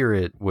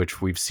Spirit,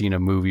 which we've seen a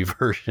movie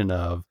version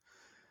of.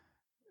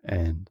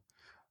 And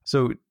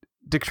so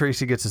Dick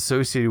Tracy gets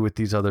associated with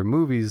these other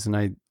movies, and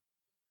I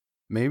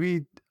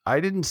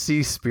didn't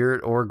see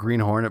Spirit or Green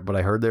Hornet, but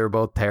I heard they were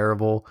both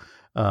terrible.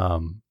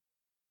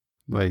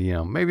 But you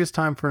know, maybe it's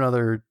time for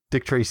another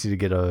Dick Tracy to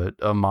get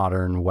a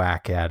modern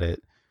whack at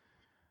it.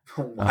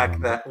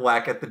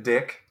 Whack at the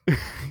dick.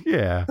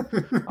 Yeah.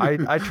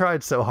 I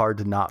tried so hard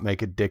to not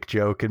make a dick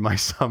joke in my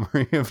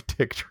summary of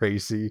Dick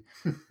Tracy.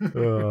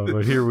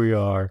 But here we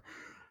are.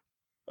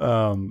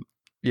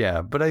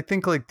 Yeah, but I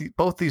think like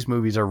both these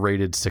movies are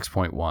rated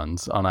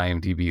 6.1s on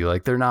IMDb.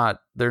 Like they're not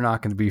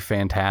going to be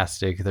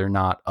fantastic. They're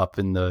not up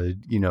in the,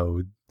 you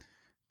know,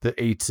 the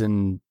 8s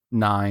and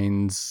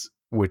 9s,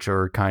 which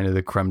are kind of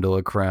the creme de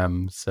la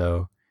creme.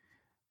 So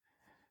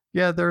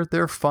yeah,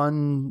 they're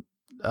fun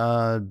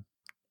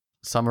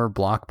summer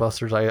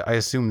blockbusters. I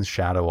assume The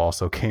Shadow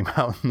also came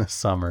out in the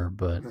summer,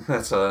 but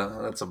that's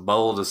a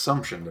bold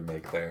assumption to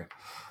make there.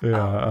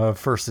 Yeah,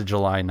 1st of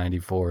July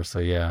 94. So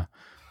yeah.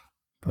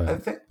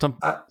 But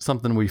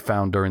something we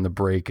found during the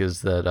break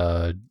is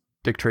that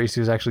Dick Tracy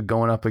was actually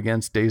going up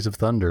against Days of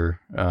Thunder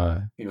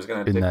He was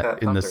going to dick that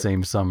thunder. in the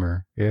same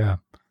summer. Yeah.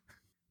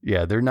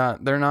 Yeah, they're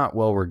not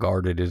well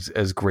regarded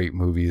as great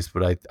movies,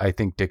 but I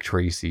think Dick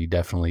Tracy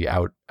definitely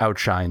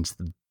outshines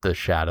the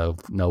Shadow,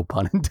 no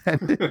pun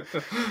intended.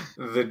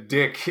 The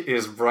dick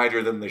is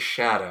brighter than the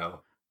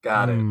shadow.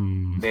 Got it.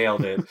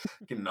 Nailed it.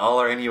 Getting all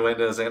our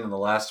innuendos in the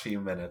last few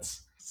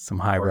minutes. Some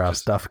highbrow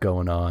stuff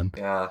going on.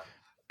 Yeah.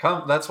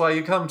 That's why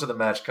you come to the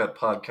Match Cut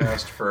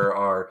podcast for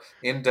our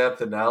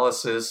in-depth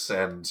analysis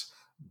and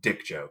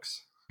dick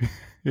jokes.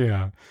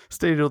 Yeah.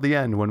 Stay till the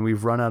end when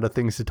we've run out of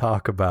things to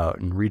talk about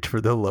and reach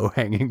for the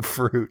low-hanging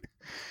fruit.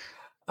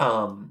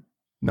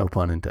 No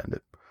pun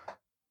intended.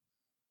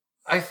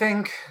 I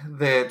think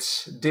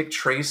that Dick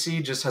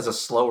Tracy just has a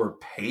slower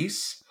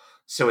pace,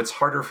 so it's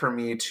harder for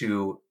me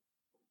to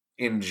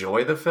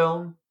enjoy the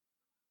film,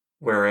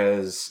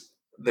 whereas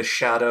The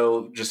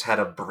Shadow just had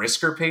a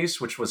brisker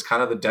pace, which was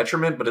kind of the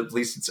detriment, but at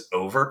least it's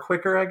over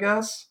quicker, I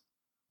guess.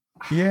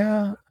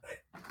 Yeah.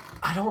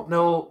 I don't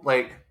know,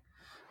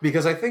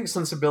 because I think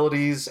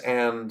sensibilities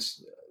and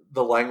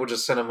the language of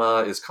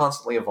cinema is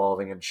constantly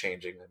evolving and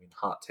changing. I mean,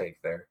 hot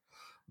take there.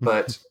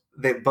 But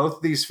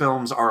both these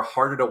films are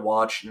harder to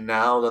watch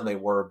now than they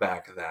were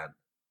back then.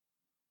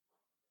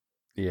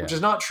 Yeah. Which is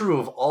not true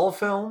of all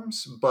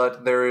films,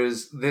 but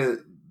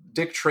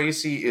Dick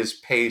Tracy is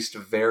paced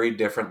very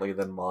differently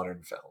than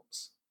modern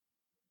films.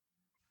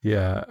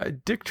 Yeah,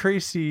 Dick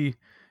Tracy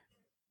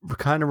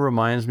kind of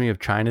reminds me of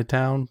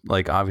Chinatown.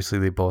 Like, obviously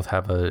they both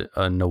have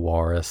a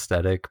noir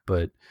aesthetic,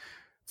 but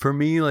for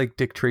me, like,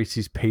 Dick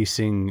Tracy's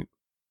pacing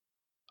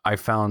I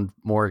found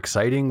more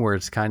exciting, where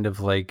it's kind of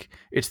like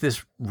it's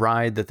this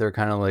ride that they're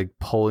kind of like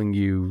pulling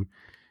you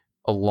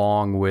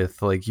along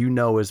with, like, you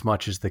know, as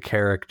much as the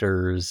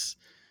characters,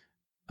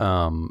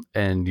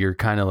 and you're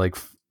kind of like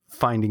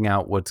finding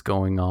out what's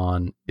going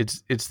on.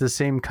 It's the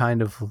same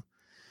kind of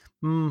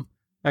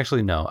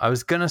actually no, I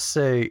was gonna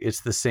say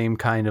it's the same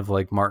kind of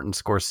like Martin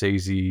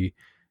Scorsese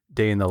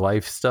day in the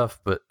life stuff,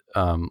 but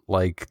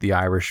like The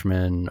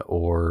Irishman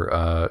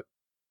or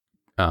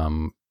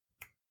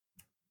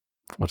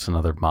what's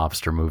another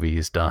mobster movie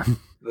he's done?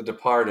 The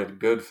Departed,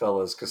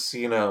 Goodfellas,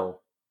 Casino.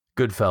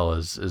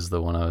 Goodfellas is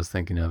the one I was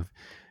thinking of,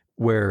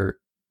 where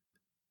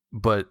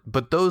but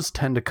those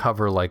tend to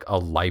cover like a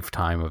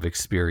lifetime of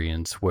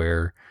experience,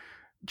 where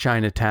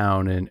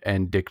Chinatown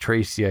and Dick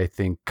Tracy, I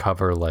think,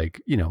 cover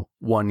like, you know,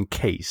 one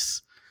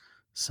case.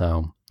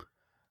 So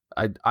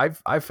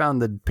I've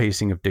found the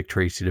pacing of Dick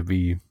Tracy to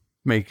be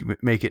make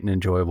it an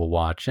enjoyable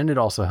watch, and it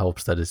also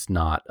helps that it's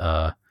not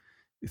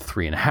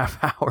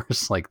 3.5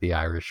 hours like The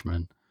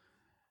Irishman.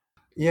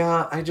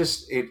 Yeah,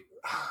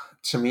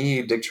 to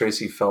me, Dick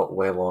Tracy felt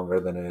way longer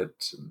than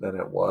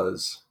it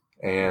was,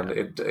 and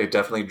it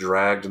definitely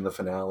dragged in the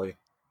finale.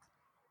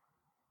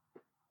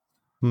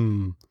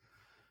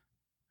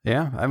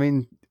 Yeah, I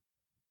mean,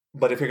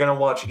 but if you're gonna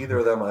watch either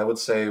of them, I would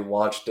say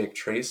watch Dick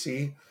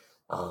Tracy.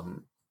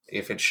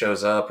 If it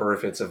shows up or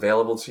if it's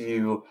available to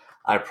you,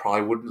 I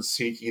probably wouldn't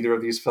seek either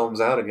of these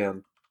films out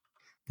again.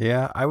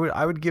 Yeah, I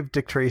would give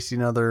Dick Tracy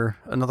another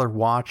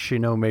watch, you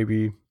know,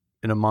 maybe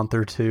in a month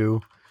or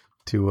two,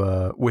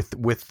 to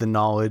with the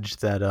knowledge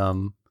that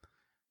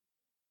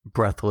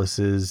Breathless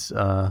is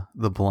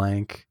the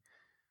blank.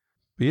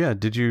 But yeah,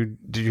 did you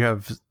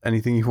have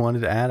anything you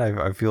wanted to add?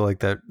 I feel like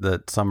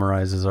that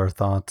summarizes our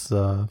thoughts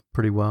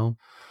pretty well.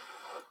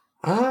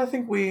 I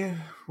think we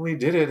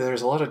did it.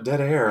 There's a lot of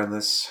dead air in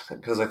this,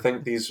 because I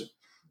think these,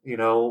 you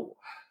know,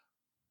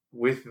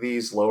 with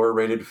these lower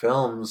rated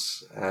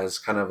films, as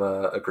kind of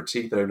a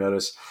critique that I've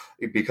noticed,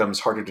 it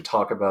becomes harder to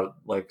talk about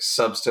like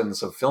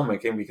substance of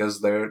filmmaking because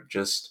they're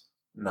just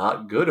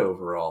not good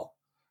overall.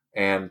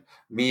 And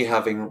me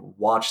having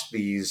watched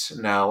these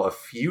now a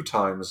few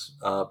times,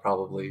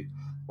 probably,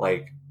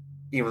 like,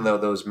 even though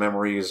those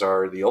memories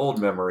are the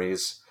old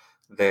memories,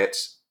 that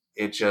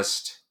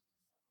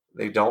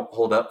they don't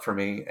hold up for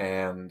me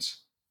and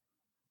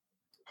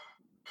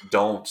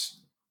don't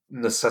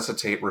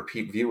necessitate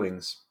repeat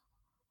viewings.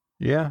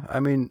 Yeah, I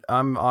mean,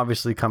 I'm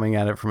obviously coming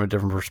at it from a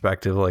different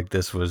perspective. Like,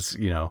 this was,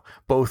 you know,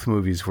 both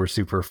movies were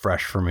super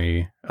fresh for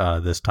me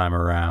this time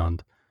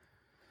around.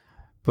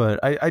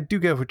 But I do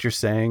get what you're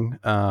saying.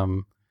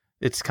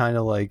 It's kind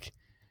of like,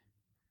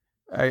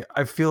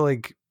 I feel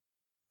like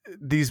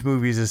these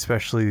movies,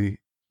 especially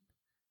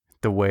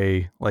the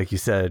way, like you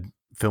said,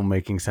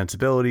 filmmaking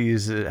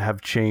sensibilities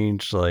have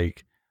changed.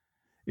 Like,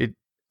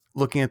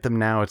 looking at them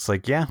now, it's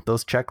like, yeah,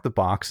 those check the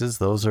boxes.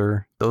 Those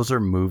are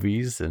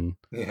movies, and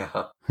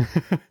yeah,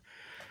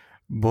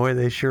 boy,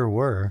 they sure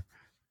were.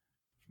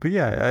 But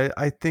yeah,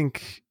 I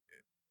think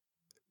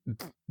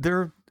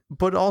they're,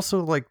 but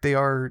also like they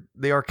are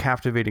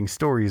captivating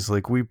stories.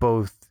 Like, we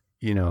both,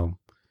 you know,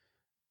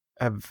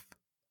 have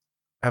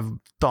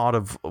thought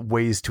of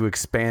ways to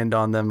expand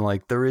on them.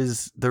 Like, there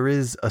is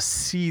a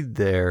seed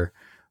there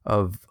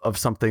of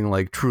something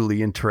like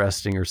truly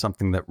interesting or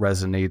something that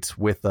resonates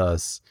with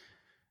us.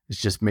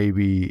 It's just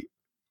maybe,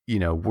 you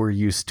know, we're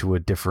used to a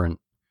different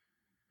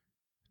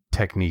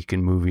technique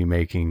in movie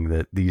making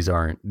that these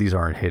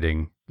aren't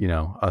hitting, you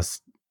know,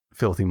 us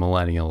filthy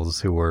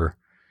millennials who were,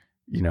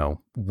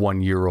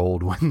 1 year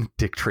old when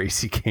Dick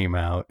Tracy came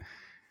out.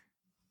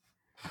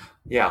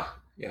 Yeah,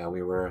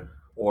 we were,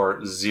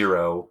 or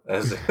zero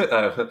as.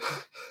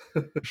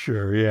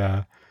 Sure,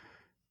 yeah.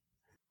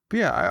 But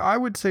yeah, I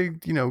would say,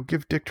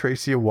 give Dick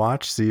Tracy a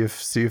watch, see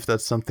if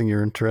that's something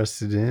you're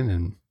interested in,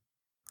 and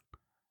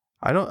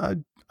I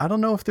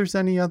don't know if there's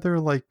any other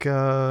like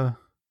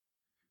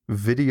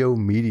video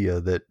media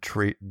that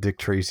Dick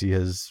Tracy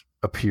has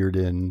appeared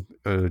in,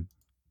 a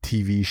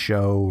TV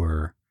show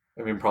or.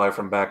 I mean, probably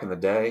from back in the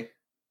day.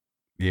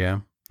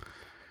 Yeah.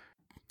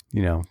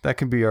 That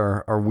can be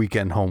our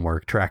weekend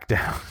homework. Track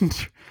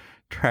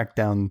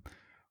down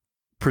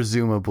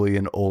presumably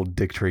an old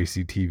Dick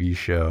Tracy TV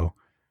show.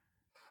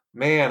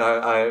 Man,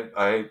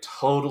 I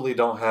totally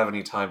don't have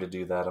any time to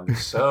do that. I'm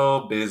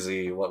so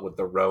busy, what with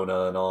the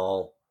Rona and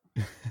all.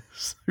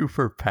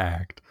 Super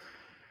packed.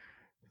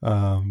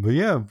 But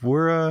yeah,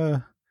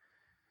 we're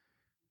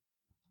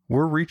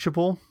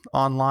reachable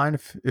online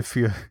if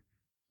you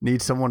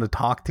need someone to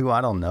talk to.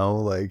 I don't know,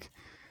 like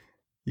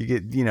you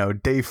get,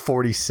 day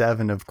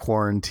 47 of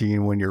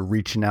quarantine when you're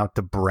reaching out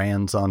to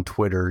brands on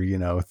Twitter,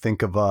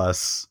 think of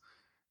us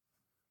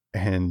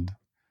and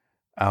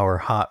our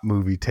hot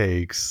movie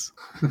takes.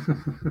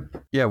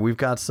 Yeah, we've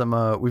got some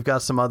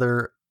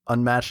other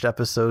unmatched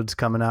episodes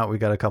coming out. We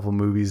got a couple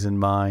movies in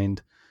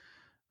mind.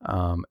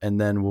 And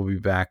then we'll be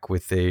back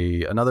with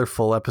another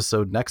full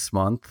episode next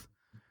month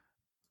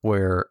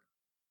where,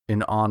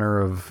 in honor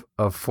of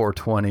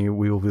 420,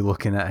 we will be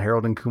looking at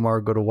Harold and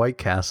Kumar Go to White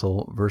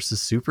Castle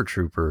versus Super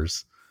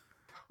Troopers.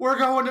 We're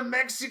going to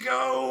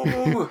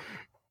Mexico!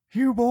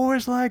 You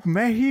boys like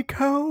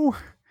Mexico?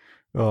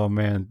 Oh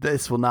man,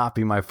 this will not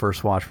be my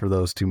first watch for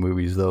those two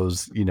movies.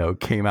 Those,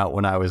 came out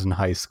when I was in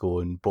high school,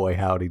 and boy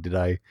howdy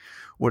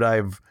would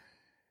I've,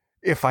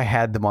 if I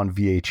had them on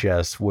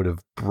VHS, would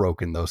have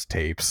broken those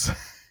tapes.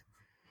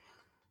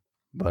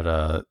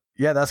 But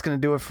yeah, that's going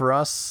to do it for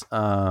us.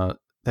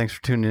 Thanks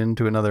for tuning in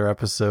to another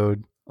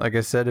episode. Like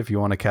I said, if you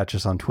want to catch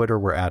us on Twitter,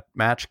 we're at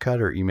MatchCut,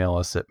 or email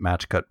us at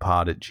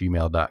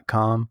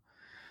matchcutpod@gmail.com.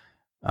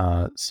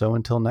 So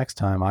until next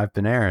time, I've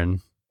been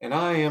Aaron. And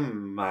I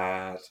am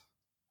Matt.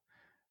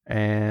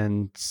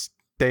 And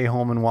stay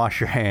home and wash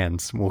your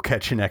hands. We'll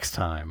catch you next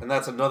time. And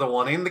that's another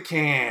one in the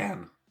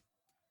can.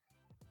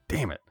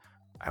 Damn it.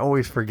 I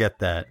always forget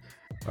that.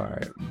 All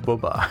right.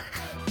 Bye-bye.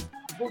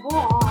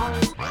 Bye-bye.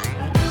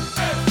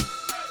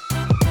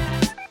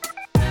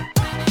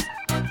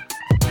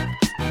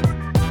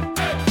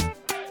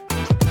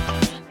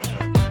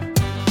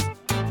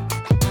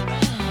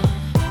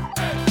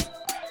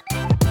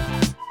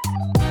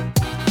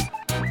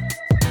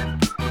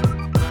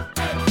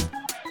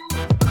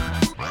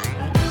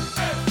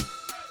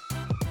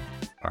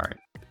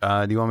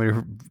 Do you want me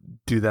to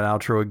do that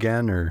outro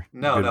again, or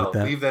no?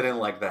 Leave that in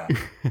like that.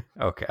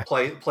 Okay.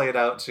 Play it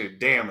out too.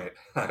 Damn it!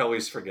 I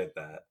always forget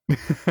that.